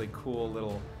with really cool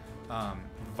little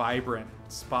vibrant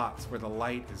spots where the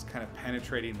light is kind of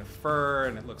penetrating the fur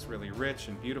and it looks really rich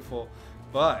and beautiful.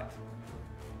 But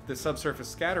the subsurface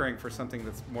scattering for something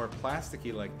that's more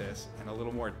plasticky like this and a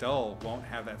little more dull won't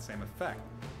have that same effect.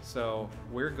 So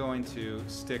we're going to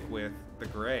stick with the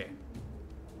gray,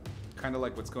 kind of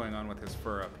like what's going on with his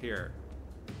fur up here,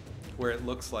 where it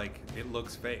looks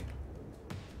fake.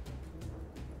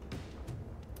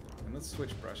 And let's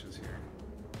switch brushes here.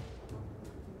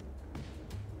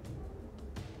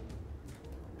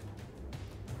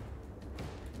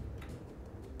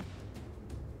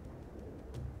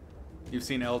 You've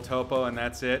seen El Topo and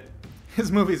that's it.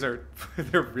 His movies are,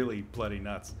 they're really bloody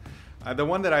nuts. The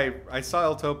one that I saw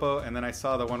El Topo, and then I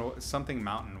saw the one, something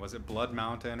Mountain. Was it Blood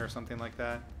Mountain or something like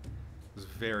that? It was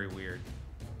very weird.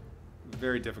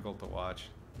 Very difficult to watch.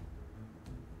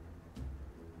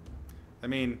 I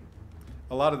mean,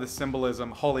 a lot of the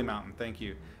symbolism, Holy Mountain, thank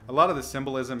you. A lot of the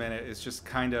symbolism in it is just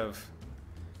kind of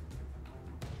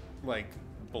like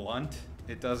blunt.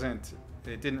 It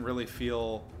didn't really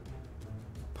feel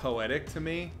poetic to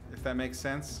me, if that makes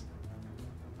sense.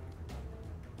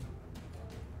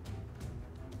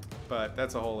 But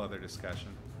that's a whole other discussion.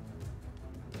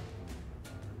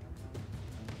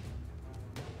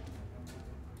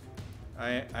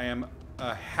 I am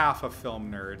a half a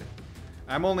film nerd.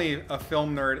 I'm only a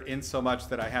film nerd in so much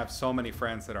that I have so many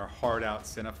friends that are hard out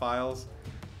cinephiles,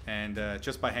 and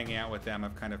just by hanging out with them,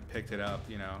 I've kind of picked it up,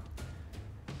 you know,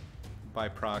 by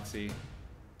proxy,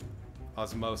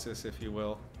 osmosis, if you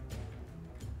will.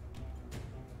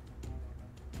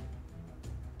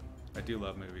 I do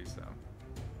love movies, though.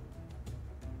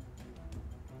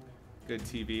 Good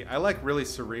TV. I like really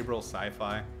cerebral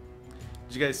sci-fi.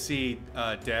 Did you guys see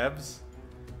Devs?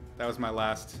 That was my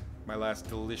last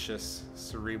delicious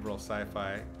cerebral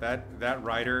sci-fi. That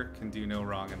writer can do no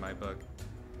wrong in my book.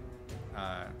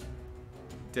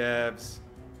 Devs,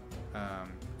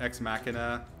 Ex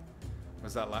Machina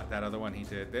was that other one he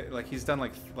did. Like he's done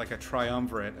like a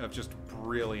triumvirate of just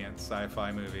brilliant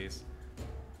sci-fi movies.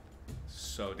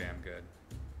 So damn good.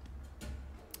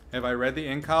 Have I read the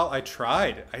Incal? I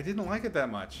tried. I didn't like it that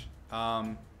much.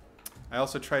 I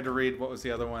also tried to read, what was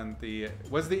the other one?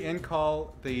 Was the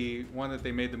Incal the one that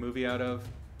they made the movie out of?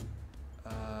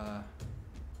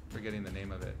 Forgetting the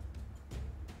name of it.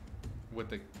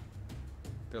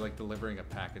 They're like delivering a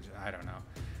package. I don't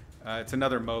know. It's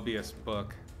another Mobius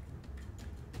book.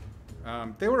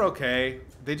 They were okay.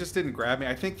 They just didn't grab me.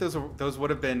 I think those would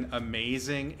have been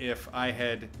amazing if I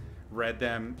had read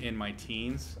them in my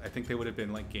teens. I think they would have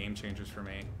been like game changers for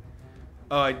me.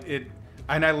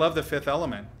 And I love The Fifth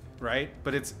Element, right?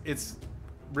 But it's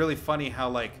really funny how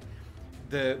like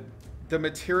the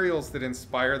materials that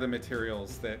inspire the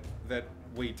materials that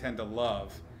we tend to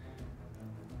love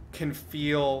can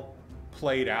feel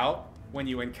played out when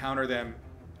you encounter them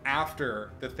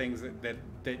after the things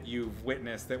that you've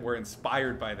witnessed that were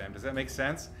inspired by them. Does that make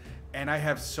sense? And I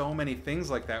have so many things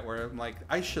like that where I'm like,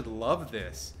 I should love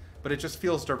this, but it just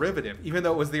feels derivative, even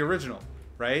though it was the original,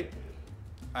 right?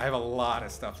 I have a lot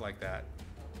of stuff like that.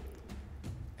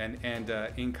 And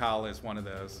Inkal is one of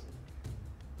those.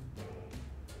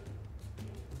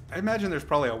 I imagine there's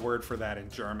probably a word for that in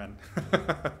German.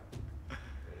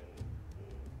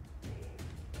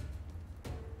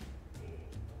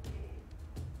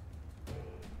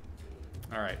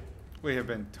 All right, we have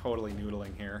been totally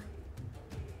noodling here.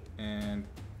 And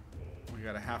we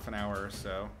got a half an hour or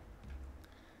so.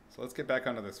 So let's get back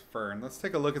onto this fern. Let's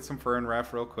take a look at some fern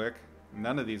ref real quick.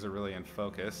 None of these are really in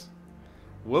focus.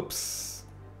 Whoops.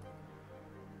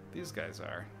 These guys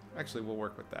are. Actually, we'll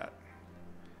work with that.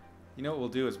 You know what we'll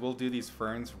do is we'll do these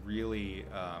ferns really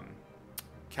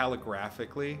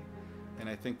calligraphically, and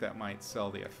I think that might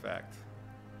sell the effect.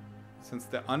 Since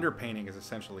the underpainting is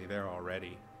essentially there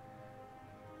already.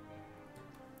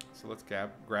 So let's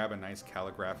grab a nice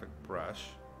calligraphic brush.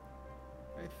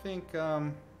 I think,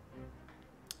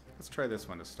 let's try this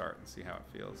one to start and see how it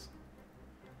feels.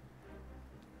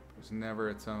 There's never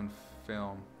its own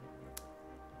film.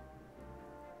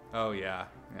 Oh yeah,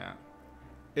 yeah.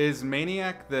 Is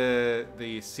Maniac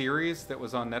the series that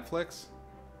was on Netflix?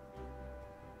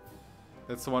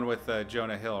 That's the one with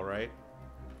Jonah Hill, right?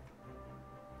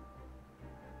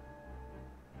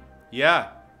 Yeah.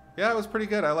 Yeah, it was pretty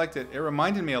good. I liked it. It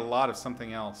reminded me a lot of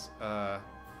something else. I'm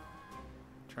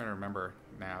trying to remember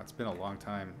now. It's been a long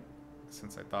time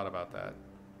since I thought about that.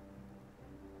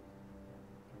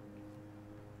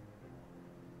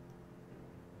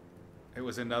 It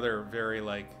was another very,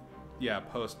 like, yeah,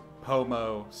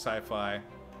 post-pomo sci-fi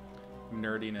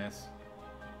nerdiness.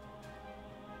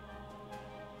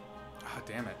 Oh,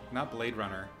 damn it. Not Blade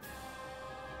Runner.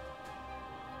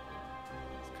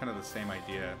 It's kind of the same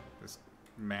idea. This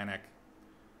manic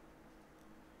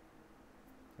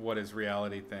what is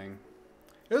reality thing.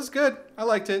 It was good. I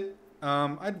liked it.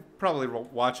 I'd probably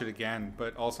watch it again,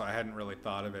 but also I hadn't really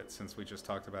thought of it since we just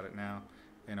talked about it now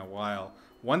in a while.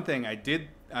 One thing I did,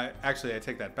 actually I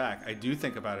take that back. I do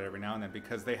think about it every now and then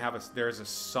because they have there's a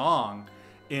song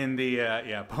in the,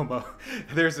 yeah, Pomo.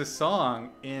 There's a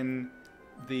song in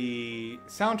the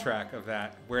soundtrack of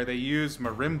that where they use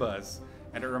marimbas,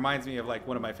 and it reminds me of like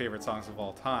one of my favorite songs of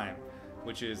all time,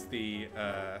 which is the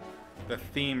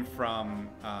theme from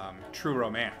True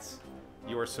Romance,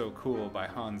 "You're So Cool" by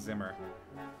Hans Zimmer.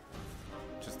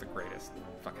 Just the greatest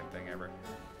fucking thing ever.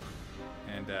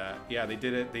 And yeah, they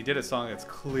did a song that's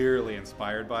clearly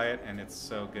inspired by it, and it's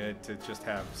so good to just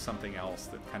have something else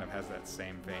that kind of has that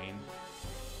same vein.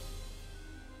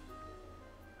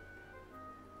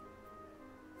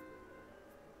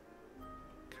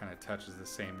 Kind of touches the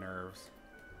same nerves.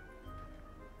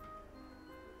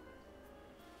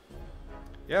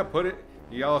 Yeah,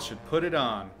 y'all should put it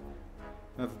on.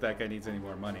 Not that that guy needs any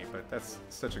more money, but that's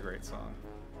such a great song.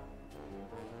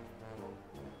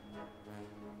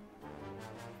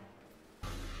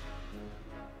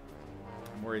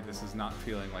 I'm worried this is not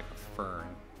feeling like a fern.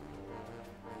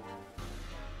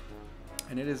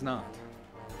 And it is not.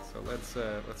 So let's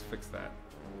fix that.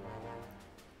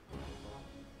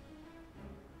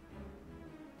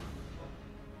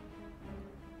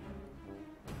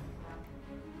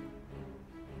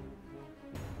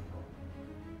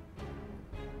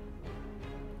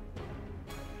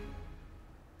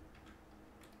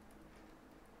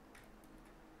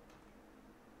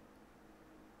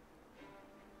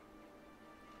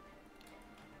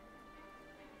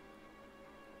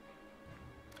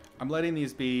 I'm letting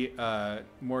these be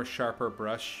more sharper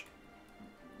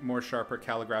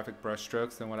calligraphic brush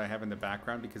strokes than what I have in the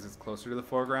background because it's closer to the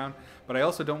foreground. But I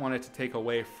also don't want it to take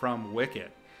away from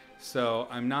Wicket. So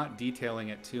I'm not detailing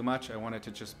it too much. I want it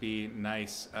to just be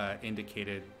nice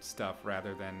indicated stuff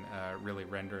rather than really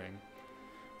rendering.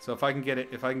 So if I can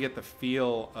get the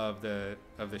feel of the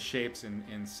shapes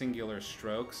in singular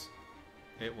strokes,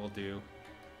 it will do.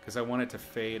 Because I want it to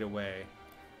fade away.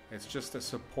 It's just a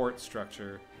support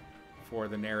structure for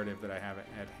the narrative that I have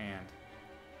at hand.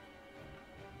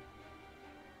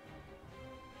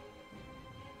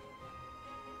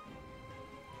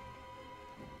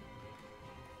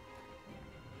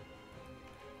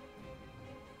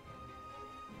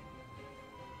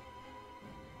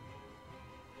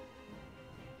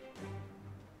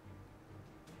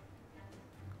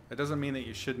 That doesn't mean that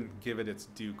you shouldn't give it its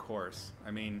due course.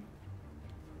 I mean,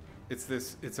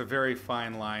 it's a very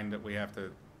fine line that we have to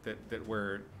that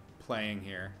we're playing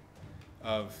here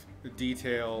of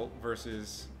detail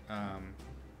versus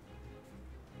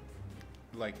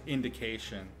like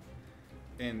indication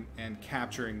and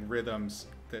capturing rhythms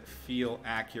that feel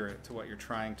accurate to what you're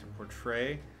trying to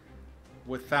portray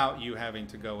without you having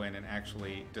to go in and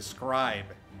actually describe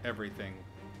everything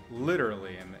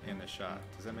literally in the shot.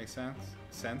 Does that make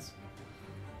sense?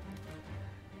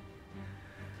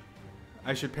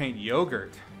 I should paint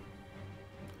yogurt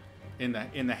in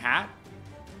the hat?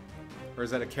 Or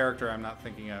is that a character I'm not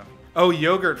thinking of? Oh,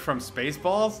 yogurt from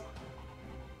Spaceballs?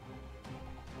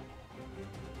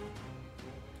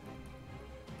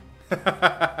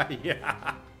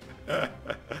 Yeah.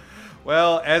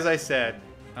 Well, as I said,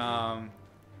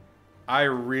 I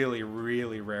really,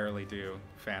 really rarely do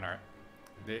fan art.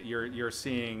 You're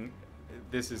seeing,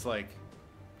 this is like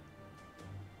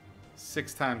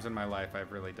 6 times in my life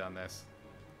I've really done this.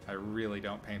 I really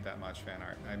don't paint that much fan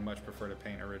art. I much prefer to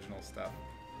paint original stuff.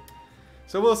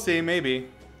 So we'll see, maybe.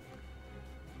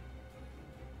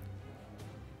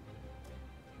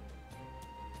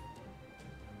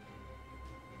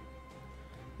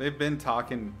 They've been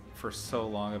talking for so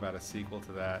long about a sequel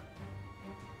to that.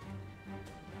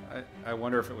 I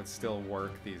wonder if it would still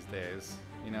work these days.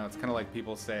 You know, it's kind of like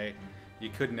people say you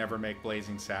could never make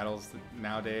Blazing Saddles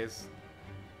nowadays.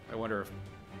 I wonder if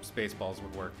Spaceballs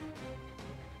would work.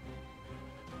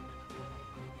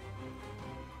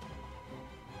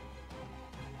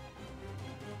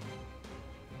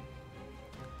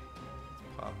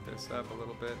 Let's pop this up a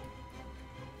little bit.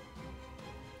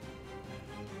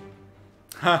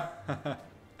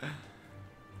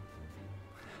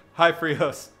 Hi,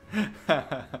 Frios.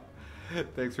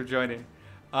 Thanks for joining.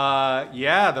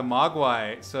 Yeah, the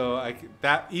Mogwai. So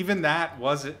that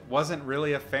wasn't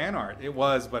really a fan art. It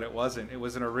was, but it wasn't. It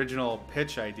was an original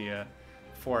pitch idea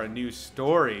for a new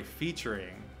story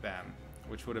featuring them,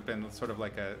 which would have been sort of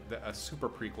like a super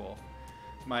prequel.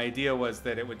 My idea was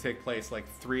that it would take place like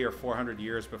 300 or 400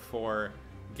 years before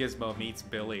Gizmo meets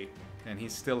Billy, and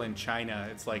he's still in China.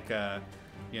 It's like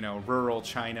rural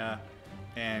China,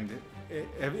 and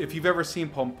if you've ever seen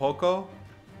Pompoko,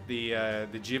 the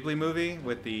Ghibli movie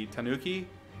with the tanuki,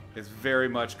 it's very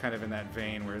much kind of in that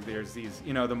vein where there's these,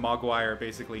 the Mogwai are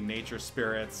basically nature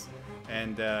spirits,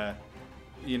 and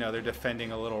they're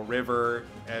defending a little river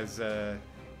as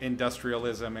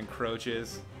industrialism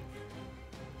encroaches.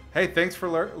 Hey, thanks for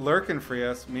lurking,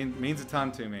 Frios. Means a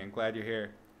ton to me. I'm glad you're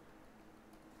here.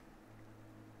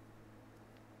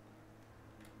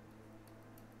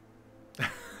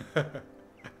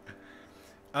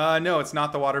 No, it's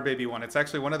not the Water Baby one. It's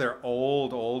actually one of their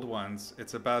old ones.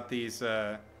 It's about these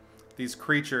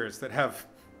creatures that have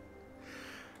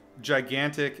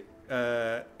gigantic,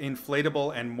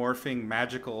 inflatable and morphing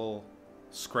magical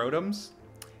scrotums,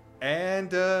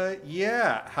 and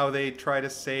yeah, how they try to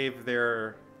save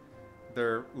their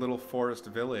little forest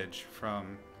village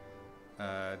from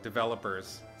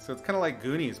developers. So it's kind of like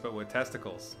Goonies, but with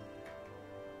testicles.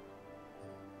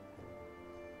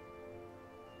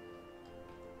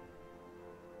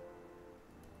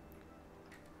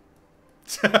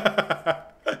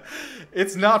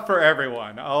 It's not for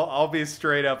everyone. I'll be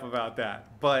straight up about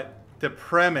that. But the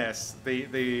premise,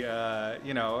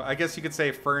 I guess you could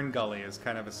say Fern Gully is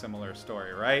kind of a similar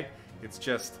story, right? It's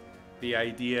just the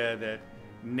idea that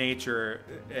nature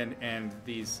and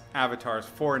these avatars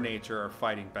for nature are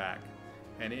fighting back.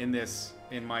 And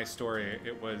in my story,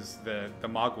 it was the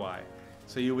Mogwai.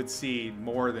 So you would see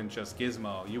more than just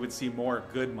Gizmo. You would see more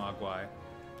good Mogwai.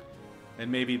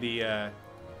 And maybe I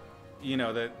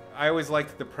always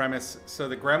liked the premise. So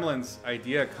the Gremlins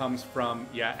idea comes from,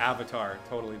 Avatar,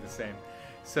 totally the same.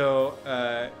 So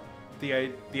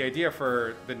the idea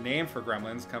for the name for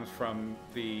Gremlins comes from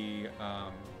the,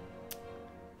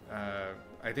 I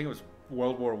think it was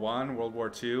World War I, World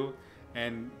War II,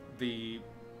 and the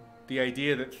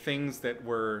idea that things that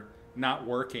were not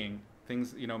working,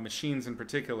 things, machines in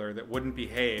particular that wouldn't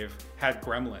behave, had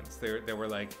gremlins. They were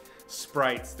like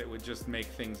sprites that would just make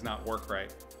things not work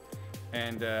right.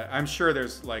 And I'm sure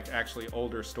there's like actually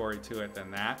older story to it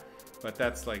than that, but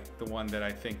that's like the one that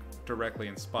I think directly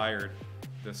inspired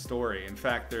the story. In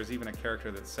fact, there's even a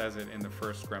character that says it in the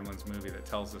first Gremlins movie that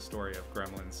tells the story of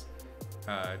Gremlins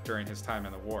during his time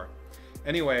in the war.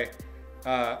 Anyway,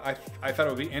 I thought it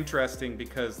would be interesting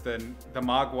because the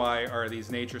Mogwai are these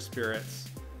nature spirits,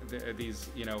 these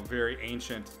very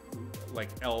ancient, like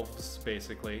elves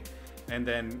basically. And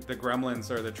then the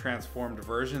Gremlins are the transformed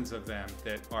versions of them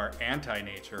that are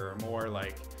anti-nature, or more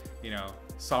like,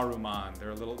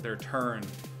 Saruman. They're turned.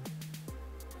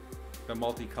 The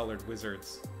multicolored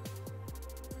wizards.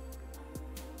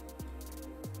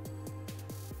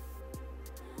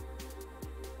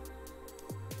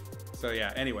 So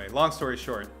yeah, anyway, long story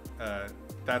short,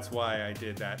 that's why I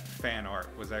did that fan art,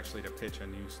 was actually to pitch a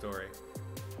new story.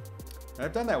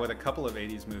 I've done that with a couple of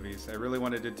 80s movies. I really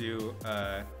wanted to do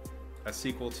a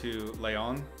sequel to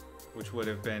Leon, which would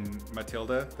have been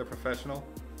Matilda the Professional.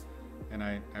 And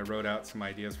I wrote out some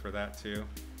ideas for that too.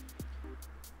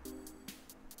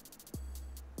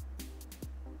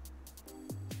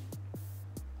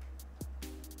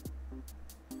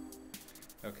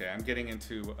 Okay, I'm getting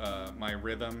into my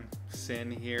rhythm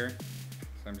sin here.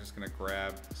 So I'm just gonna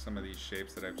grab some of these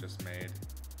shapes that I've just made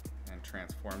and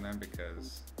transform them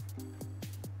because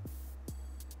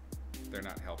they're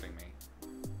not helping me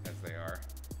as they are.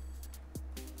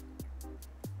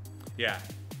 Yeah,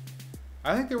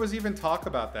 I think there was even talk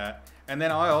about that. And then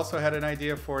I also had an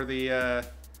idea for the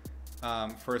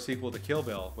for a sequel to Kill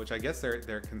Bill, which I guess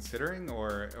they're considering,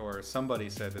 or somebody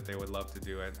said that they would love to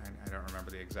do it. I don't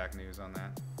remember the exact news on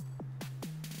that.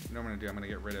 You know what I'm gonna do? I'm gonna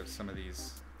get rid of some of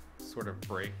these sort of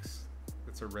breaks.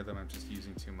 It's a rhythm I'm just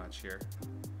using too much here,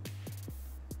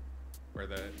 where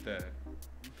the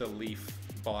leaf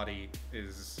body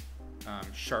is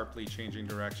sharply changing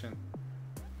direction.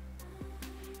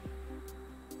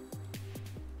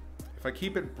 If I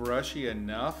keep it brushy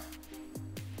enough,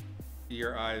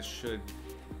 your eyes should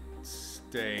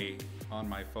stay on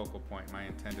my focal point, my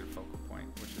intended focal point,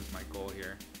 which is my goal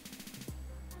here.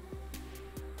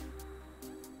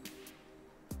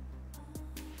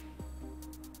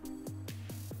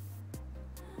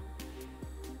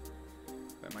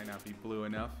 That might not be blue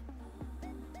enough.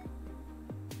 Let's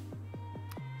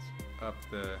up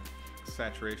the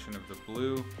saturation of the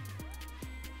blue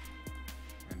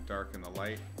and darken the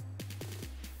light.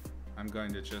 I'm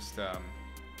going to just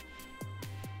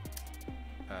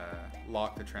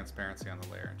lock the transparency on the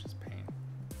layer and just paint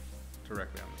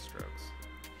directly on the strokes.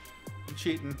 I'm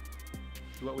cheating.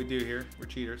 That's what we do here. We're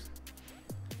cheaters.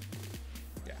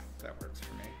 Yeah, that works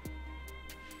for me.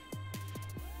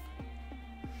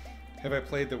 Have I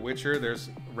played The Witcher? There's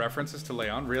references to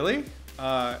Leon. Really?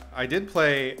 I did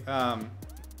play,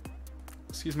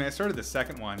 excuse me, I started the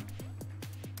second one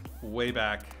way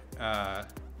back. I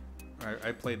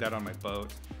played that on my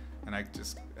boat, and I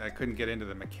couldn't get into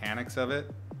the mechanics of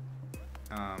it.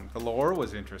 The lore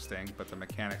was interesting, but the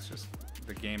mechanics,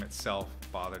 the game itself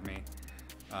bothered me.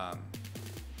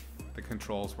 The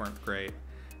controls weren't great.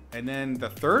 And then the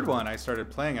third one I started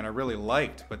playing and I really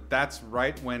liked, but that's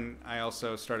right when I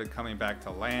also started coming back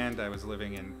to land. I was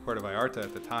living in Puerto Vallarta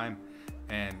at the time,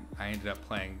 and I ended up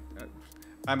playing,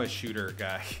 I'm a shooter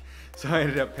guy, so I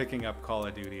ended up picking up Call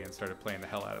of Duty and started playing the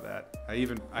hell out of that.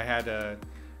 I had a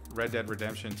Red Dead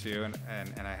Redemption 2,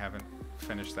 and I haven't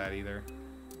finished that either.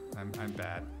 I'm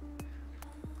bad.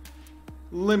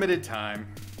 Limited time.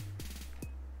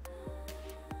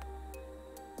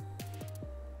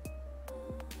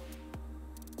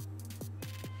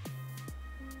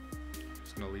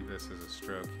 Just gonna leave this as a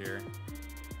stroke here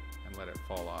and let it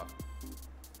fall off.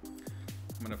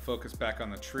 I'm gonna focus back on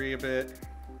the tree a bit.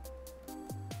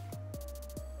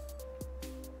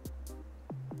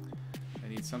 I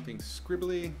need something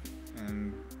scribbly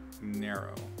and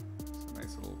narrow. It's a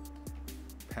nice little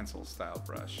pencil style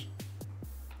brush.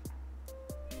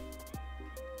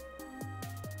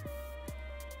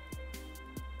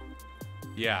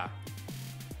 Yeah.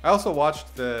 I also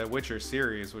watched the Witcher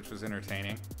series, which was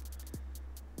entertaining.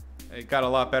 It got a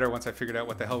lot better once I figured out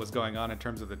what the hell was going on in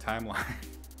terms of the timeline.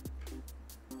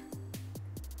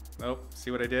 Nope,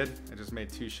 see what I did? I just made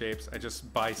two shapes. I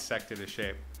just bisected a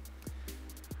shape.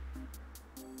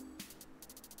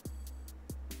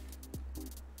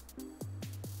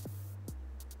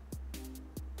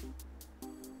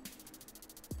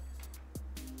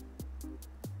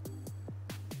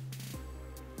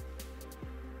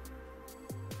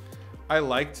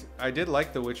 I did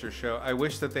like the Witcher show. I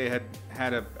wish that they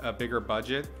had a bigger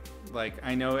budget. Like,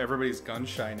 I know everybody's gun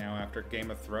shy now after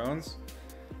Game of Thrones,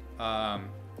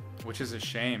 which is a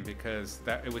shame because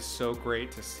it was so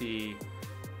great to see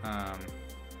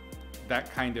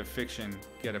that kind of fiction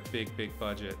get a big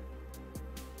budget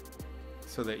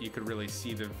so that you could really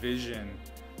see the vision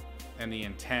and the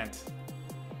intent.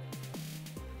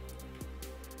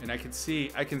 And I can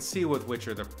see with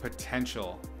Witcher the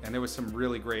potential, and there was some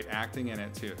really great acting in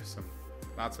it too. Some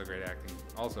not so great acting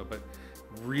also, but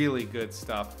really good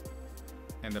stuff,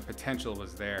 and the potential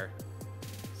was there.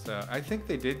 So I think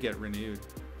they did get renewed.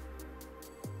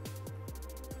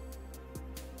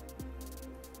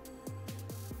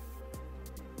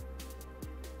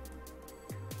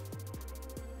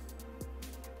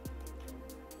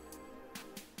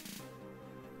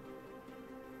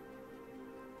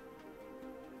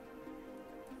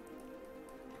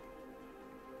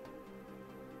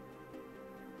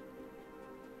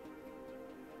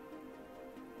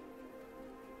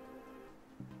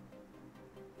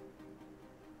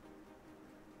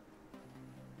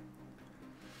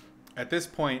 At this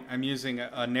point, I'm using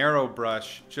a narrow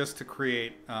brush just to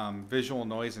create visual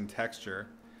noise and texture.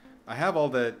 I have all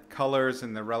the colors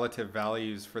and the relative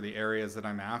values for the areas that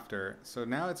I'm after. So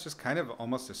now it's just kind of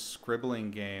almost a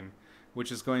scribbling game,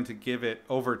 which is going to give it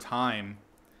over time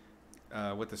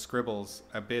with the scribbles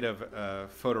a bit of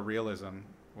photorealism.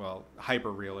 Well,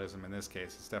 hyperrealism in this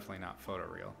case. It's definitely not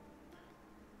photoreal.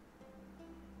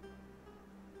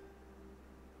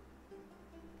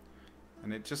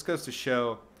 And it just goes to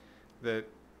show that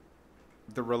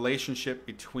the relationship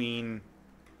between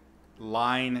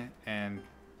line and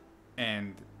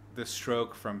the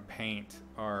stroke from paint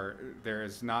there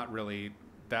is not really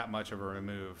that much of a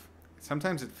remove.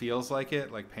 Sometimes it feels like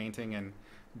it, like painting and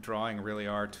drawing really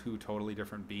are two totally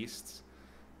different beasts,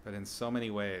 but in so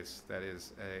many ways that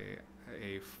is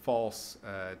a false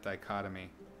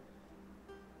dichotomy.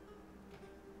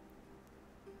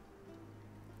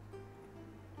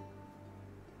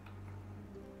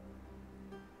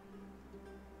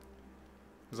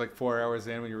 It was like 4 hours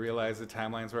in when you realize the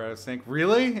timelines were out of sync.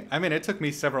 Really? I mean, it took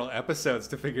me several episodes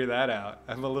to figure that out.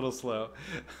 I'm a little slow.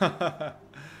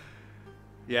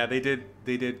 Yeah, they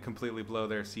did completely blow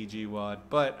their CG wad,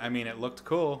 but I mean, it looked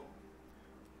cool.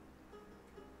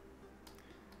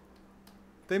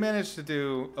 They managed to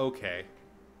do okay.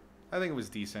 I think it was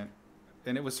decent.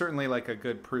 And it was certainly like a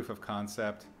good proof of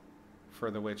concept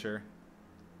for The Witcher.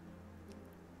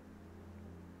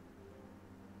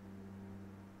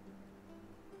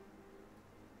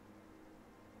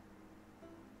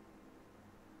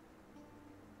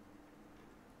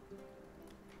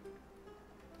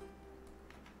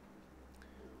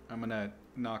 I'm gonna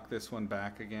knock this one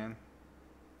back again.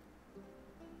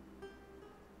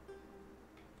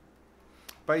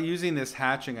 By using this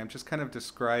hatching, I'm just kind of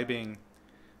describing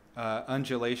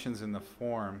undulations in the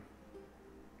form.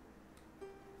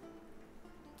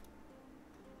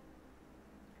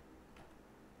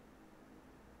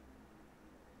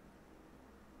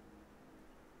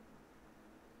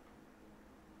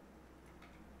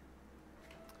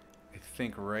 I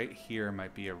think right here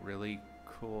might be a really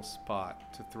cool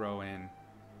spot to throw in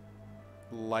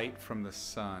light from the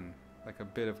sun, like a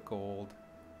bit of gold.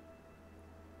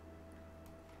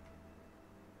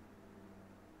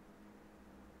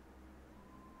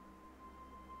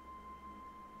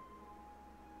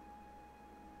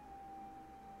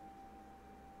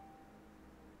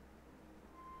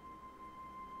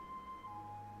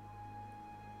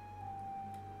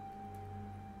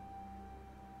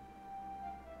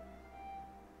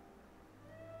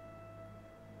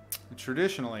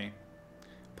 Traditionally,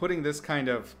 putting this kind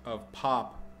of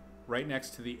pop right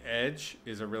next to the edge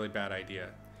is a really bad idea.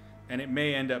 And it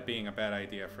may end up being a bad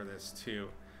idea for this too.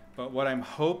 But what I'm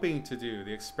hoping to do,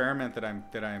 the experiment that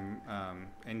I'm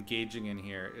engaging in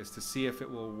here, is to see if it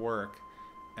will work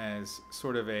as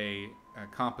sort of a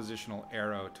compositional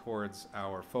arrow towards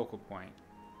our focal point.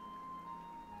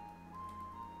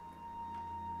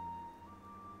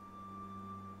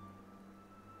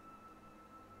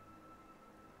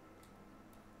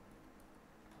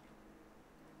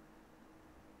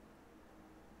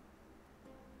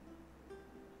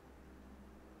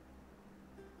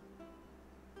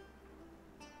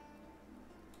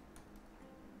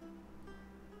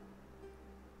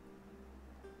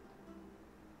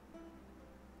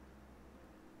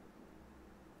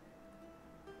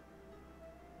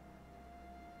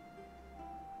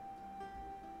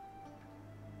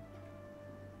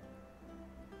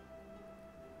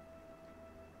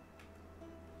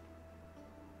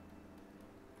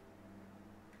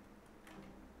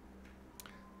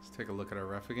 Take a look at our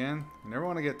rough again. You never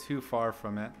want to get too far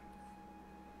from it.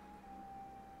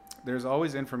 There's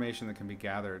always information that can be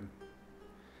gathered.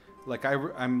 Like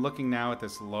I'm looking now at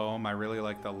this loam. I really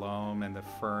like the loam and the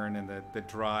fern and the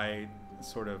dry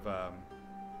sort of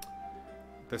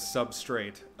the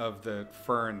substrate of the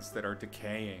ferns that are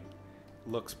decaying.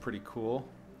 Looks pretty cool.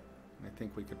 I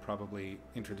think we could probably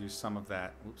introduce some of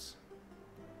that. Oops.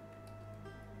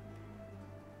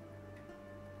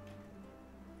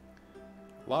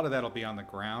 A lot of that'll be on the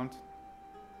ground,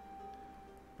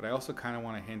 but I also kind of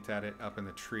want to hint at it up in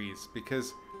the trees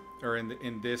because, or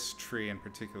in this tree in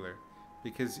particular,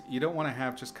 because you don't want to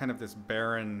have just kind of this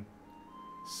barren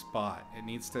spot. It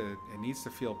needs to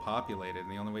feel populated,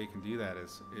 and the only way you can do that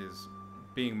is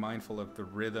being mindful of the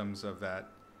rhythms of that,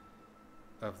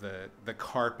 of the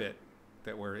carpet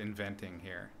that we're inventing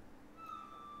here.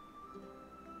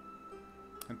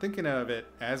 I'm thinking of it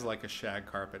as like a shag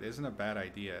carpet isn't a bad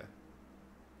idea.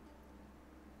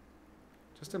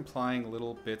 Just implying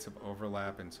little bits of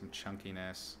overlap and some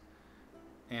chunkiness,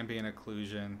 ambient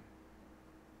occlusion.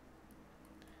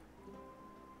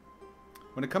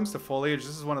 When it comes to foliage,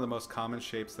 this is one of the most common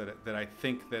shapes that I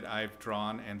think that I've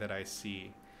drawn and that I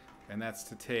see. And that's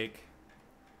to take,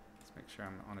 let's make sure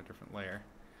I'm on a different layer.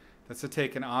 That's to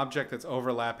take an object that's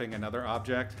overlapping another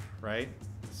object, right?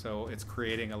 So it's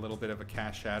creating a little bit of a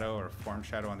cast shadow or form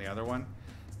shadow on the other one,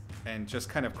 and just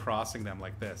kind of crossing them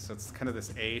like this. So it's kind of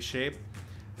this A shape.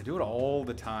 I do it all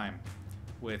the time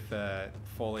with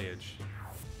foliage.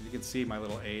 You can see my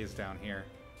little A's down here.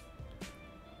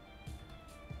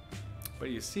 But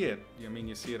you see it, I mean,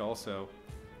 you see it also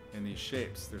in these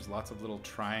shapes. There's lots of little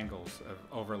triangles of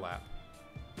overlap.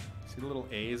 See the little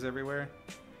A's everywhere?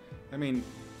 I mean,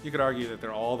 you could argue that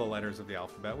they're all the letters of the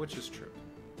alphabet, which is true.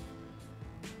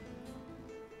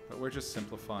 But we're just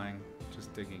simplifying,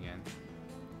 just digging in.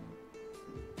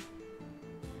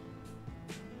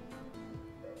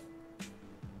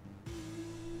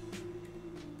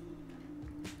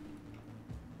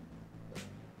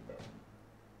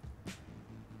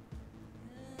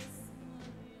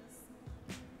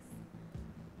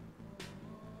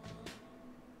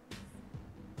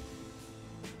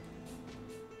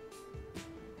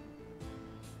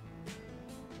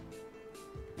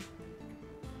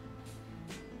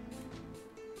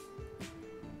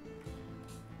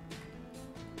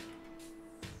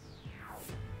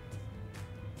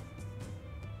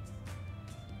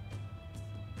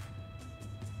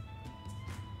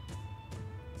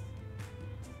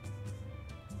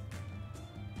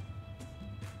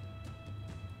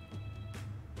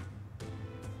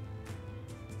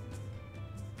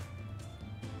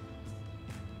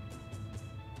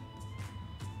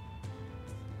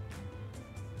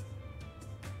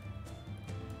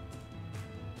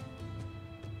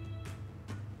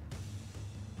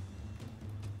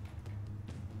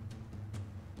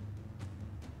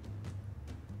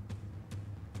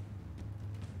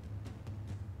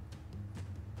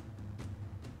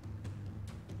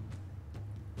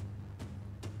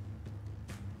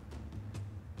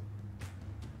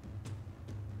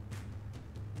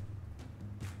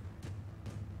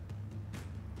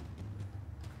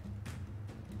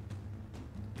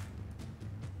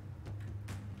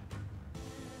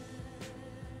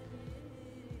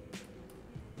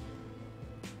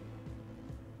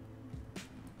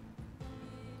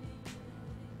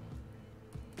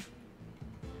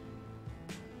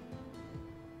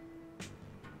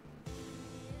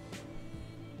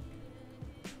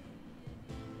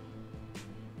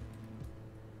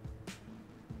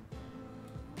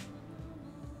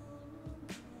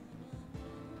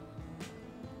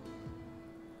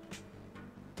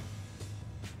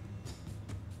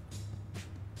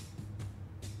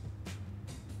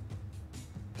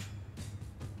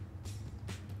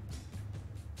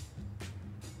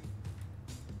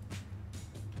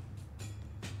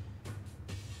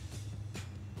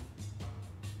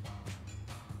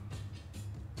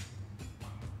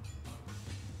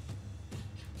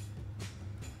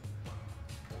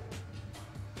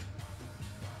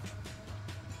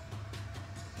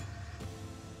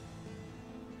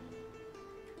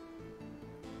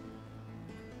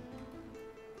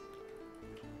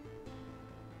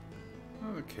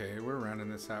 Okay, we're rounding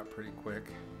this out pretty quick.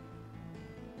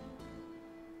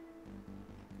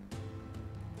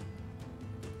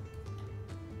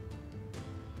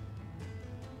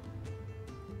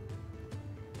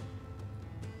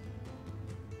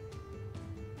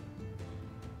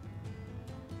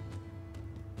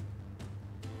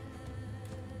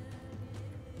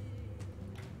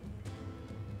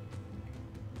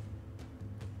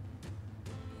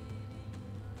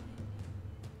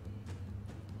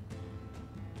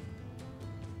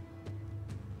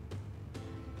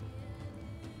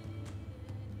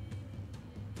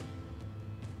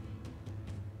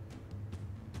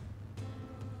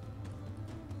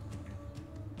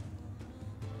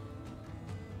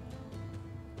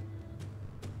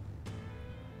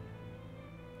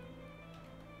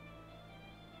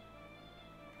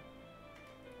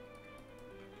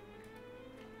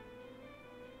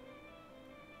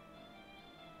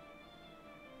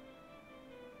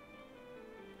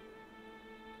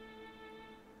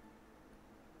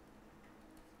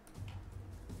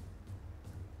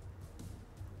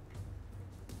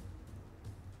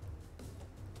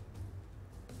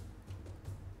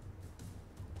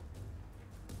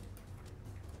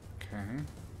 Okay.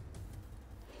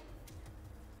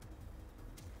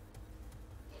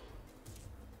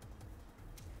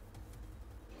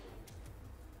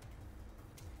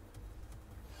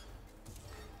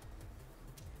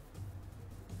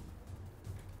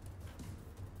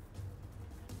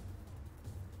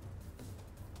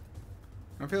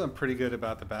 I'm feeling pretty good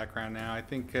about the background now. I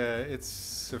think it's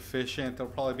sufficient.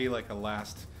 There'll probably be like a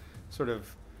last sort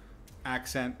of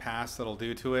accent pass that'll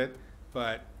do to it,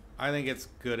 but I think it's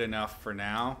good enough for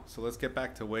now. So let's get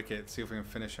back to Wicket, see if we can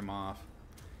finish him off.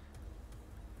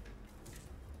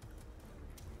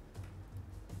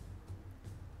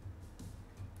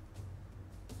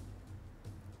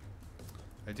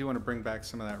 I do want to bring back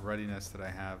some of that ruddiness that I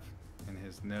have in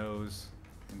his nose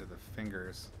into the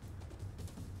fingers.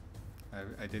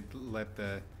 I did let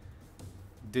the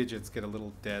digits get a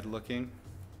little dead looking.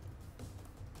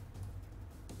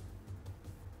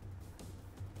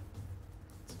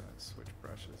 Let's switch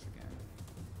brushes again.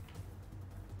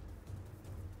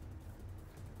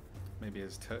 Maybe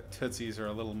his tootsies are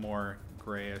a little more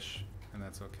grayish, and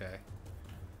that's okay.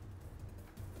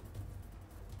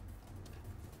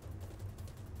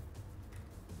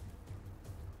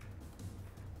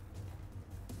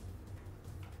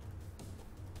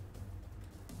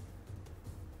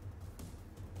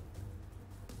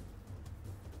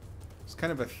 It's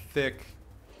kind of a thick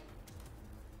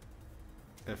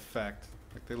effect.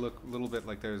 Like they look a little bit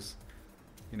like there's,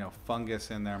 you know,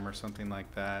 fungus in them or something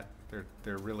like that.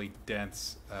 They're really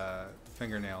dense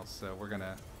fingernails, so we're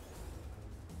gonna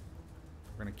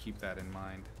keep that in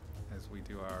mind as we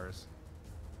do ours.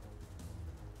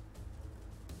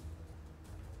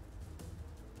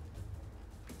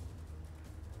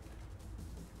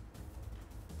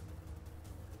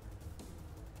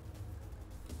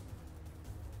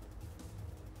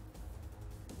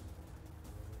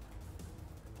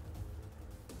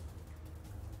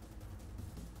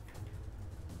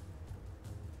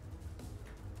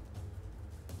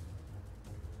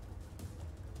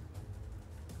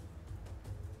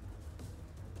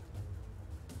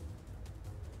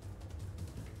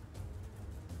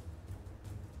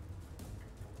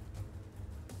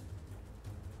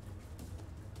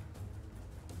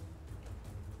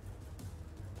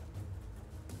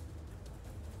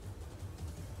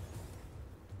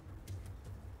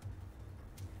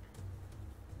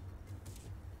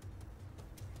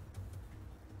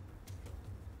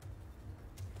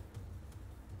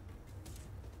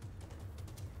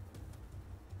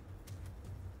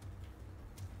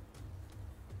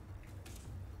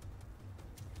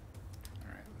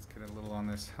 Get a little on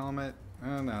this helmet.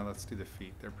 Oh no, let's do the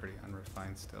feet. They're pretty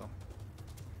unrefined still.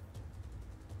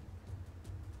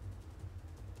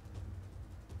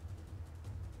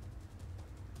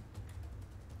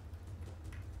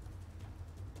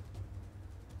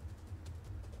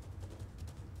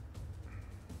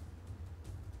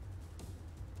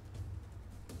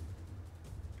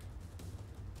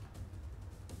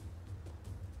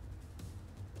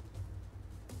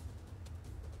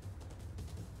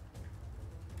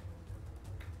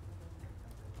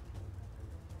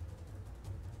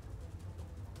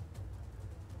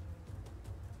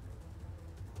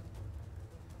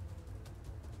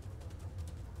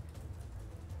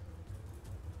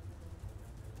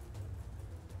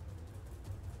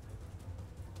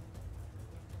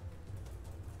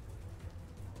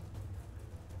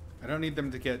 I don't need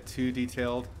them to get too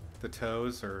detailed, the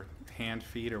toes or hand,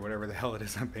 feet, or whatever the hell it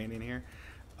is I'm painting here,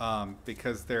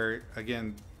 because they're,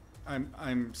 again,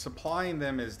 I'm supplying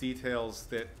them as details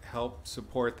that help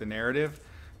support the narrative,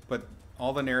 but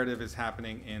all the narrative is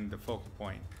happening in the focal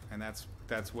point, and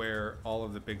that's where all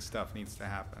of the big stuff needs to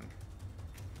happen.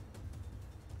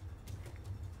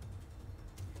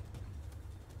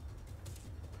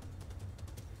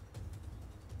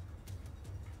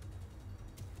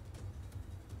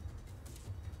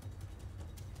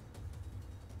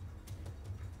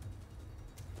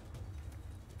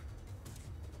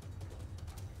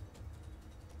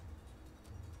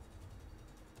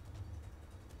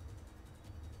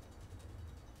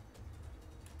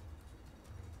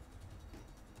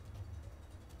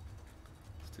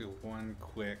 Do one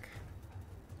quick.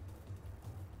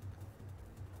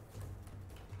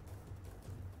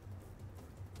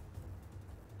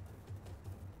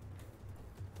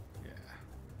 Yeah.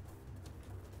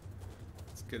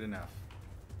 It's good enough.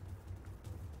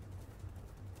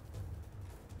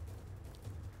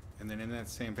 And then in that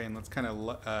same vein, let's kind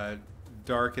of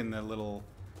darken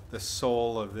the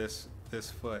sole of this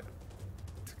foot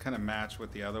to kind of match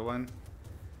with the other one.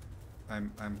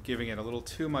 I'm giving it a little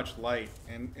too much light,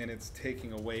 and it's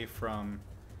taking away from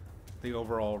the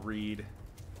overall read.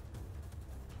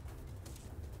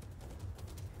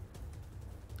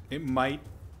 It might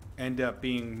end up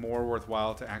being more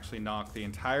worthwhile to actually knock the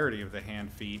entirety of the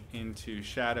hand feet into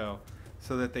shadow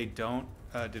so that they don't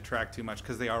detract too much,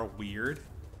 because they are weird.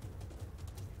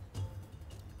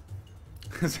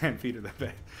 His hand feet are the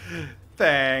best.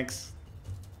 Thanks.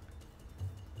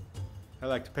 I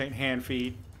like to paint hand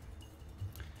feet.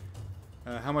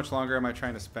 How much longer am I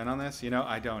trying to spend on this? You know,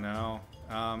 I don't know.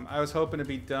 I was hoping to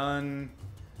be done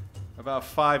about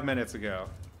 5 minutes ago,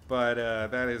 but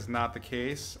that is not the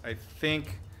case. I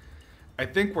think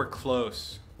we're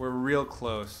close. We're real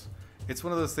close. It's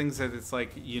one of those things that it's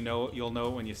like, you know, you'll know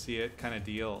it when you see it kind of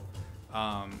deal.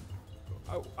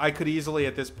 I could easily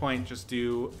at this point just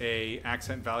do a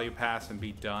accent value pass and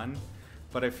be done,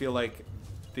 but I feel like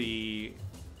the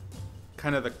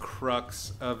kind of the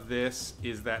crux of this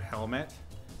is that helmet.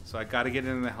 So I got to get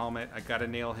into the helmet. I got to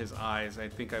nail his eyes. I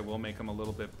think I will make them a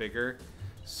little bit bigger.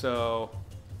 So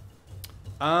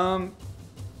I'm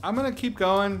gonna keep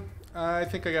going. I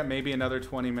think I got maybe another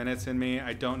 20 minutes in me.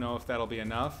 I don't know if that'll be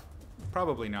enough.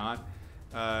 Probably not.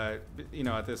 You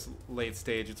know, at this late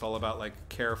stage, it's all about like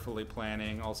carefully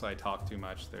planning. Also, I talk too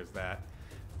much. There's that.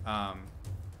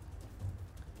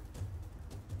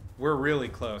 We're really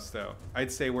close, though.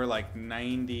 I'd say we're like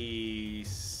 97%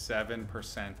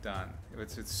 done.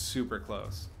 It's super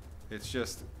close. It's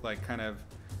just like kind of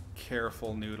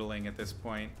careful noodling at this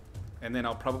point. And then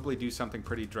I'll probably do something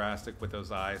pretty drastic with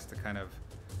those eyes to kind of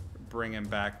bring him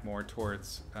back more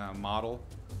towards model.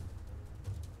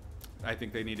 I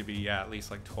think they need to be, yeah, at least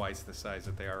like twice the size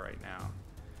that they are right now.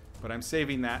 But I'm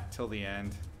saving that till the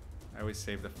end. I always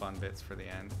save the fun bits for the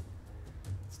end.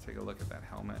 Let's take a look at that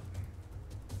helmet.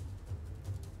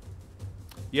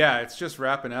 Yeah, it's just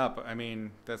wrapping up. I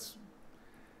mean, that's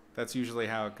usually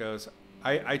how it goes.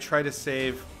 I try to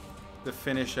save the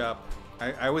finish up.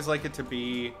 I always like it to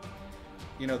be,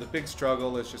 you know, the big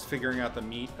struggle is just figuring out the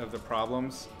meat of the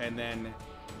problems, and then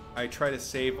I try to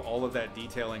save all of that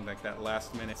detailing, like that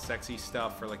last minute sexy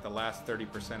stuff, for like the last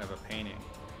 30% of a painting.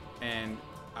 And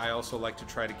I also like to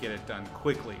try to get it done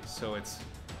quickly, so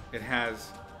it has,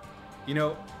 you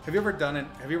know, have you ever done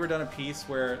a piece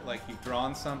where like you've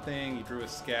drawn something, you drew a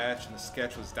sketch, and the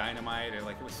sketch was dynamite, or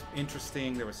like it was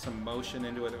interesting, there was some motion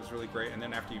into it that was really great, and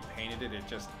then after you painted it, it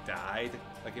just died,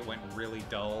 like it went really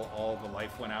dull, all the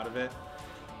life went out of it.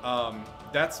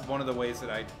 That's one of the ways that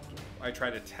I try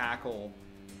to tackle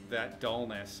that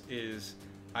dullness, is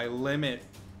I limit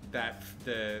that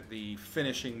the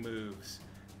finishing moves.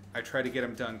 I try to get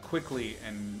them done quickly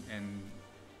and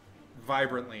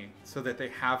vibrantly, so that they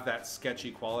have that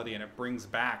sketchy quality, and it brings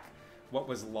back what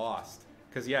was lost.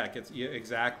 Because yeah, it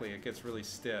gets really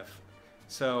stiff.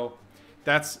 So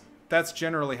that's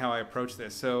generally how I approach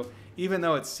this. So even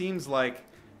though it seems like,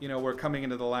 you know, we're coming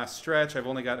into the last stretch, I've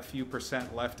only got a few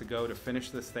 % left to go to finish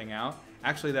this thing out.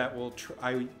 Actually, that will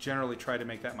I generally try to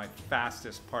make that my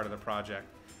fastest part of the project,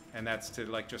 and that's to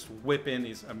like just whip in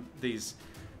these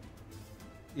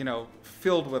you know,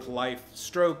 filled with life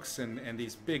strokes and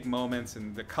these big moments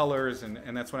and the colors, and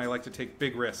that's when I like to take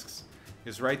big risks,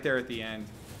 is right there at the end,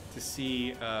 to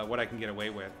see what I can get away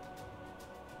with,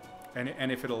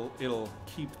 and if it'll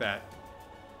keep that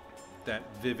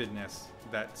vividness,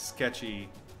 that sketchy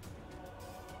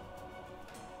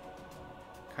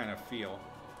kind of feel.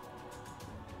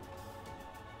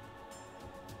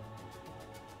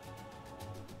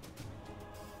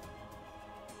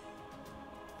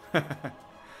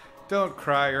 Don't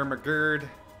cry, Irma Gerd.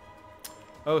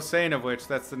 Oh, saying of which,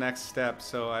 that's the next step.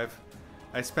 So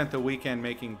I spent the weekend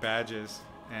making badges,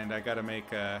 and I got to make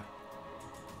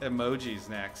emojis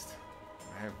next.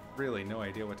 I have really no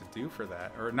idea what to do for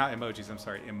that. Or not emojis, I'm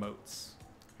sorry, emotes.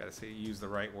 Got to use the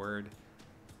right word.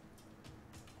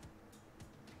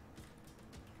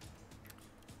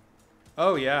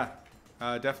 Oh yeah,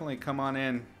 definitely come on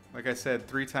in. Like I said,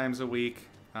 3 times a week,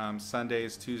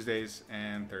 Sundays, Tuesdays,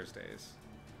 and Thursdays.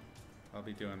 I'll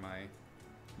be doing my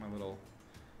little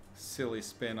silly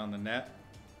spin on the net.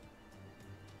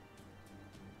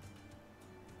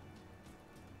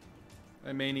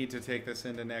 I may need to take this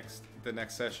into the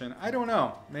next session. I don't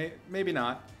know. Maybe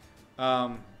not.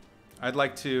 I'd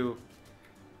like to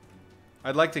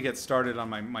get started on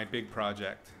my big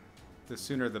project. The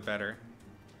sooner the better.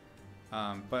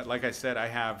 But like I said, I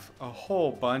have a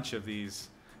whole bunch of these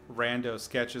rando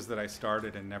sketches that I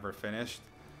started and never finished.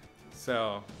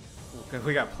 So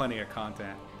we got plenty of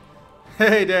content.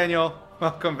 Hey Daniel,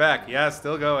 welcome back. Yeah,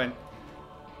 still going.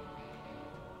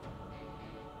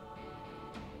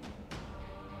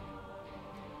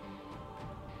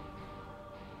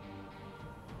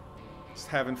 Just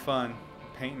having fun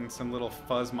painting some little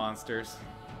fuzz monsters.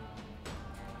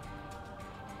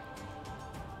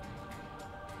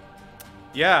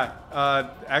 Yeah,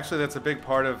 actually that's a big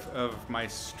part of my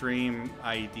stream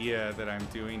idea that I'm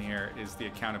doing here, is the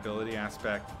accountability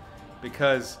aspect,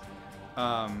 because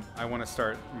I want to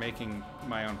start making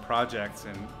my own projects,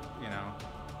 and you know,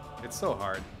 it's so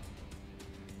hard.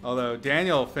 Although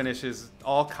Daniel finishes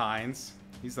all kinds,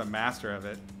 he's the master of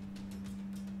it.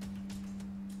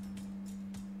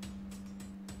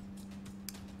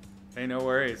 Hey, no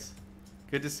worries.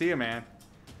 Good to see you, man.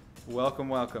 Welcome,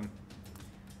 welcome.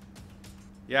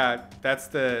 Yeah, that's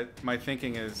my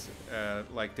thinking is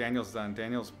like Daniel's done.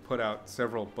 Daniel's put out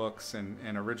several books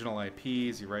and original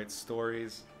IPs. He writes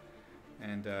stories,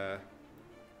 and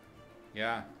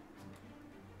yeah,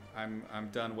 I'm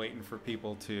done waiting for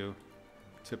people to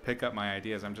pick up my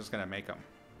ideas. I'm just gonna make them.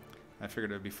 I figured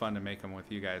it would be fun to make them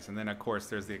with you guys, and then of course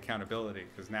there's the accountability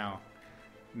because now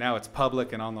it's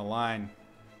public and on the line.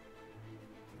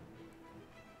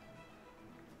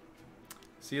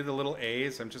 See the little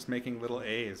A's? I'm just making little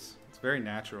A's. It's very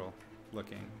natural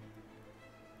looking.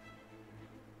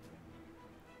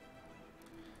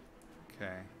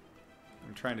 Okay.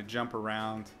 I'm trying to jump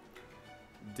around,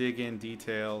 dig in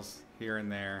details here and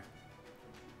there.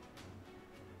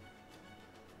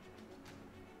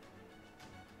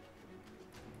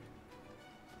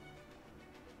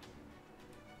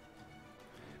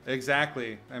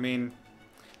 Exactly. I mean,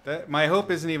 my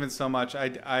hope isn't even so much.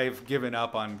 I've given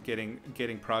up on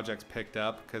getting projects picked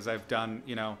up because I've done,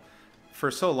 you know,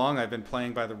 for so long I've been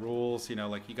playing by the rules. You know,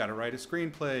 like you got to write a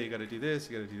screenplay, you got to do this,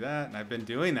 you got to do that, and I've been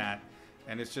doing that,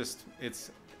 and it's just it's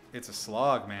a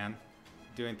slog, man,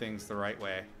 doing things the right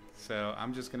way. So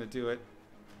I'm just gonna do it.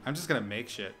 I'm just gonna make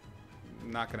shit.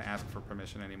 I'm not gonna ask for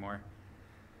permission anymore.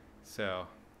 So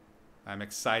I'm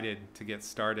excited to get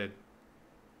started.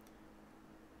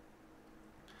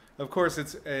 Of course,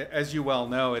 it's as you well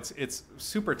know, it's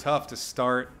super tough to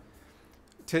start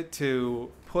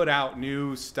to put out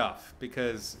new stuff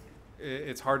because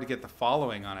it's hard to get the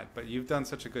following on it. But you've done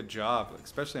such a good job,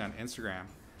 especially on Instagram,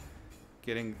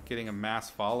 getting a mass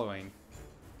following.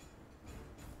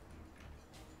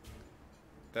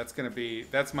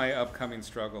 That's my upcoming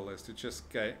struggle, is to just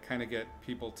kind of get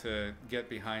people to get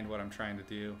behind what I'm trying to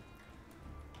do.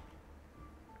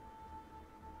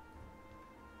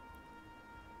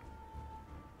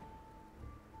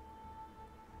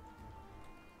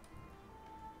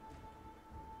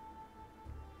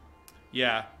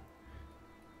 Yeah,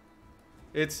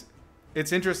 it's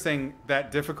interesting, that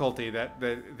difficulty, that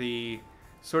the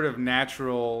sort of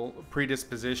natural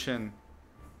predisposition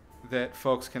that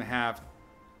folks can have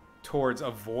towards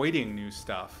avoiding new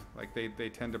stuff. Like they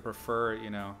tend to prefer, you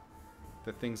know,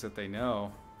 the things that they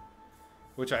know,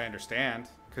 which I understand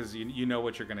because you know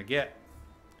what you're gonna get.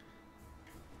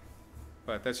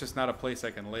 But that's just not a place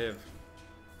I can live.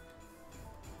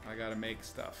 I gotta make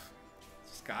stuff.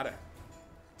 Just gotta.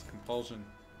 Compulsion.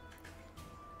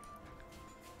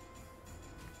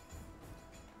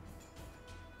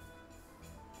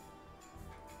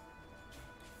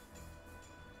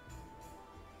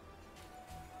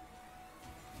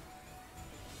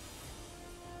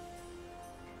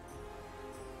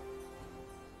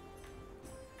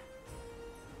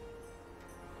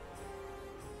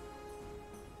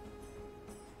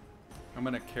 I'm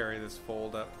going to carry this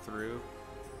fold up through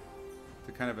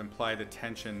to kind of imply the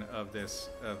tension of the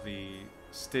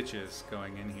stitches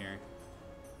going in here.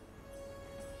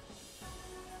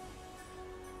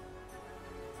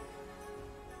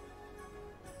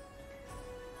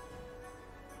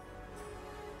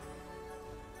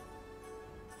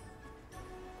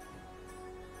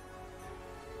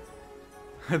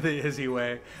 The Izzy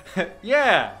way.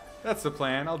 Yeah, that's the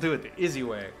plan. I'll do it the Izzy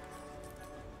way.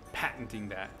 Patenting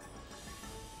that.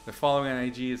 The following on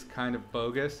IG is kind of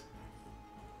bogus.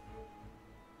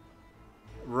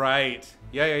 Right.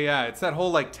 Yeah. It's that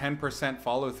whole like 10%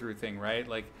 follow through thing, right?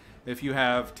 Like if you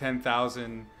have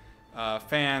 10,000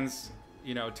 fans,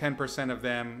 you know, 10% of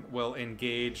them will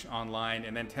engage online,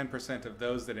 and then 10% of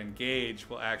those that engage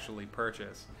will actually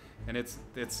purchase. And it's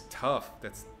tough.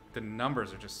 The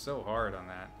numbers are just so hard on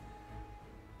that.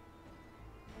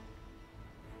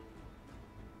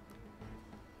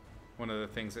 One of the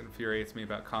things that infuriates me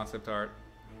about concept art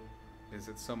is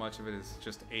that so much of it is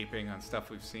just aping on stuff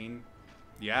we've seen.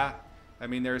 Yeah, I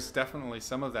mean, there's definitely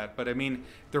some of that, but I mean,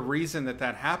 the reason that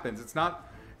happens, it's not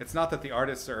that the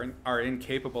artists are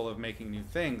incapable of making new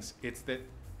things. It's that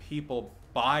people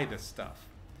buy this stuff.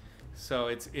 So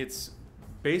it's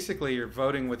basically you're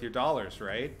voting with your dollars,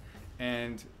 right?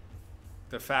 And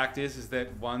the fact is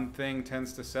that one thing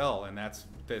tends to sell, and that's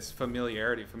this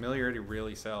familiarity. Familiarity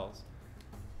really sells.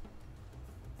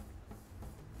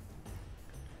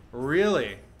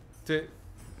 Really?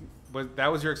 That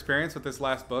was your experience with this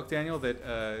last book, Daniel,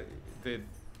 that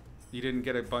you didn't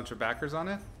get a bunch of backers on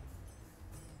it?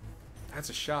 That's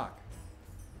a shock.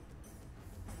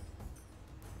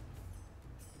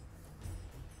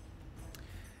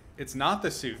 It's not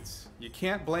the suits. You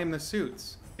can't blame the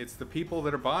suits. It's the people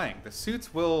that are buying. The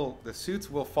suits will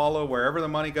follow wherever the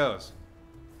money goes.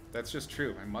 That's just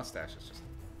true. My mustache is just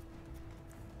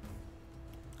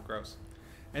gross.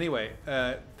 Anyway,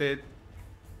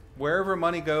 wherever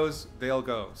money goes, they'll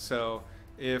go. So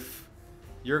if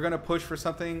you're going to push for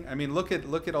something, I mean, look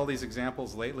at all these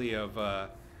examples lately of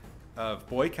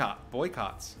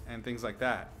boycotts and things like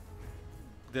that.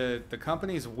 The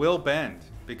companies will bend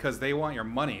because they want your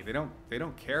money. They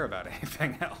don't care about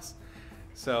anything else.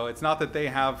 So it's not that they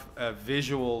have a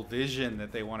visual vision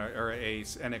that they want to, or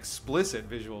an explicit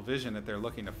visual vision that they're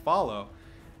looking to follow.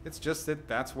 It's just that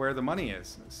that's where the money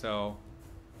is. So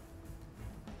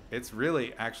it's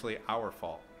really actually our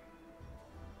fault.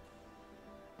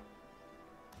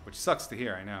 Which sucks to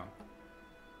hear, I know.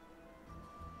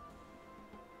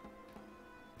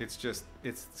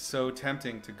 It's so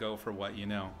tempting to go for what you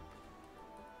know.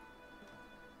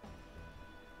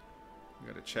 We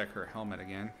gotta check her helmet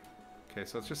again. Okay,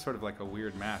 so it's just sort of like a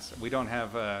weird mess. We don't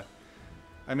have I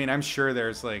mean, I'm sure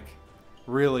there's like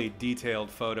really detailed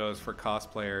photos for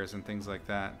cosplayers and things like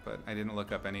that, but I didn't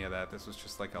look up any of that. This was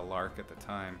just like a lark at the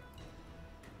time.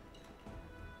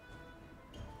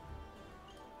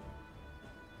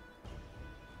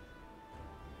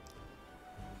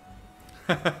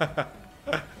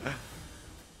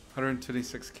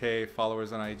 $126K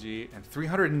followers on IG and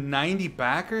 390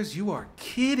 backers? You are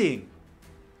kidding.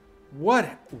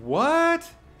 What?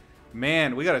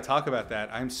 Man, we got to talk about that.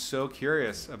 I'm so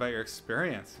curious about your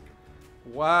experience.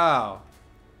 Wow.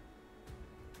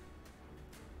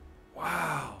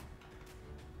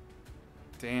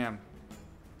 Damn.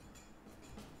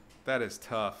 That is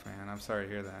tough, man. I'm sorry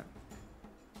to hear that.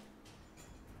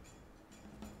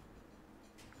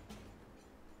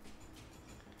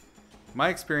 My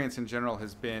experience in general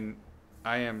has been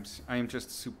I am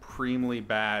just supremely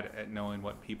bad at knowing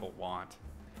what people want.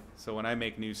 So when I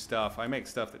make new stuff, I make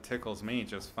stuff that tickles me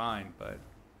just fine, but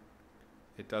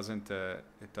it doesn't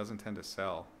tend to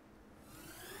sell.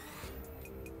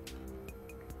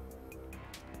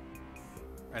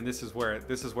 And this is where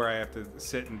I have to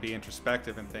sit and be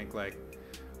introspective and think, like,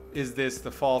 is this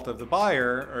the fault of the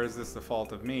buyer, or is this the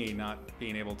fault of me not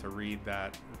being able to read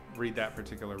that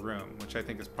particular room, which I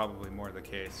think is probably more the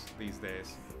case these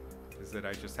days, is that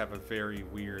I just have a very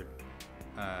weird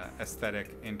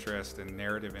aesthetic interest and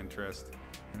narrative interest,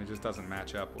 and it just doesn't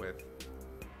match up with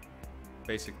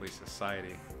basically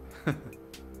society.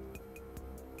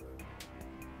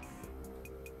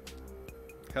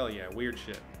 Hell yeah, weird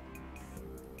shit.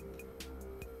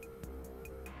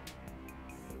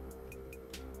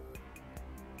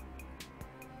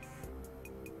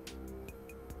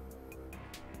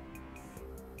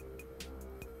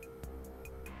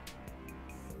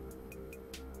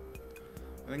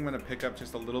 I think I'm going to pick up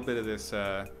just a little bit of this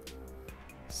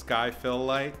sky fill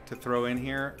light to throw in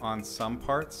here on some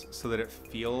parts so that it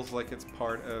feels like it's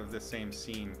part of the same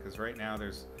scene, because right now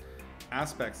there's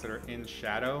aspects that are in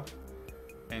shadow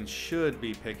and should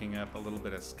be picking up a little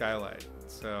bit of skylight.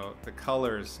 So the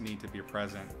colors need to be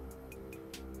present.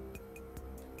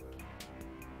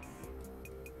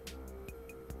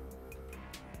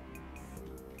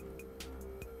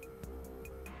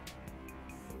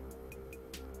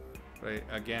 But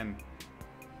again,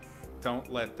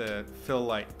 don't let the fill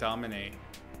light dominate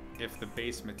if the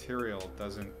base material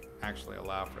doesn't actually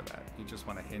allow for that. You just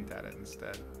want to hint at it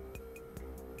instead.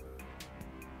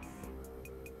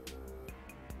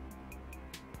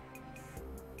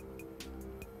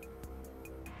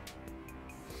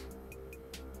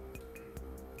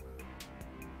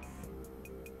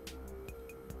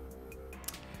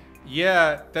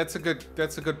 Yeah, that's a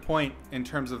good point in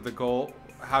terms of the goal,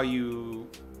 how you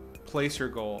place your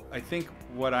goal. I think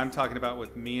what I'm talking about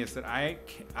with me is that I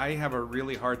have a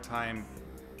really hard time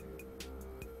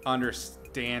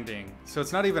understanding. So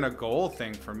it's not even a goal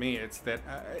thing for me. It's that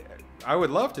I would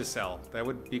love to sell. That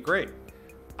would be great.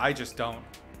 I just don't.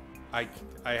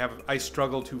 I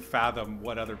struggle to fathom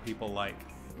what other people like.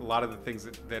 A lot of the things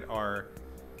that are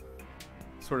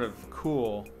sort of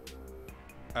cool,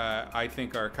 I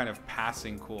think are kind of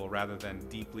passing cool rather than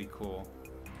deeply cool.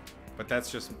 But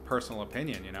that's just personal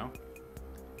opinion, you know?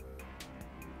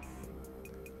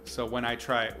 So when I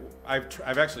try,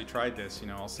 I've actually tried this, you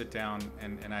know, I'll sit down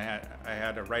and I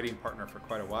had a writing partner for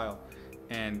quite a while,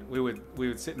 and we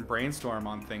would sit and brainstorm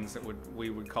on things that we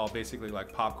would call basically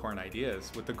like popcorn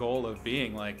ideas, with the goal of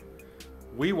being like,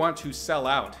 we want to sell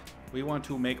out. We want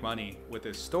to make money with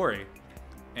this story.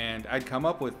 And I'd come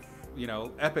up with, you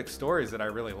know, epic stories that I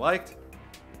really liked,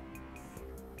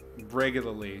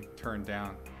 regularly turned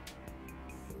down.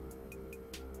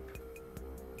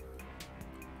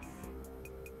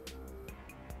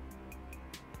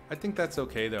 I think that's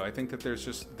okay though. I think that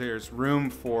there's room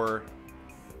for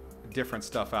different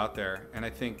stuff out there, and I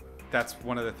think that's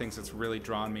one of the things that's really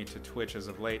drawn me to Twitch as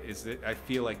of late, is that I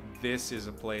feel like this is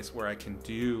a place where I can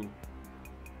do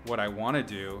what I want to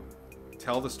do,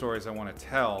 tell the stories I want to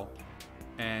tell,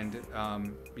 and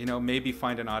you know, maybe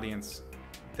find an audience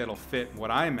that'll fit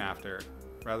what I'm after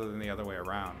rather than the other way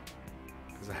around,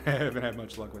 because I haven't had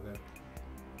much luck with that.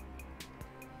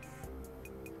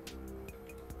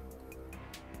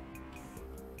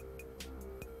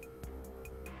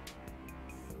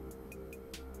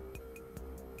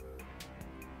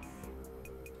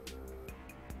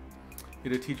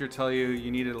 Did a teacher tell you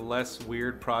you needed less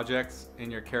weird projects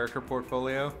in your character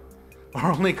portfolio? Or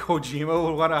only Kojima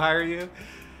would want to hire you?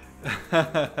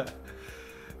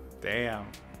 Damn.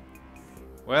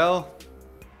 Well,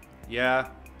 yeah.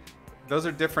 Those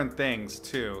are different things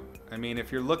too. I mean,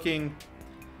 if you are looking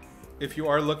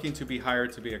to be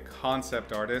hired to be a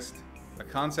concept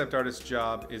artist's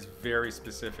job is very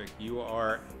specific. You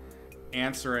are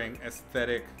answering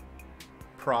aesthetic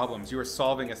problems. You are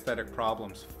solving aesthetic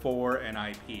problems for an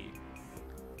IP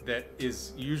that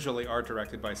is usually art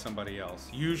directed by somebody else,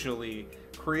 usually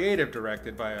creative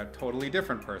directed by a totally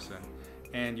different person.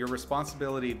 And your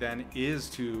responsibility then is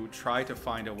to try to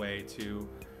find a way to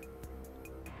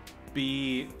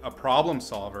be a problem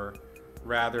solver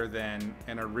rather than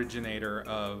an originator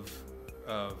of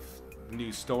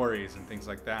new stories and things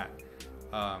like that,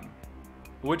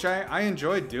 which I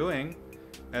enjoyed doing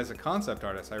as a concept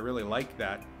artist. I really like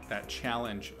that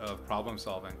challenge of problem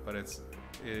solving, but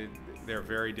they're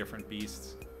very different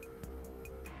beasts.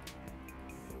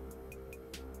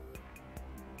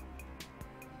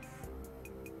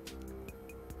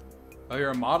 Oh,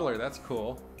 you're a modeler. That's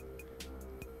cool.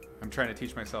 I'm trying to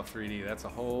teach myself 3D. That's a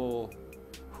whole...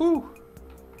 Whew!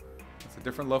 That's a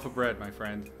different loaf of bread, my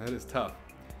friend. That is tough.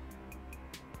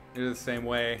 It is the same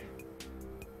way.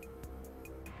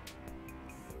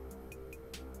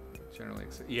 Generally,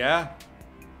 yeah.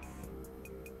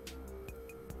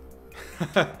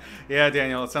 Yeah,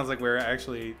 Daniel, it sounds like we're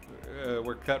actually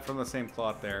we're cut from the same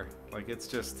cloth there. Like, it's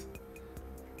just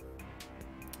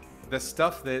the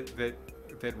stuff that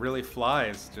really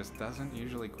flies just doesn't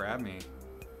usually grab me.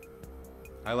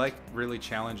 I like really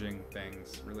challenging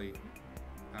things, really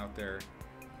out there.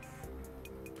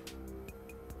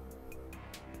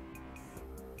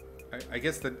 I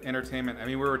guess the entertainment. I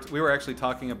mean, we were actually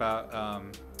talking about.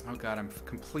 Oh God, I'm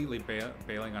completely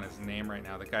bailing on his name right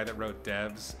now. The guy that wrote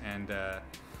Devs and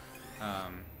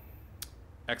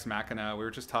Ex Machina. We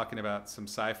were just talking about some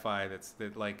sci-fi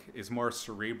that like is more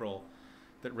cerebral,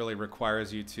 that really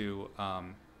requires you to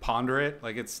ponder it.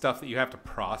 Like, it's stuff that you have to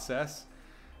process.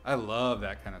 I love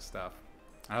that kind of stuff.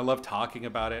 And I love talking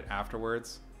about it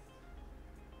afterwards.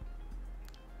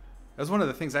 That was one of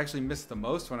the things I actually missed the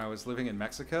most when I was living in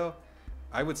Mexico.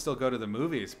 I would still go to the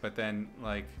movies, but then,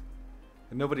 like,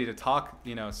 nobody to talk,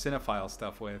 you know, cinephile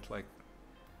stuff with, like,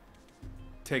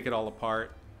 take it all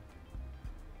apart.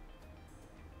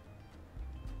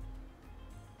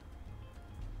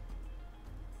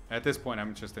 At this point,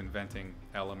 I'm just inventing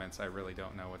elements. I really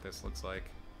don't know what this looks like.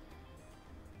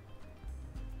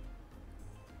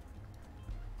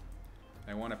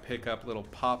 I want to pick up little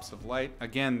pops of light.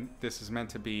 Again, this is meant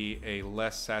to be a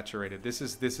less saturated. This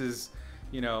is,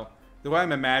 you know, the way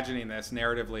I'm imagining this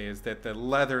narratively is that the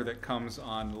leather that comes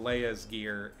on Leia's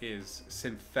gear is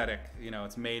synthetic. You know,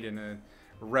 it's made in a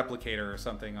replicator or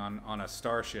something on a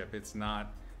starship. It's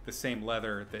not the same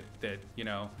leather that you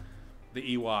know,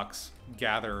 the Ewoks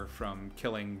gather from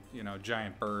killing, you know,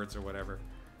 giant birds or whatever.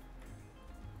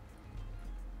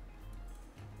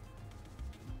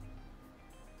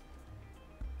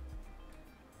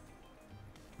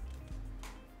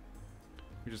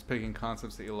 You're just picking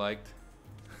concepts that you liked.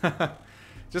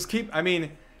 Just keep, I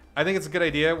mean, I think it's a good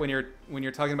idea when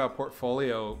you're talking about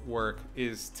portfolio work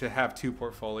is to have two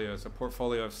portfolios, a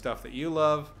portfolio of stuff that you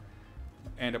love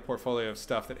and a portfolio of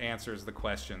stuff that answers the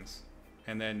questions.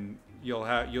 And then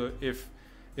if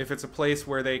it's a place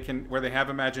where they have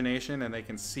imagination and they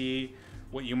can see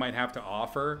what you might have to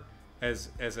offer as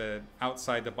a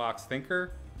outside the box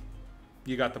thinker,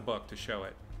 you got the book to show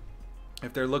it.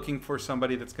 If they're looking for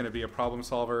somebody that's going to be a problem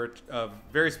solver of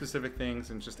very specific things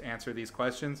and just answer these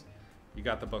questions, you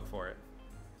got the book for it.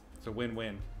 It's a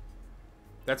win-win.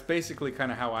 That's basically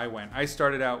kind of how I went. I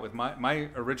started out with my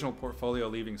original portfolio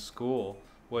leaving school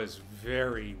was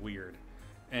very weird.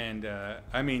 And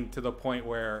I mean, to the point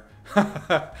where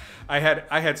I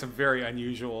had some very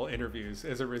unusual interviews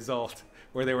as a result,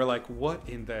 where they were like, what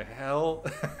in the hell?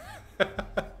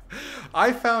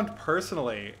 I found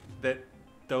personally that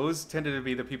those tended to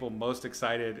be the people most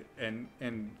excited and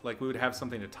like we would have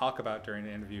something to talk about during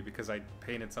the interview because I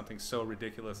painted something so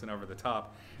ridiculous and over the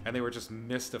top, and they were just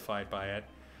mystified by it.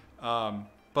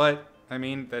 But I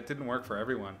mean, that didn't work for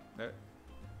everyone.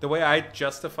 The way I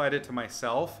justified it to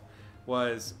myself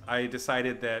was I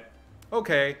decided that,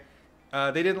 okay,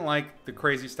 they didn't like the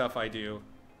crazy stuff I do.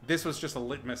 This was just a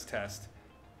litmus test.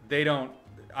 They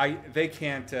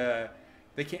can't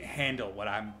handle what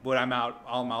I'm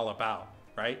all about,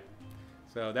 right?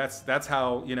 So that's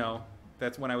how, you know,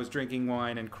 that's when I was drinking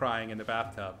wine and crying in the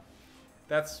bathtub.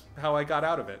 That's how I got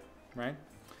out of it, right?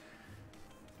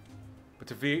 But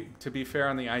to be fair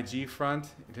on the IG front,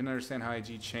 I didn't understand how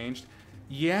IG changed.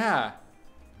 Yeah,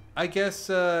 I guess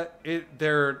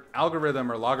their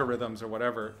algorithm or logarithms or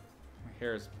whatever, my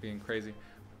hair is being crazy,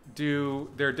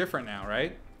 they're different now,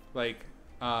 right? Like,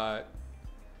 I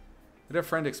had a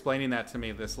friend explaining that to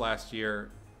me this last year,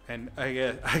 and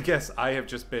I guess I have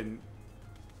just been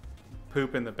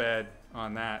pooping the bed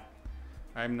on that.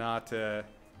 I'm not, I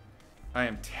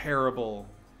am terrible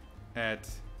at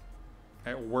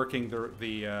working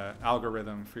the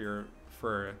algorithm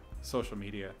for social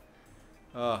media.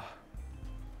 Ugh.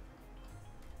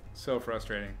 So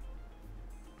frustrating.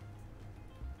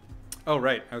 Oh,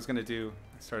 right. I was going to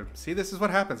see, this is what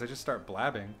happens. I just start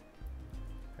blabbing.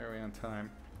 Are we on time?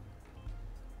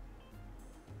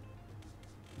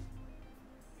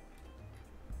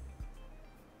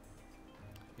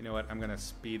 You know what? I'm going to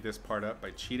speed this part up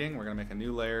by cheating. We're going to make a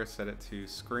new layer, set it to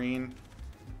screen.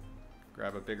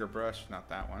 Grab a bigger brush, not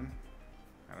that one.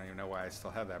 I don't even know why I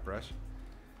still have that brush.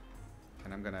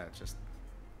 And I'm going to just...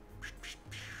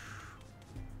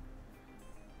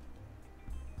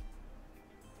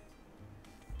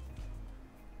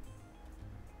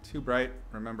 Too bright.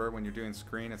 Remember, when you're doing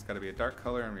screen, it's got to be a dark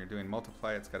color, and when you're doing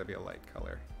multiply, it's got to be a light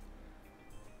color.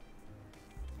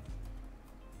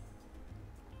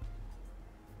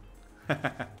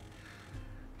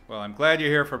 Well, I'm glad you're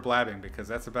here for blabbing, because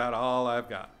that's about all I've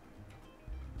got.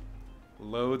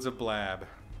 Loads of blab.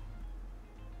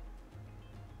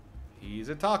 He's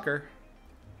a talker.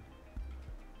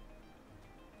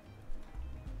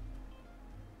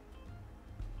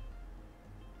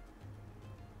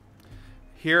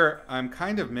 Here, I'm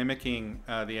kind of mimicking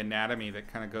the anatomy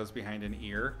that kind of goes behind an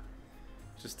ear,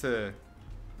 just to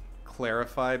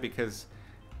clarify, because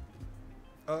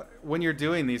when you're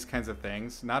doing these kinds of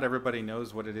things, not everybody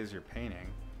knows what it is you're painting.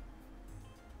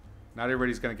 Not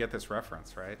everybody's going to get this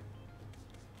reference, right?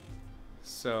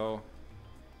 So,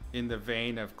 in the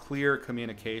vein of clear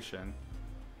communication,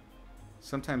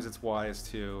 sometimes it's wise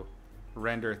to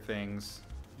render things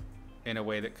in a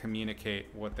way that communicate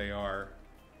what they are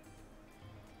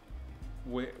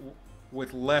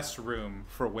with less room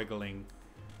for wiggling,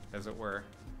 as it were.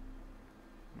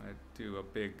 I'm going to do a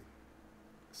big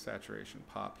saturation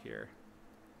pop here.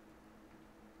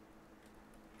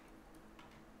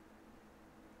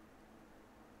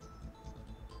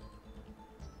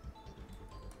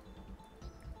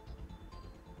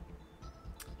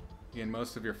 You gain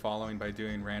most of your following by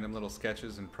doing random little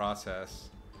sketches and process.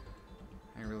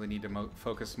 I really need to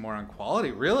focus more on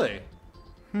quality. Really?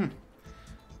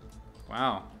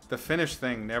 Wow. The finish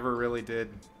thing never really did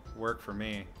work for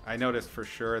me. I noticed for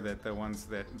sure that the ones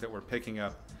that were picking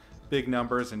up big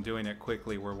numbers and doing it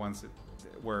quickly were ones that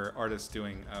were artists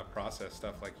doing process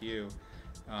stuff like you.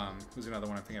 Who's another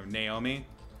one I'm thinking of? Naomi.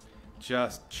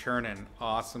 Just churning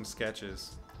awesome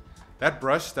sketches. That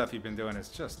brush stuff you've been doing is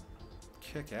just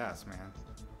kick ass, man.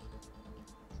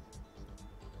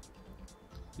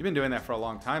 You've been doing that for a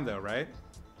long time though, right?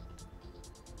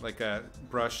 Like a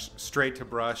brush, straight to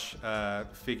brush,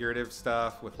 figurative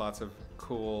stuff with lots of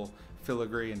cool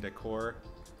filigree and decor.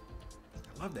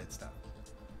 I love that stuff.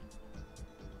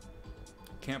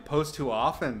 Can't post too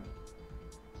often.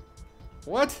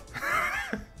 What?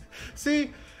 See,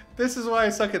 this is why I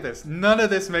suck at this. None of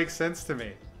this makes sense to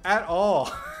me at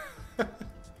all.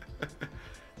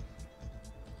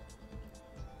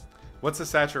 What's the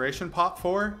saturation pop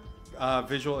for?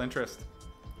 Visual interest.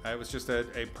 It was just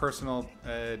a personal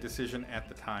decision at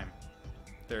the time.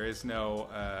 There is no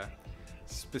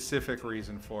specific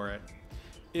reason for it.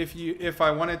 If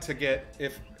I wanted to get,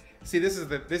 see, this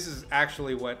is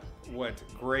actually what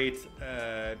great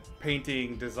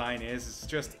painting design is. It's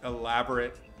just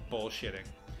elaborate bullshitting.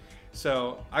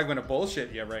 So I'm going to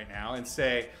bullshit you right now and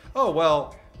say, oh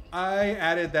well, I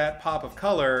added that pop of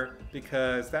color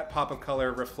because that pop of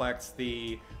color reflects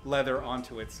the leather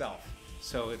onto itself.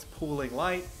 So it's pooling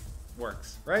light,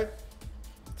 works, right?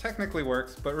 Technically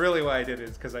works, but really why I did it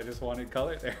is because I just wanted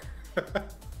color there.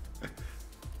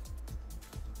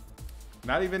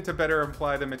 Not even to better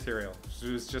imply the material. It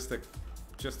was just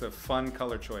a fun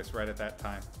color choice right at that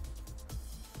time.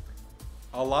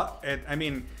 I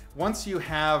mean, once you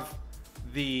have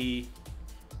the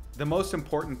most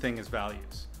important thing is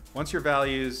values. once your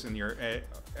values and your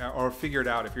are figured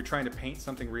out, if you're trying to paint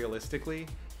something realistically,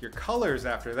 your colors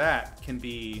after that can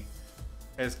be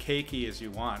as cakey as you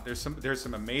want. There's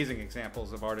some amazing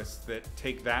examples of artists that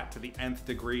take that to the nth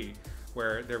degree,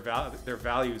 where their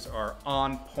values are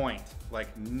on point,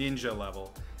 like ninja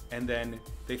level, and then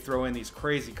they throw in these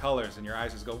crazy colors, and your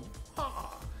eyes just go,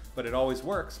 ah! But it always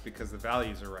works because the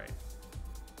values are right.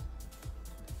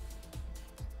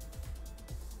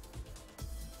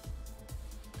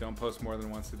 Don't post more than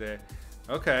once a day.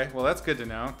 Okay, well that's good to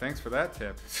know. Thanks for that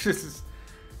tip. There's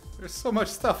so much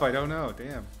stuff I don't know.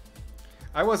 Damn.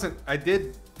 I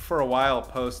did for a while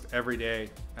post every day.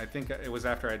 I think it was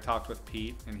after I talked with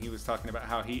Pete, and he was talking about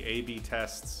how he A/B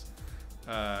tests,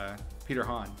 Peter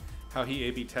Hahn, how he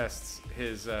A/B tests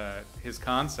his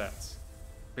concepts,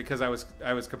 because I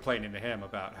was complaining to him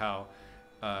about how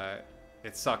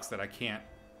it sucks that I can't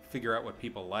figure out what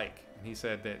people like, and he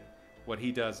said that what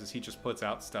he does is he just puts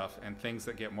out stuff, and things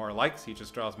that get more likes, he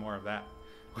just draws more of that,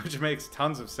 which makes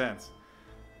tons of sense,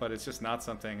 but it's just not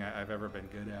something I've ever been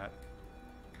good at.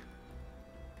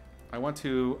 I want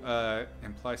to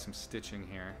imply some stitching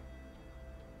here.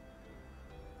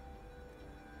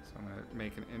 So I'm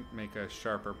going to make a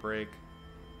sharper break.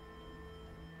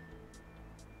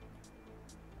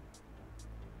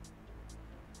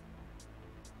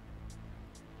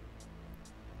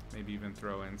 Maybe even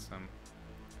throw in some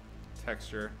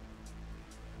texture.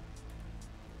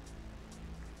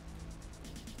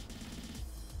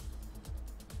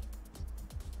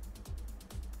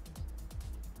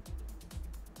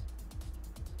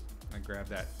 I grab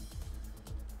that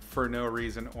for no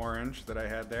reason orange that I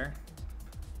had there.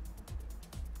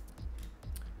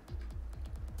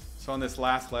 So on this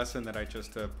last lesson that I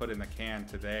just put in the can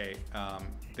today,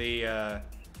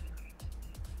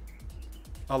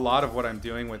 a lot of what I'm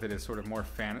doing with it is sort of more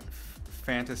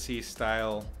fantasy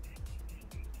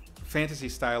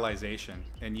stylization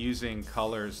and using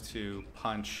colors to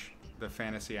punch the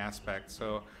fantasy aspect.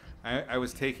 So I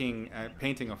was painting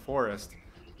a forest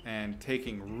and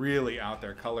taking really out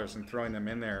there colors and throwing them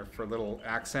in there for little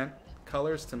accent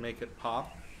colors to make it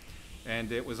pop.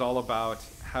 And it was all about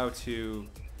how to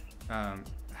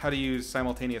use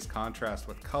simultaneous contrast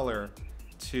with color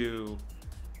to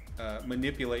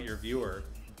manipulate your viewer,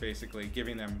 basically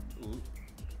giving them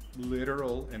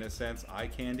literal, in a sense, eye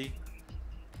candy,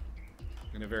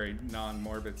 in a very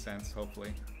non-morbid sense,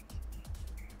 hopefully.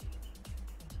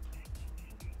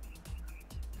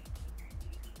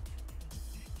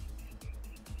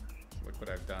 Look what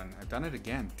I've done. I've done it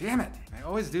again. Damn it! I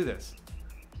always do this.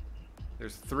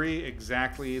 There's 3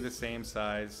 exactly the same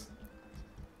size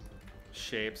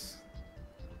shapes.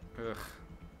 Ugh.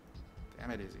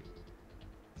 Damn it, Izzy.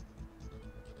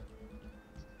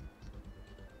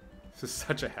 This is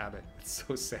such a habit. It's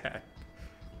so sad.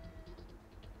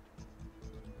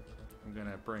 I'm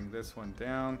gonna bring this one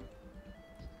down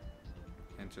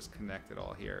and just connect it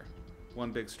all here.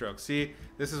 One big stroke. See,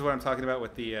 this is what I'm talking about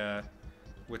with the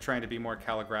with trying to be more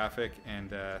calligraphic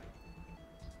and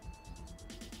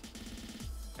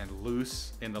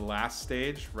loose in the last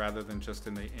stage rather than just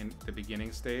in the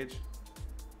beginning stage.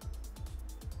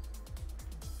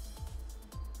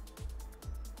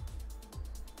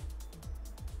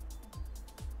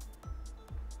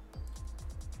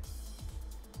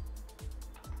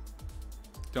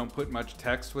 Don't put much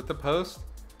text with the post?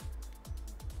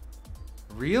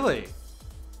 Really?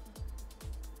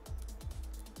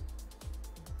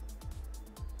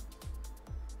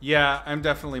 Yeah, I'm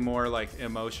definitely more like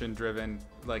emotion driven.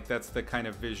 Like that's the kind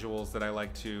of visuals that I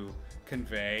like to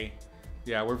convey.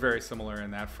 Yeah, we're very similar in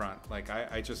that front. Like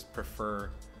I just prefer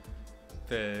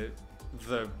the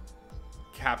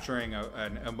capturing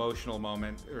an emotional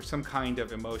moment or some kind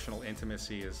of emotional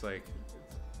intimacy is like,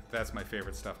 that's my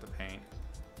favorite stuff to paint.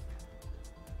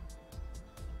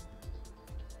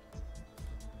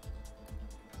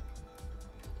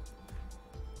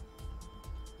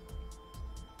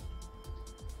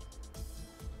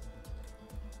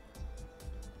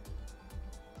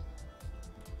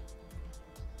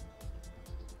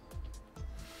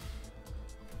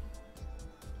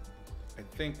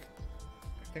 I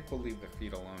think we'll leave the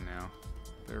feet alone now.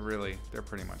 They're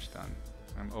pretty much done.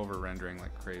 I'm over rendering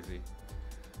like crazy.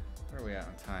 Where are we at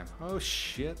on time? Oh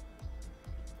shit.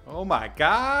 Oh my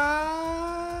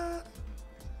god.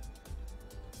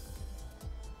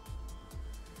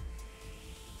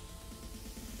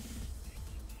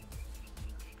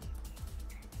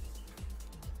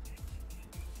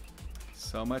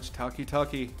 So much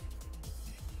talkie-talkie.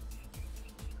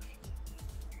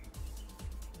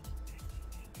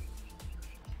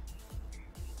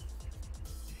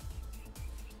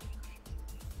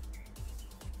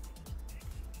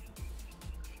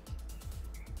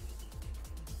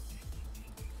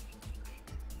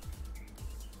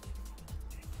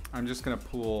 I'm just gonna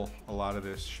pool a lot of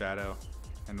this shadow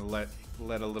and let a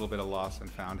little bit of lost and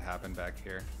found happen back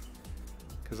here.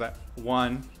 Because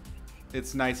one,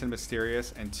 it's nice and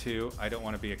mysterious, and two, I don't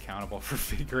want to be accountable for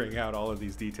figuring out all of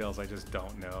these details I just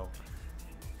don't know.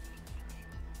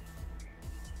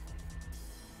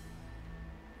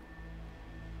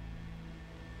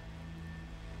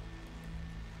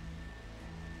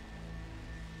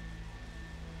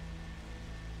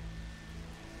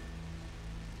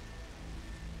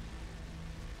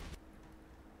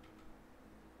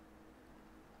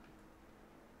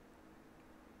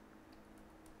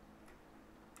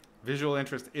 Visual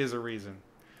interest is a reason.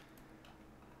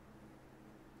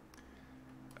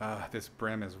 This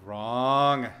brim is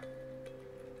wrong.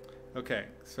 Okay,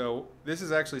 so this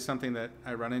is actually something that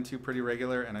I run into pretty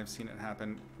regular, and I've seen it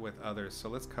happen with others. So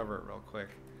let's cover it real quick.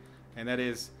 And that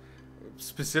is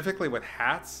specifically with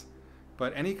hats,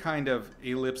 but any kind of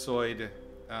ellipsoid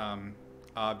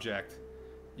object,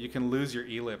 you can lose your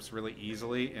ellipse really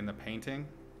easily in the painting.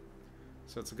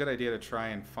 So it's a good idea to try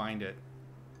and find it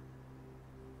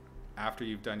after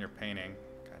you've done your painting.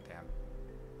 God damn.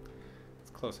 It's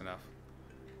close enough.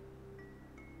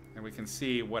 And we can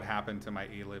see what happened to my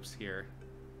ellipse here.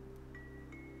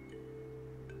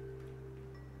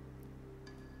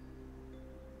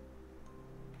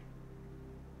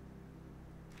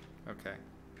 Okay.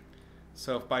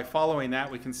 So by following that,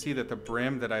 we can see that the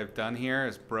brim that I've done here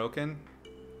is broken.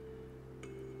 So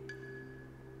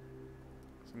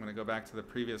I'm going to go back to the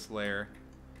previous layer.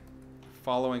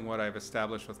 Following what I've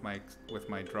established with my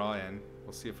draw in,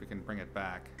 we'll see if we can bring it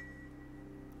back.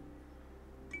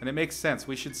 And it makes sense.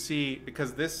 We should see,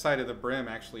 because this side of the brim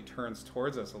actually turns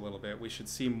towards us a little bit, we should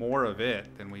see more of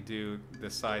it than we do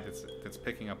this side that's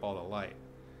picking up all the light.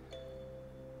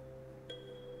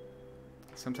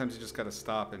 Sometimes you just got to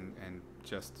stop and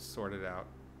just sort it out.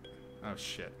 Oh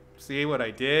shit. See what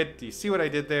I did? Do you see what I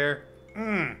did there?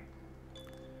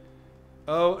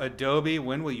 Oh, Adobe,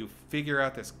 when will you figure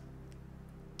out this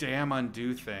damn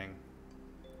undo thing?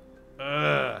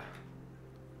 Ugh.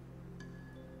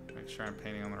 Make sure I'm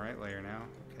painting on the right layer now.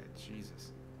 Okay,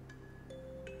 Jesus.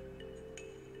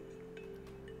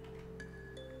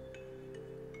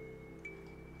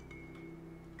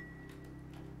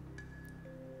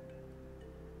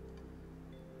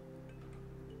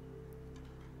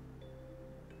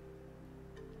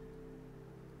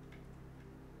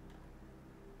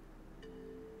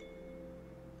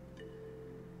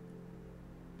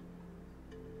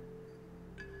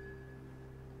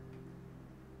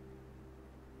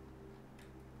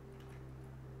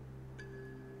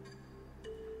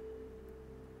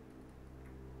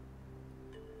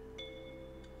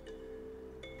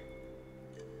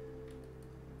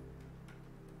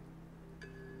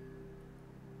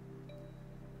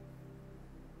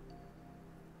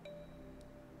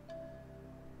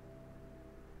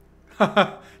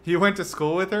 You went to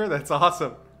school with her? That's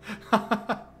awesome.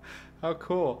 How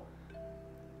cool.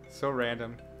 So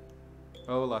random.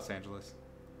 Oh, Los Angeles.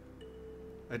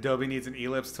 Adobe needs an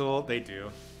ellipse tool? They do.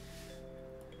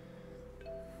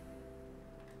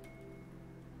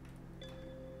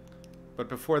 But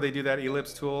before they do that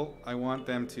ellipse tool, I want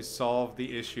them to solve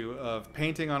the issue of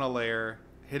painting on a layer,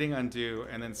 hitting undo,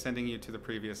 and then sending you to the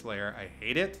previous layer. I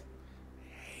hate it.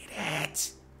 I hate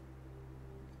it.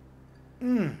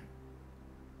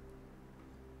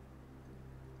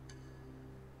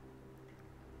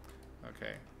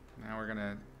 Okay, now we're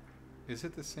gonna... Is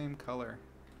it the same color?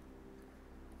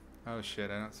 Oh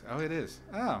shit, I don't see... Oh, it is.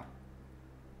 Oh.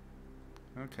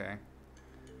 Okay.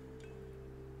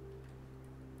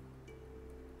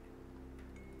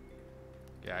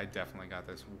 Yeah, I definitely got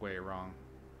this way wrong.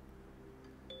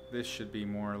 This should be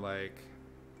more like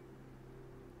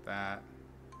that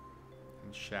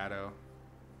and shadow.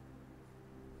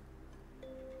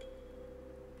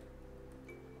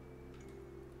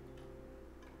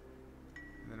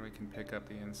 And then we can pick up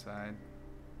the inside.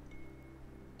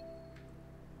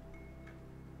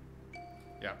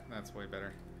 Yeah, that's way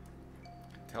better.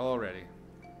 Tell already.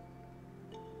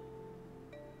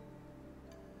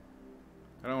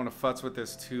 I don't want to futz with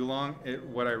this too long.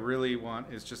 What I really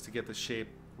want is just to get the shape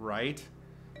right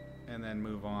and then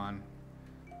move on.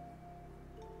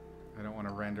 I don't want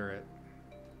to render it.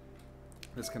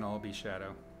 This can all be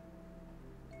shadow.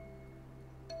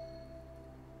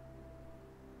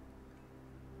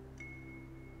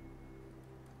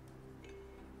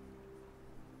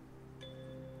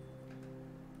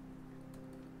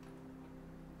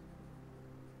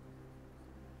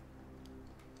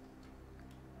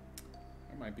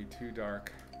 Might be too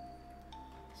dark,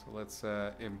 so let's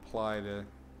imply the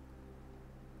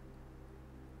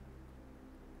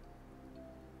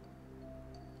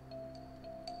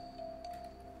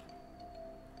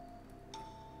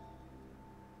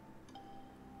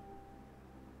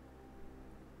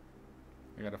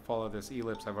I gotta follow this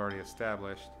ellipse I've already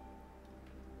established.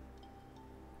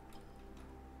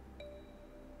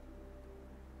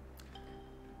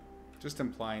 Just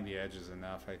implying the edge is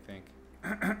enough, I think.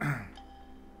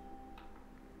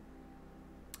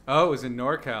 Oh, it was in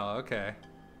NorCal. Okay.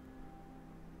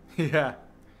 Yeah.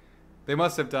 They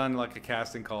must have done like a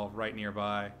casting call right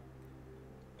nearby.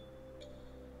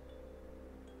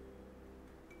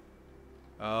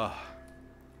 Oh.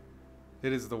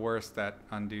 It is the worst, that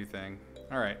undo thing.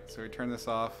 Alright, so we turn this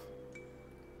off.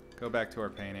 Go back to our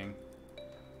painting.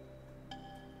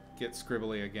 Get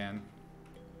scribbly again.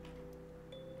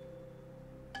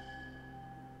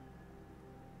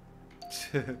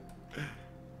 There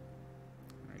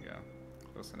we go.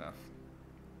 Close enough.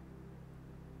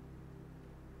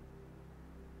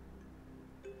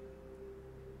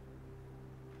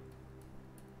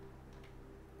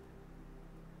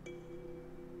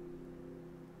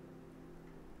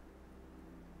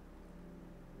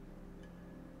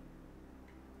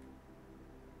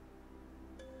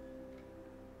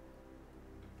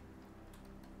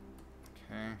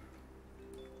 Okay.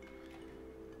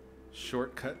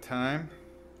 Shortcut time.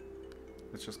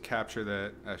 Let's just capture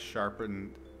the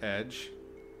sharpened edge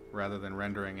rather than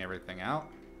rendering everything out.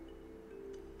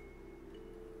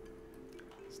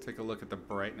 Let's take a look at the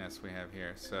brightness we have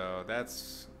here. So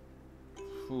that's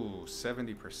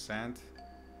 70%,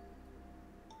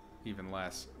 even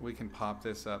less. We can pop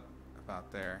this up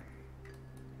about there.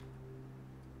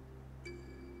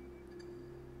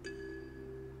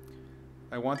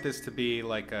 I want this to be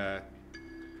like the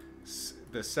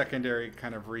secondary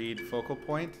kind of read focal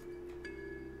point,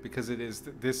 because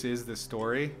this is the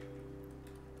story.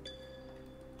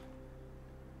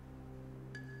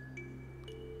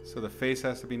 So the face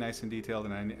has to be nice and detailed,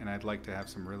 and I'd like to have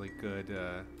some really good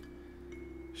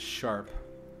sharp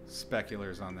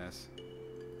speculars on this.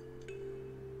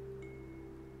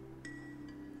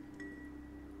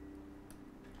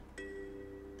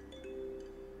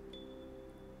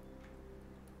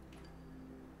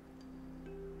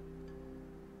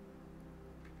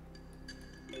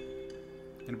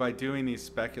 And by doing these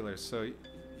speculars, so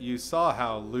you saw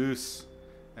how loose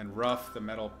and rough the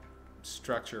metal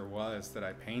structure was that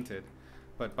I painted,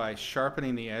 but by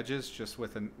sharpening the edges just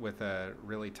with a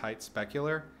really tight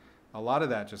specular, a lot of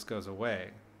that just goes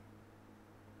away.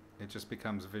 It just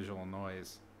becomes visual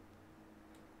noise.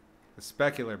 The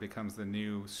specular becomes the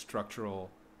new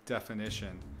structural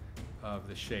definition of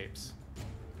the shapes.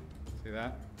 See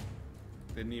that?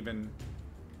 Didn't even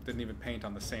paint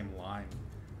on the same line.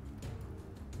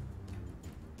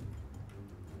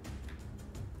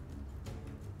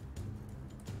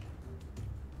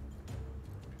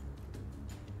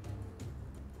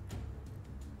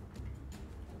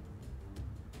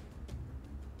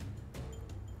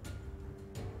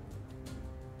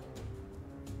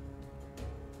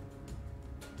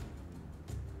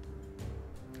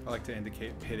 I like to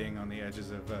indicate pitting on the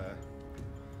edges of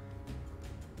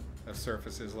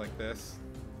surfaces like this.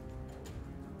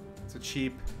 It's a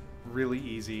cheap, really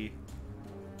easy,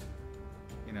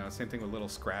 you know, same thing with little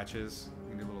scratches.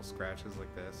 You can do little scratches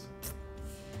like this.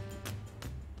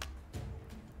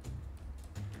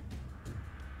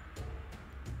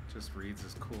 Just reads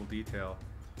as cool detail,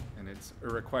 and it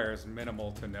requires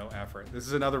minimal to no effort. This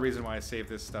is another reason why I save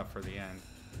this stuff for the end.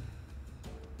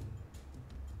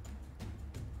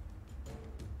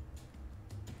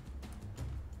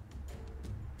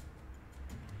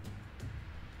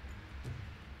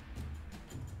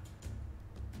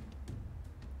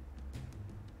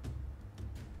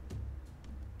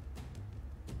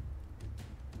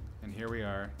 Here we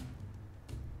are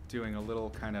doing a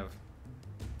little kind of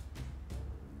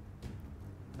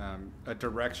a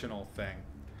directional thing.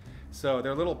 So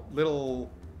they're little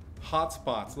hot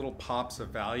spots, little pops of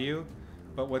value,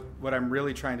 but what I'm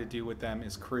really trying to do with them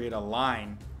is create a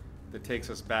line that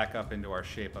takes us back up into our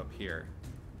shape up here.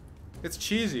 It's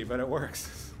cheesy, but it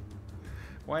works.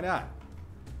 Why not?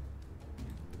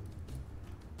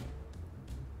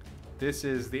 This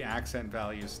is the accent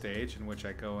value stage, in which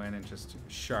I go in and just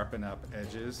sharpen up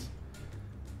edges.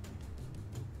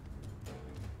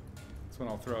 That's when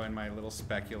I'll throw in my little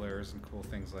speculars and cool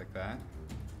things like that.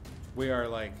 We are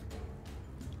like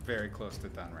very close to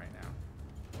done right now.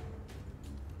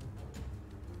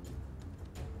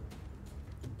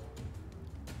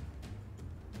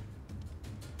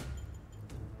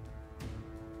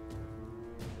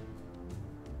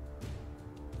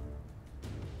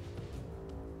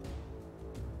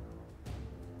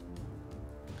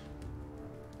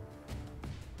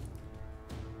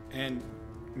 And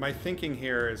my thinking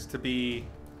here is to be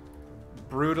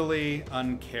brutally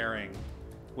uncaring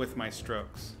with my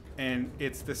strokes. And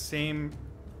it's the same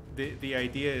the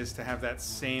idea is to have that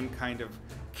same kind of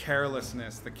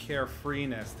carelessness, the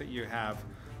carefreeness that you have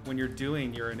when you're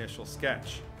doing your initial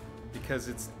sketch,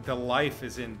 because the life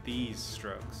is in these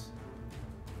strokes.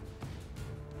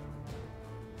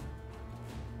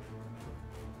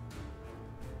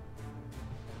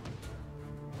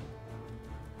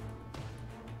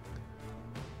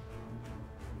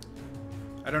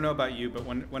 I don't know about you, but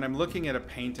when I'm looking at a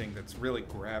painting that's really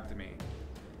grabbed me,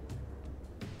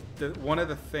 one of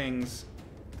the things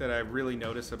that I really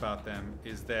notice about them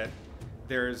is that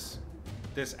there's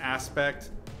this aspect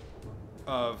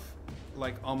of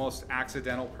like almost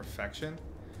accidental perfection,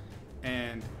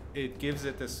 and it gives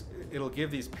it this. It'll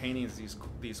give these paintings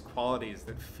these qualities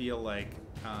that feel like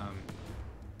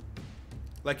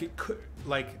it could,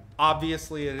 like,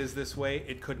 obviously it is this way.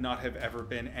 It could not have ever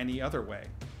been any other way.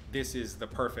 This is the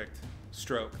perfect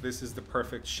stroke. This is the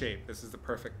perfect shape. This is the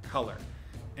perfect color.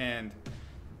 And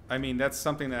I mean, that's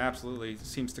something that absolutely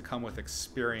seems to come with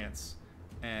experience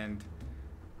and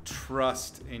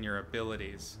trust in your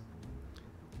abilities.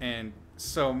 And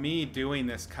so me doing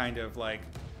this kind of like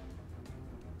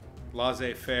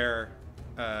laissez-faire,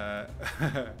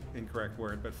 incorrect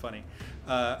word, but funny,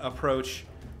 approach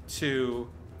to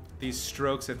these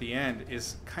strokes at the end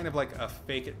is kind of like a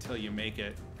fake it till you make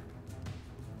it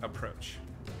approach.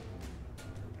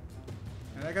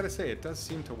 And I gotta say, it does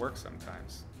seem to work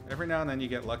sometimes. Every now and then you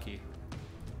get lucky.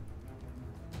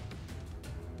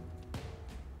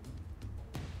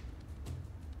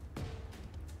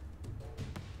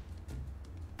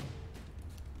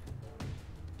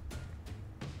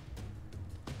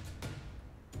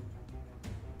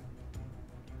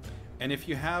 And if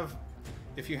you have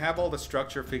all the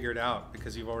structure figured out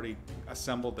because you've already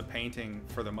assembled the painting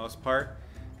for the most part,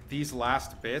 these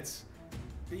last bits,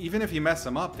 even if you mess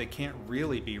them up, they can't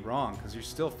really be wrong because you're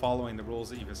still following the rules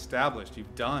that you've established.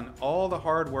 You've done all the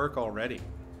hard work already.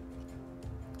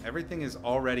 Everything is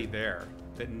already there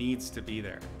that needs to be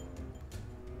there.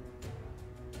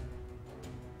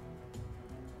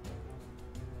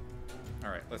 All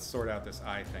right, let's sort out this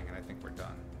eye thing, and I think we're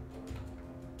done.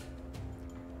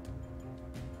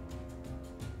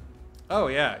 Oh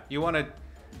yeah, you want to...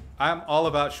 I'm all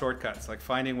about shortcuts, like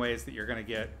finding ways that you're going to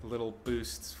get little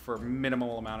boosts for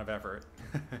minimal amount of effort.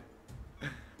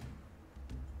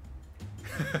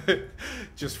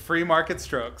 Just free market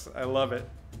strokes. I love it.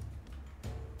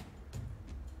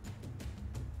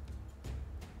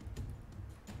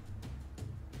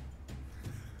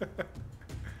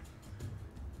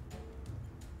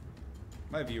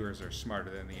 My viewers are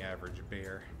smarter than the average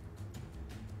bear.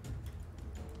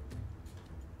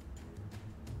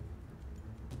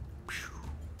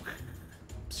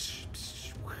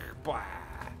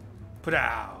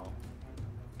 Pow,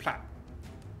 plop,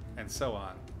 and so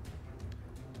on.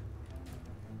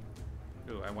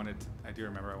 Ooh, I do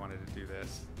remember I wanted to do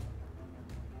this.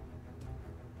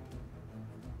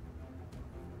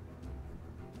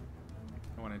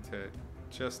 I wanted to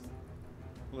just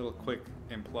a little quick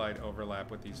implied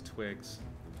overlap with these twigs.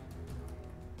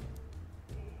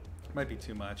 Might be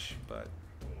too much, but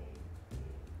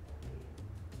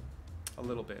a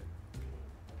little bit.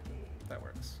 That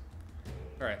works.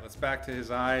 All right, let's back to his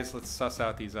eyes. Let's suss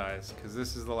out these eyes, because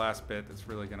this is the last bit that's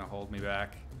really going to hold me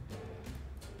back.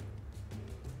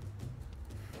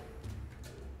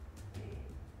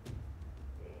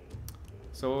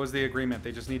 So what was the agreement?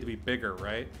 They just need to be bigger,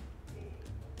 right?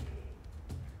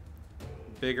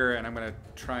 Bigger, and I'm going to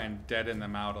try and deaden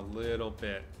them out a little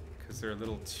bit, because they're a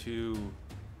little too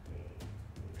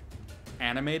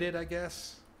animated, I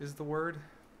guess, is the word.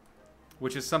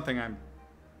 Which is something I'm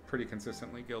pretty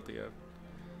consistently guilty of.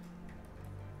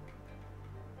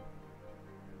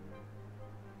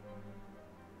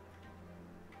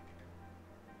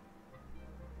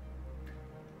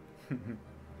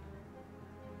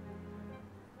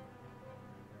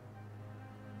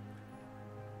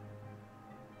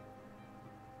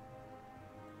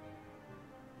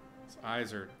 His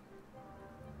eyes are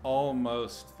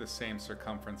almost the same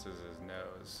circumference as his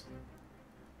nose,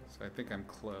 so I think I'm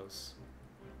close.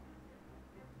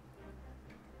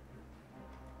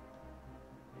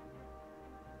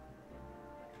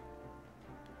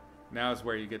 Now is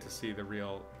where you get to see the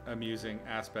real amusing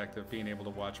aspect of being able to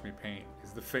watch me paint,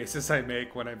 is the faces I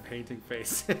make when I'm painting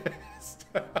faces.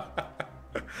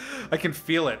 I can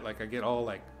feel it, like I get all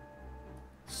like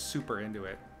super into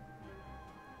it.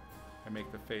 I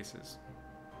make the faces.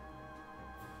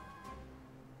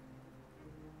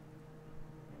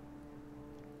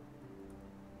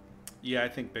 Yeah, I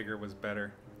think bigger was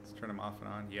better. Let's turn them off and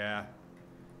on. Yeah,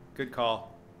 good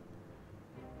call.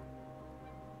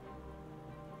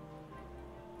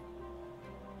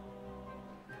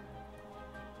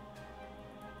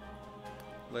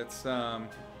 Let's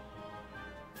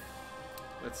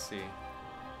see.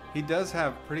 He does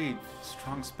have pretty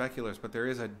strong speculars, but there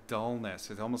is a dullness.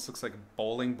 It almost looks like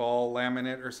bowling ball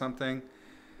laminate or something,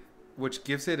 which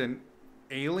gives it an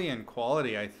alien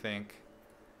quality, I think.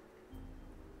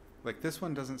 Like, this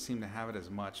one doesn't seem to have it as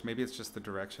much. Maybe it's just the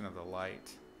direction of the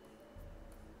light.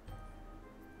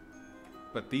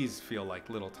 But these feel like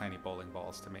little tiny bowling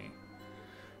balls to me.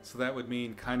 So that would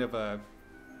mean kind of a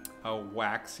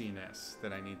waxiness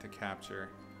that I need to capture.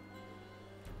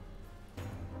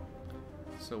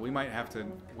 So we might have to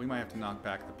knock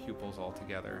back the pupils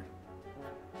altogether,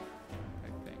 I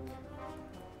think.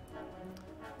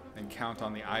 And count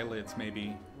on the eyelids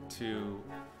maybe to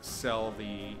sell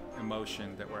the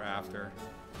emotion that we're after.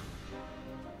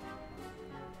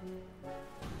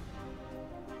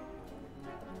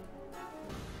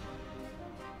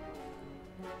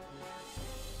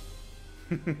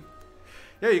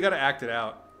 Yeah, you got to act it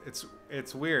out.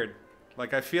 It's weird.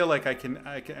 Like, I feel like I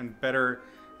can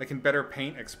better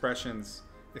paint expressions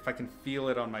if I can feel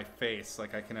it on my face.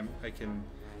 Like, I can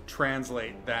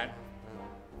translate that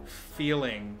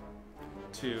feeling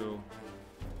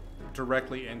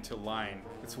directly into line.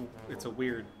 It's a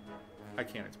weird. I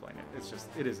can't explain it. It's just,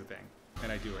 it is a thing,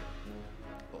 and I do it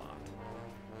a lot.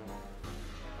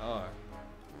 Oh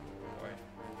boy,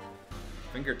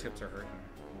 fingertips are hurting.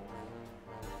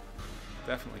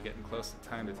 Definitely getting close to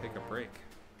time to take a break.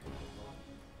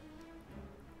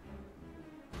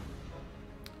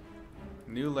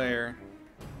 New layer.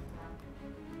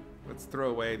 Let's throw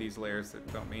away these layers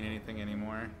that don't mean anything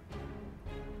anymore.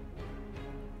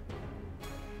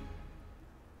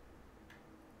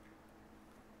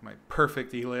 My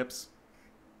perfect ellipse.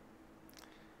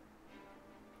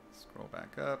 Scroll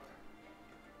back up.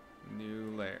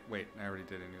 New layer. Wait, I already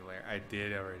did a new layer. I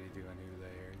did already do a new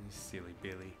layer. You silly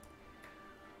Billy.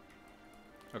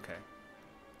 Okay.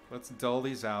 Let's dull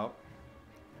these out.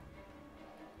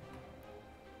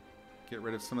 Get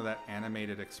rid of some of that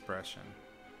animated expression,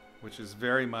 which is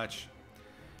very much...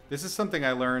 This is something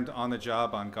I learned on the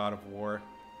job on God of War,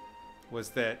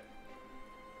 was that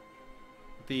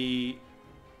the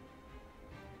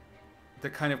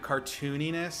kind of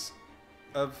cartooniness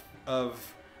of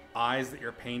eyes that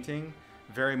you're painting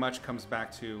very much comes back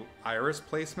to iris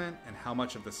placement and how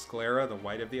much of the sclera, the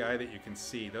white of the eye, that you can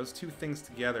see. Those two things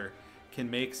together can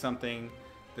make something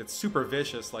that's super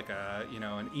vicious, like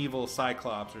an evil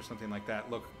cyclops or something like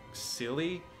that, look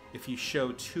silly if you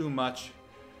show too much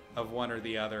of one or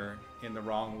the other in the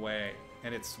wrong way.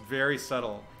 And it's very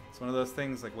subtle. It's one of those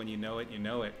things, like, when you know it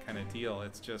kind of deal.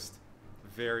 It's just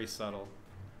very subtle.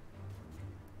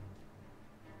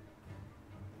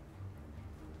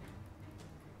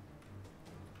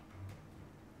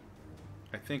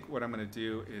 I think what I'm going to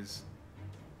do is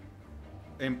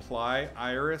imply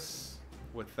iris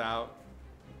without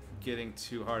getting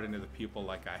too hard into the pupil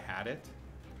like I had it.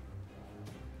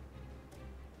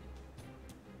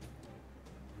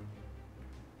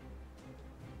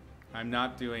 I'm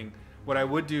not doing what I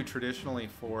would do traditionally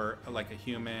for like a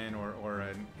human or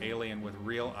an alien with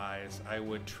real eyes. I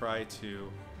would try to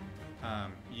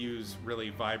use really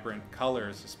vibrant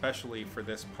colors, especially for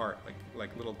this part,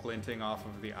 like little glinting off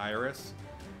of the iris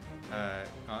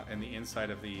and the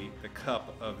inside of the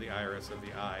cup of the iris of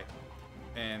the eye.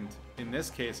 And in this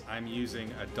case, I'm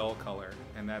using a dull color,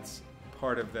 and that's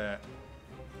part of the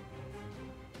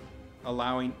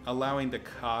allowing the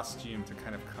costume to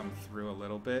kind of come through a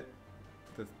little bit,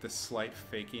 the slight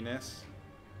fakiness.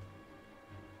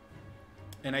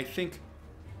 And I think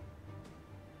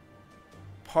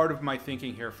part of my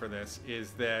thinking here for this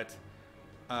is that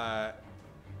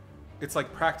it's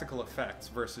like practical effects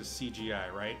versus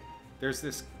CGI, right? There's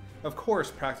this, of course,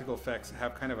 practical effects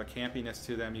have kind of a campiness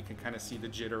to them. You can kind of see the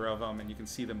jitter of them, and you can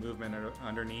see the movement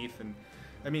underneath. And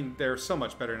I mean, they're so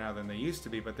much better now than they used to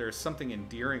be, but there's something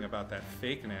endearing about that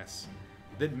fakeness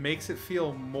that makes it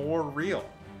feel more real.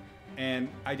 And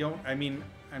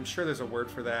I'm sure there's a word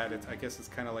for that. I guess it's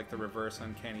kind of like the reverse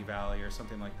uncanny valley or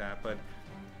something like that. But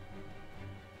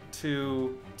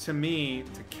to me,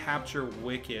 to capture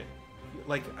Wicket,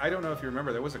 like, I don't know if you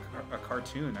remember, there was a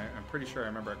cartoon. I'm pretty sure I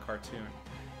remember a cartoon.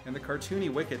 And the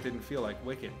cartoony Wicket didn't feel like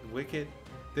Wicket.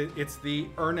 It's the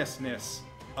earnestness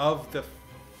of the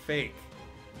fake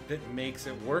that makes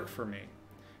it work for me.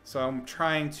 So I'm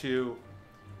trying to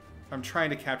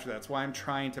capture that. That's why I'm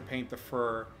trying to paint the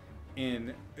fur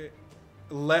in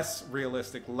less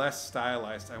realistic, less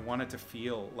stylized. I want it to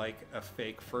feel like a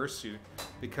fake fursuit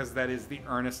because that is the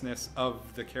earnestness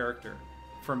of the character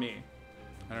for me.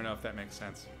 I don't know if that makes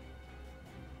sense.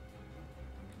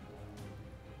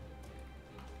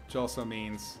 Which also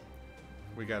means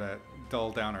We gotta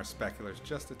dull down our speculars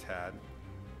just a tad.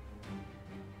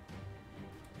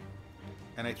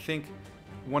 And I think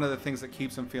one of the things that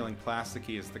keeps them feeling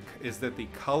plasticky is that the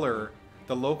color,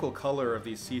 the local color of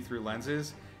these see-through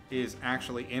lenses is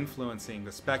actually influencing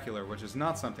the specular, which is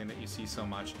not something that you see so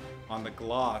much on the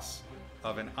gloss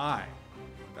of an eye.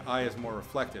 The eye is more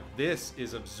reflective. This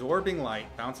is absorbing light,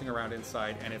 bouncing around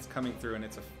inside, and it's coming through and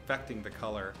it's affecting the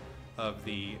color of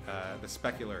the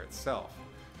specular itself.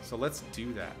 So let's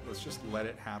do that. Let's just let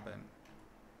it happen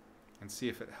and see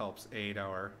if it helps aid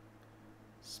our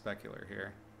specular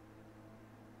here.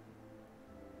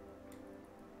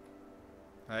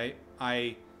 I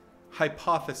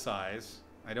hypothesize,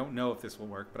 I don't know if this will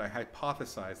work, but I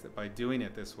hypothesize that by doing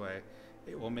it this way,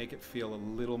 it will make it feel a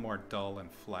little more dull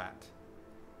and flat.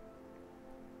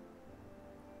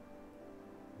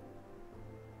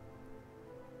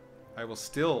 I will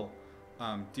still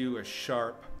do a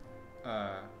sharp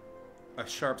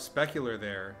specular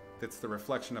there that's the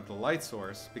reflection of the light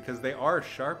source, because they are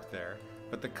sharp there,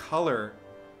 but the color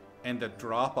and the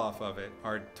drop off of it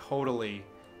are totally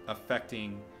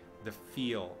affecting the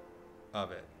feel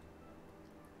of it.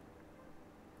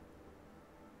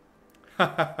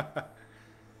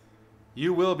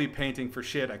 You will be painting for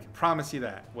shit, I can promise you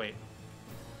that. Wait.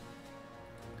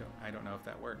 I don't know if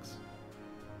that works.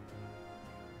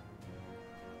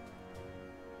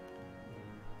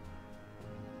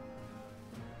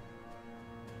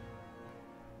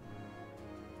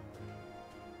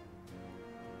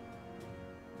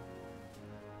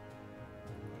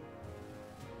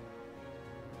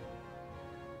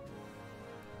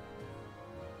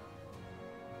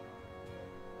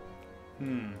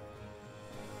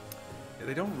 Yeah,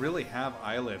 they don't really have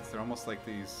eyelids. They're almost like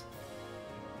these...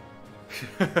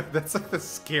 That's like the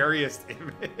scariest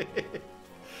image.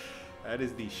 That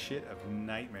is the shit of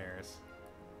nightmares.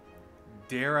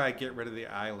 Dare I get rid of the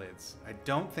eyelids? I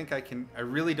don't think I can... I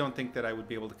really don't think that I would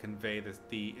be able to convey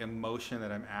the emotion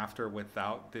that I'm after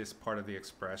without this part of the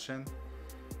expression.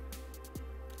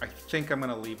 I think I'm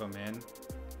going to leave them in.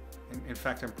 In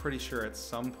fact, I'm pretty sure at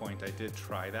some point I did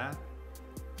try that.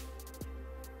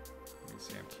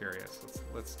 I'm curious.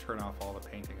 Let's turn off all the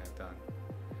painting I've done.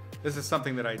 This is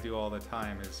something that I do all the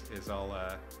time. Is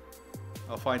I'll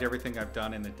find everything I've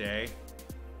done in the day.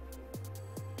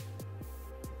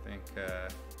 I think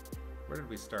where did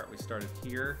we start? We started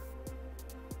here.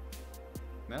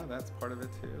 No, that's part of it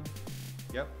too.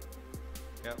 Yep.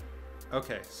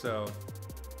 Okay, so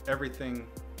everything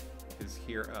is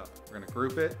here up. We're gonna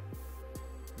group it.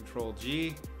 Control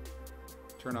G.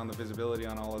 Turn on the visibility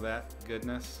on all of that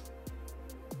goodness.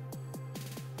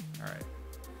 Alright,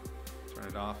 turn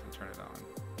it off and turn it on.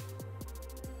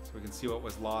 So we can see what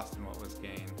was lost and what was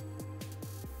gained.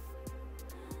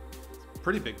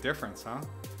 Pretty big difference, huh?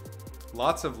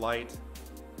 Lots of light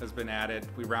has been added.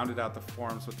 We rounded out the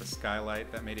forms with the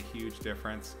skylight. That made a huge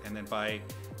difference. And then by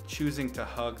choosing to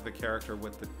hug the character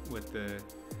with the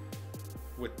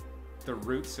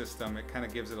root system, it kind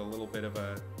of gives it a little bit of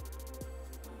a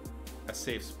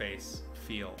safe space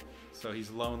feel. So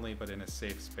he's lonely, but in a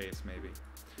safe space maybe.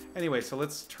 Anyway, so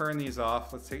let's turn these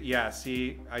off. Let's take, yeah,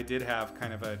 see, I did have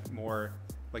kind of a more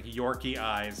like Yorkie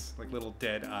eyes, like little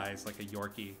dead eyes, like a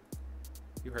Yorkie.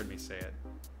 You heard me say it.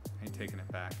 I ain't taking it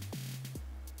back.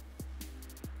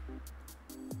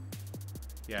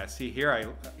 Yeah, see here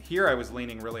I was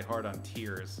leaning really hard on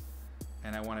tears,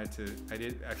 and I wanted to,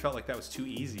 I felt like that was too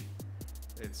easy.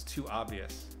 It's too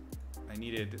obvious. I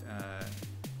needed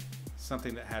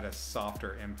something that had a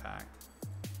softer impact.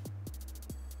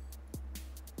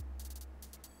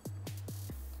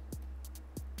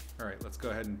 All right, let's go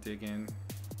ahead and dig in.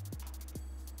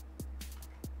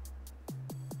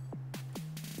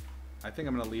 I think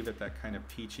I'm gonna leave it that kind of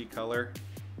peachy color,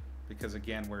 because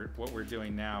again, what we're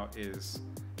doing now is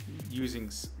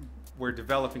we're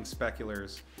developing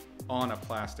speculars on a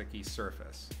plasticky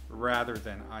surface rather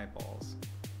than eyeballs,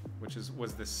 which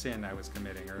was the sin I was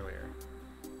committing earlier.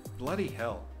 Bloody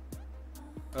hell.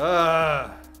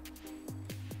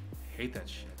 Hate that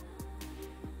shit.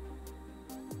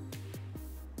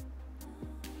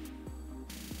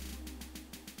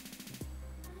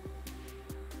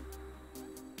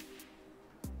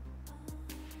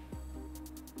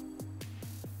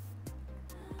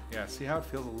 Yeah, see how it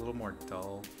feels a little more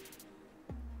dull?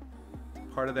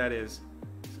 Part of that is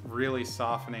really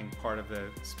softening part of the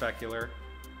specular.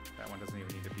 That one doesn't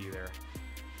even need to be there,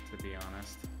 to be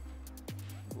honest.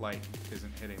 Light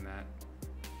isn't hitting that.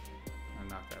 I'll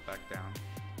knock that back down.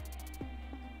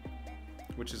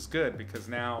 Which is good, because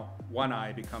now one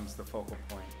eye becomes the focal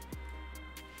point.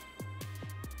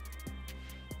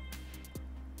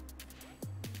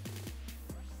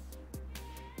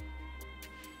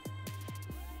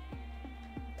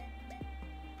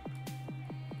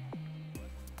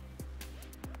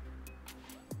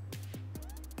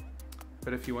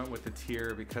 But if you went with the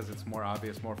tier because it's more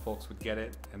obvious, more folks would get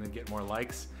it and then get more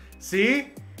likes. See?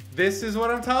 This is what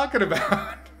I'm talking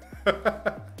about.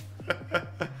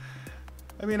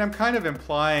 I mean, I'm kind of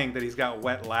implying that he's got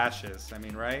wet lashes. I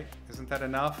mean, right? Isn't that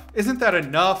enough? Isn't that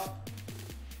enough?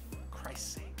 For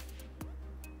Christ's sake.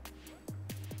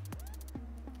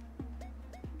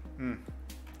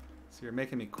 So you're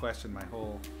making me question my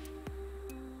whole...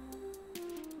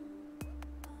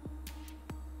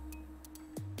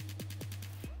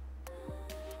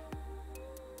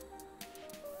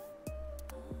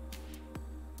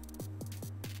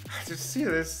 Just see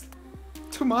this.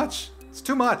 Too much. It's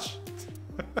too much.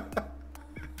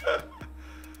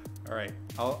 All right,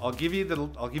 I'll give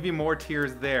you more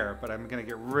tiers there, but I'm gonna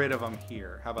get rid of them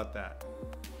here. How about that?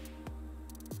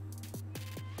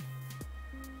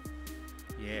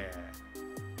 Yeah,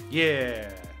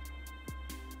 yeah.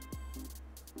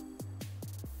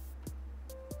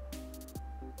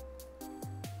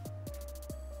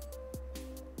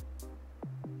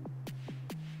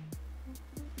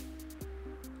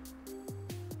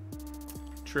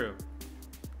 True.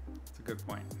 It's a good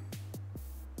point.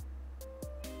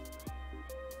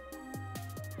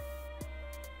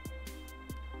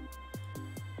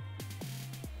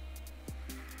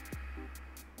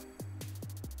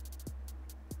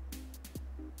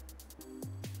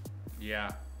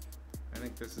 Yeah, I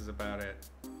think this is about it.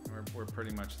 We're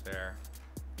pretty much there.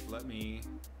 Let me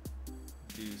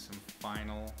do some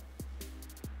final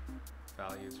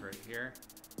values right here.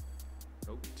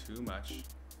 Oh, too much.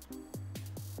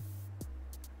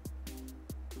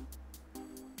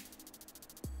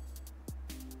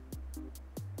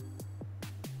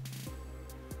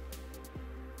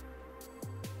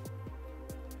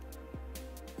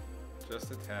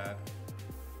 Just a tad.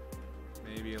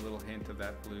 Maybe a little hint of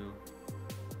that blue.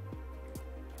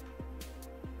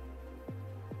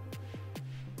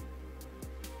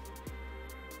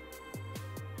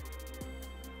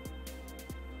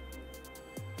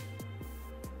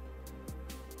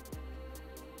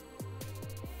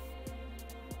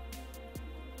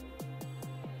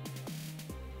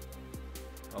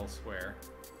 Elsewhere.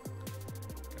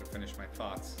 Gotta finish my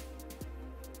thoughts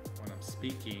when I'm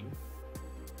speaking.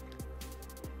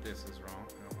 This is wrong.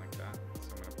 I don't like that.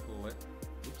 So I'm going to pull it.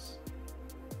 Oops.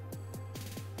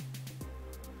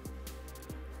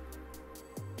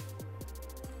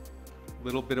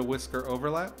 Little bit of whisker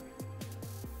overlap.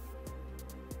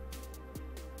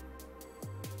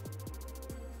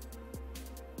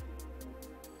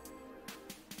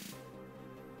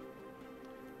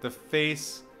 The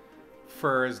face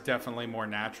fur is definitely more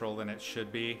natural than it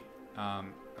should be,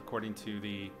 according to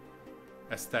the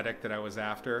aesthetic that I was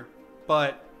after.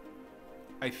 But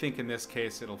I think in this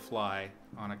case it'll fly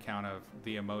on account of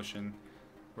the emotion.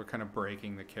 We're kind of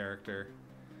breaking the character.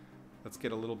 Let's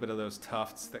get a little bit of those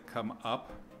tufts that come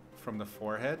up from the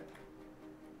forehead.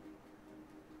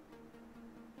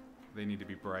 They need to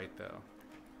be bright though.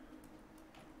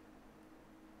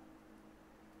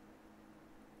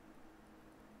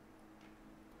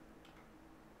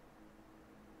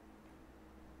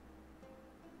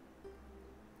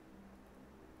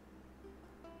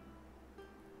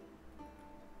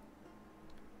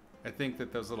 I think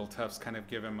that those little tufts kind of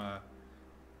give him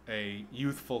a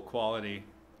youthful quality.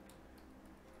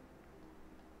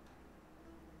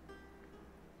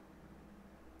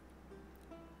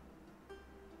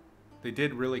 They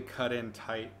did really cut in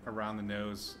tight around the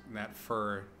nose, and that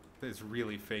fur is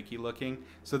really fakey looking.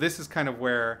 So this is kind of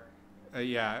where,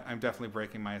 yeah, I'm definitely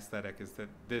breaking my aesthetic, is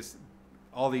that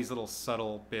all these little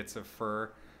subtle bits of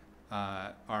fur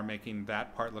are making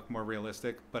that part look more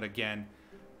realistic. But again,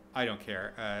 I don't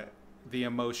care. The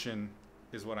emotion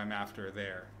is what I'm after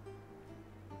there.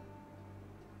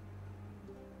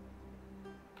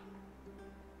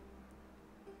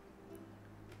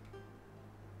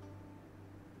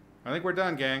 I think we're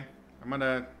done, gang. I'm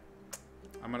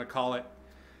gonna call it.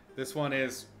 This one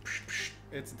is,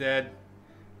 it's dead.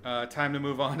 Time to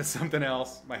move on to something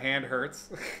else. My hand hurts.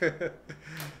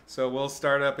 So we'll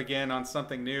start up again on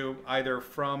something new, either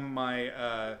from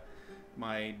my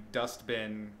my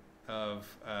dustbin of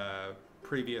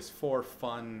previous 4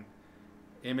 fun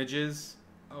images,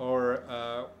 or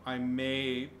I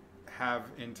may have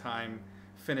in time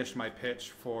finished my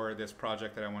pitch for this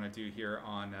project that I want to do here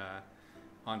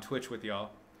on Twitch with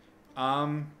y'all.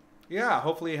 Yeah,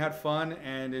 hopefully you had fun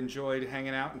and enjoyed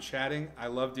hanging out and chatting. I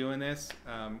love doing this.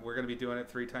 We're going to be doing it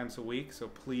 3 times a week, so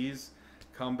please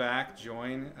come back,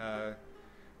 join,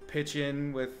 pitch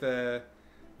in with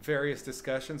various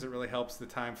discussions. It really helps the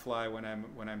time fly when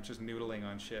I'm just noodling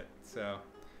on shit. So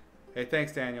Hey,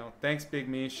 thanks, Daniel. Thanks, Big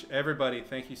Mish. Everybody,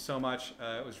 thank you so much.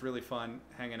 It was really fun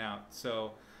hanging out.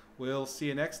 So we'll see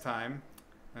you next time.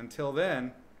 Until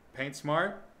then, paint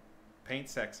smart, paint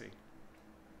sexy.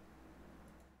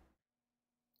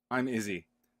 I'm Izzy,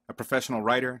 a professional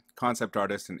writer, concept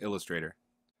artist, and illustrator.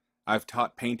 I've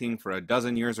taught painting for a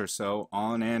dozen years or so,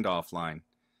 on and offline.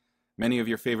 Many of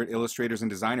your favorite illustrators and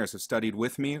designers have studied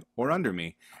with me or under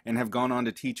me and have gone on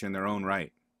to teach in their own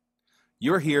right.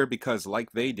 You're here because,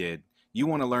 like they did, you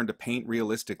want to learn to paint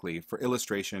realistically for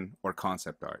illustration or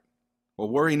concept art. Well,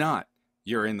 worry not.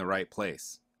 You're in the right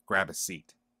place. Grab a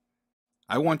seat.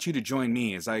 I want you to join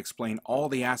me as I explain all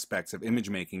the aspects of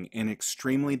image making in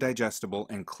extremely digestible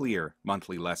and clear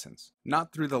monthly lessons,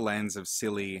 not through the lens of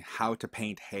silly how to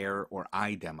paint hair or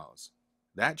eye demos.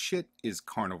 That shit is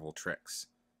carnival tricks,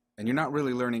 and you're not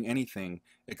really learning anything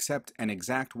except an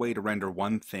exact way to render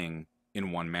one thing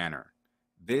in one manner.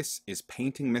 This is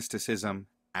painting mysticism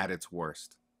at its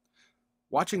worst.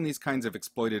 Watching these kinds of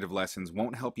exploitative lessons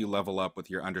won't help you level up with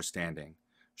your understanding.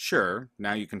 Sure,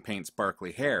 now you can paint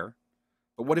sparkly hair,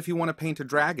 but what if you want to paint a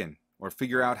dragon, or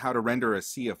figure out how to render a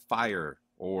sea of fire,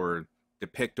 or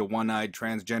depict a one-eyed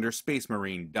transgender space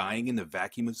marine dying in the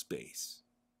vacuum of space?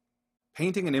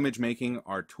 Painting and image making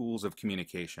are tools of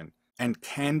communication, and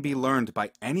can be learned by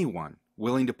anyone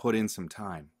willing to put in some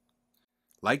time.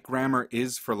 Like grammar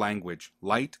is for language,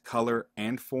 light, color,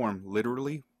 and form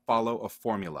literally follow a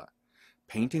formula.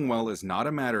 Painting well is not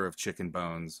a matter of chicken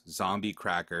bones, zombie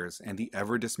crackers, and the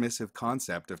ever-dismissive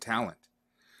concept of talent.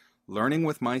 Learning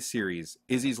with my series,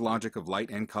 Izzy's Logic of Light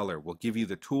and Color, will give you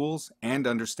the tools and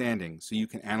understanding so you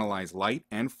can analyze light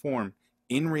and form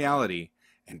in reality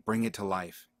and bring it to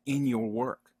life in your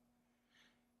work.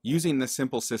 Using this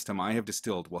simple system I have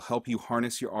distilled will help you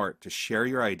harness your art to share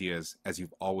your ideas as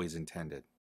you've always intended.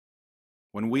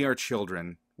 When we are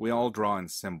children, we all draw in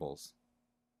symbols.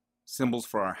 Symbols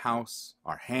for our house,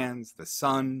 our hands, the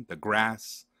sun, the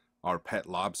grass, our pet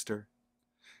lobster.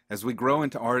 As we grow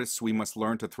into artists, we must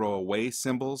learn to throw away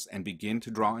symbols and begin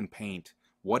to draw and paint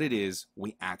what it is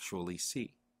we actually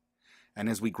see. And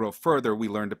as we grow further, we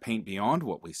learn to paint beyond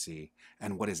what we see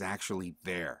and what is actually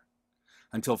there.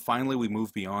 Until finally we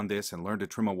move beyond this and learn to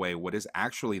trim away what is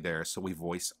actually there so we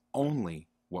voice only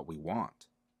what we want.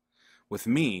 With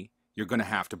me, you're going to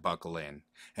have to buckle in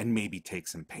and maybe take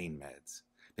some pain meds,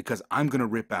 because I'm going to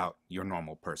rip out your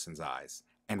normal person's eyes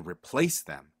and replace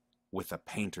them with a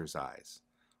painter's eyes.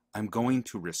 I'm going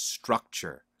to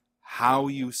restructure how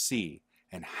you see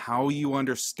and how you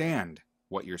understand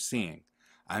what you're seeing.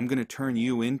 I'm going to turn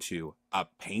you into a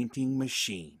painting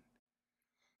machine.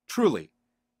 Truly,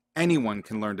 anyone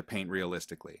can learn to paint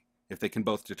realistically if they can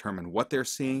both determine what they're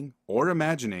seeing or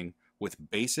imagining with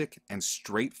basic and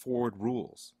straightforward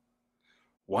rules.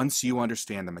 Once you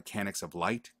understand the mechanics of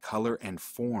light, color, and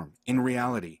form in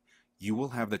reality, you will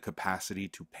have the capacity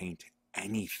to paint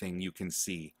anything you can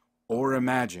see or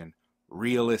imagine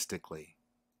realistically.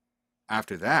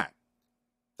 After that,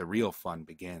 the real fun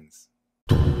begins.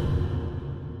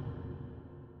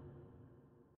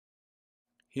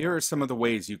 Here are some of the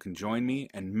ways you can join me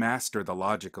and master the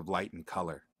logic of light and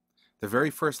color. The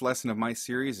very first lesson of my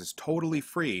series is totally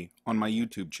free on my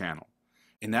YouTube channel.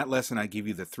 In that lesson, I give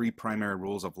you the 3 primary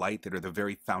rules of light that are the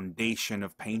very foundation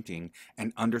of painting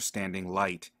and understanding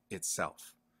light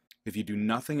itself. If you do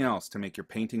nothing else to make your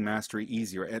painting mastery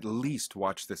easier, at least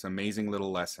watch this amazing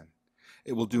little lesson.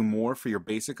 It will do more for your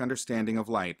basic understanding of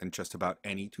light than just about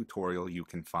any tutorial you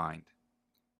can find.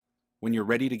 When you're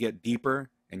ready to get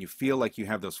deeper and you feel like you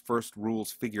have those first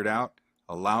rules figured out,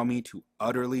 allow me to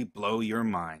utterly blow your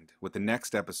mind with the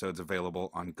next episodes available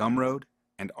on Gumroad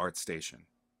and ArtStation.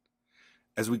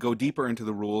 As we go deeper into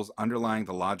the rules underlying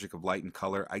the logic of light and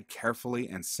color, I carefully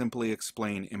and simply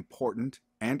explain important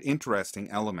and interesting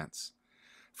elements.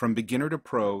 From beginner to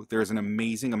pro, there is an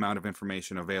amazing amount of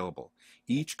information available.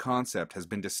 Each concept has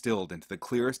been distilled into the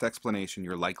clearest explanation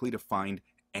you're likely to find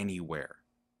anywhere.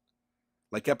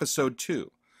 Like episode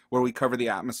 2, where we cover the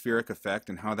atmospheric effect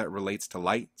and how that relates to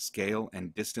light, scale,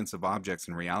 and distance of objects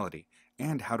in reality,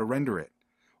 and how to render it.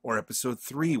 Or episode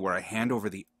 3, where I hand over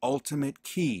the ultimate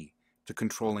key to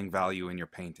controlling value in your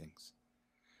paintings.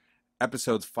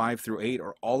 Episodes 5 through 8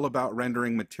 are all about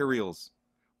rendering materials.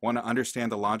 Want to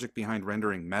understand the logic behind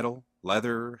rendering metal,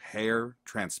 leather, hair,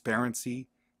 transparency,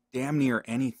 damn near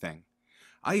anything.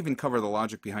 I even cover the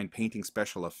logic behind painting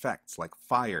special effects like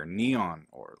fire, neon,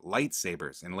 or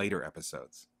lightsabers in later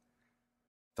episodes.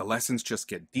 The lessons just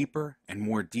get deeper and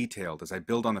more detailed as I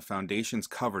build on the foundations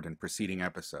covered in preceding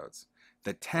episodes.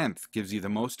 The 10th gives you the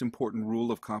most important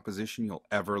rule of composition you'll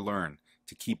ever learn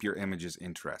to keep your images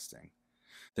interesting.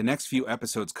 The next few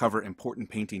episodes cover important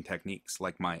painting techniques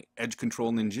like my edge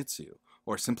control ninjutsu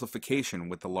or simplification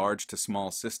with the large to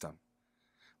small system.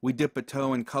 We dip a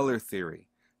toe in color theory,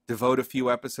 devote a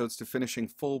few episodes to finishing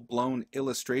full-blown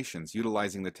illustrations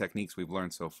utilizing the techniques we've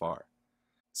learned so far.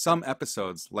 Some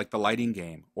episodes, like the lighting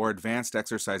game or Advanced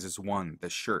Exercises 1, the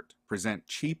shirt, present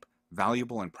cheap,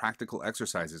 valuable, and practical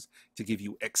exercises to give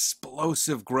you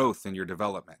explosive growth in your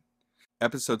development.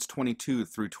 Episodes 22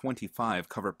 through 25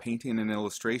 cover painting and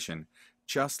illustration,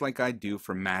 just like I do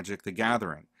for Magic the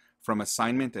Gathering, from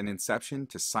assignment and inception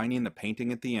to signing the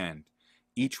painting at the end.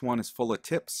 Each one is full of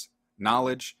tips,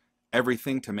 knowledge,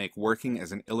 everything to make working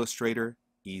as an illustrator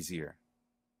easier.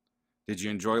 Did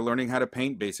you enjoy learning how to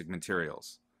paint basic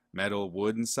materials? Metal,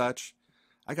 wood, and such?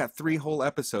 I got 3 whole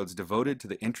episodes devoted to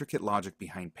the intricate logic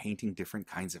behind painting different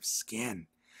kinds of skin.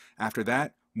 After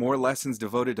that, more lessons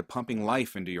devoted to pumping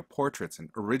life into your portraits and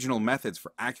original methods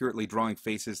for accurately drawing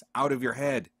faces out of your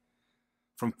head.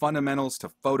 From fundamentals to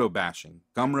photo bashing,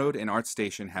 Gumroad and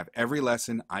ArtStation have every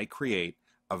lesson I create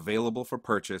available for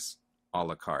purchase a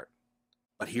la carte.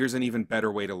 But here's an even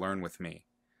better way to learn with me.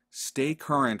 Stay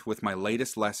current with my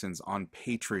latest lessons on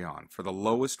Patreon for the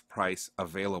lowest price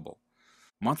available.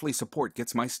 Monthly support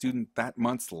gets my student that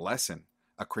month's lesson,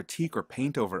 a critique or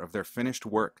paint over of their finished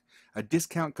work, a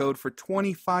discount code for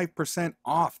 25%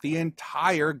 off the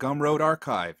entire Gumroad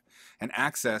archive, and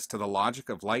access to the Logic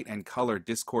of Light and Color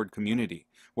Discord community,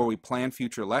 where we plan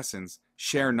future lessons,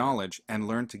 share knowledge, and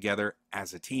learn together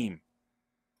as a team.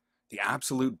 The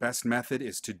absolute best method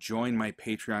is to join my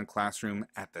Patreon classroom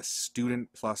at the Student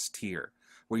Plus tier,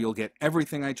 where you'll get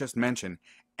everything I just mentioned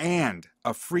and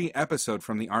a free episode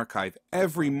from the archive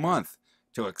every month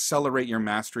to accelerate your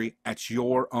mastery at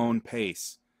your own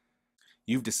pace.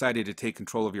 You've decided to take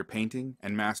control of your painting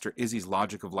and master Izzy's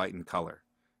Logic of Light and Color.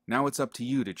 Now it's up to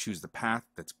you to choose the path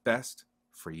that's best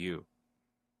for you.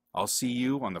 I'll see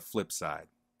you on the flip side.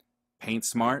 Paint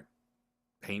smart,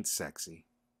 paint sexy.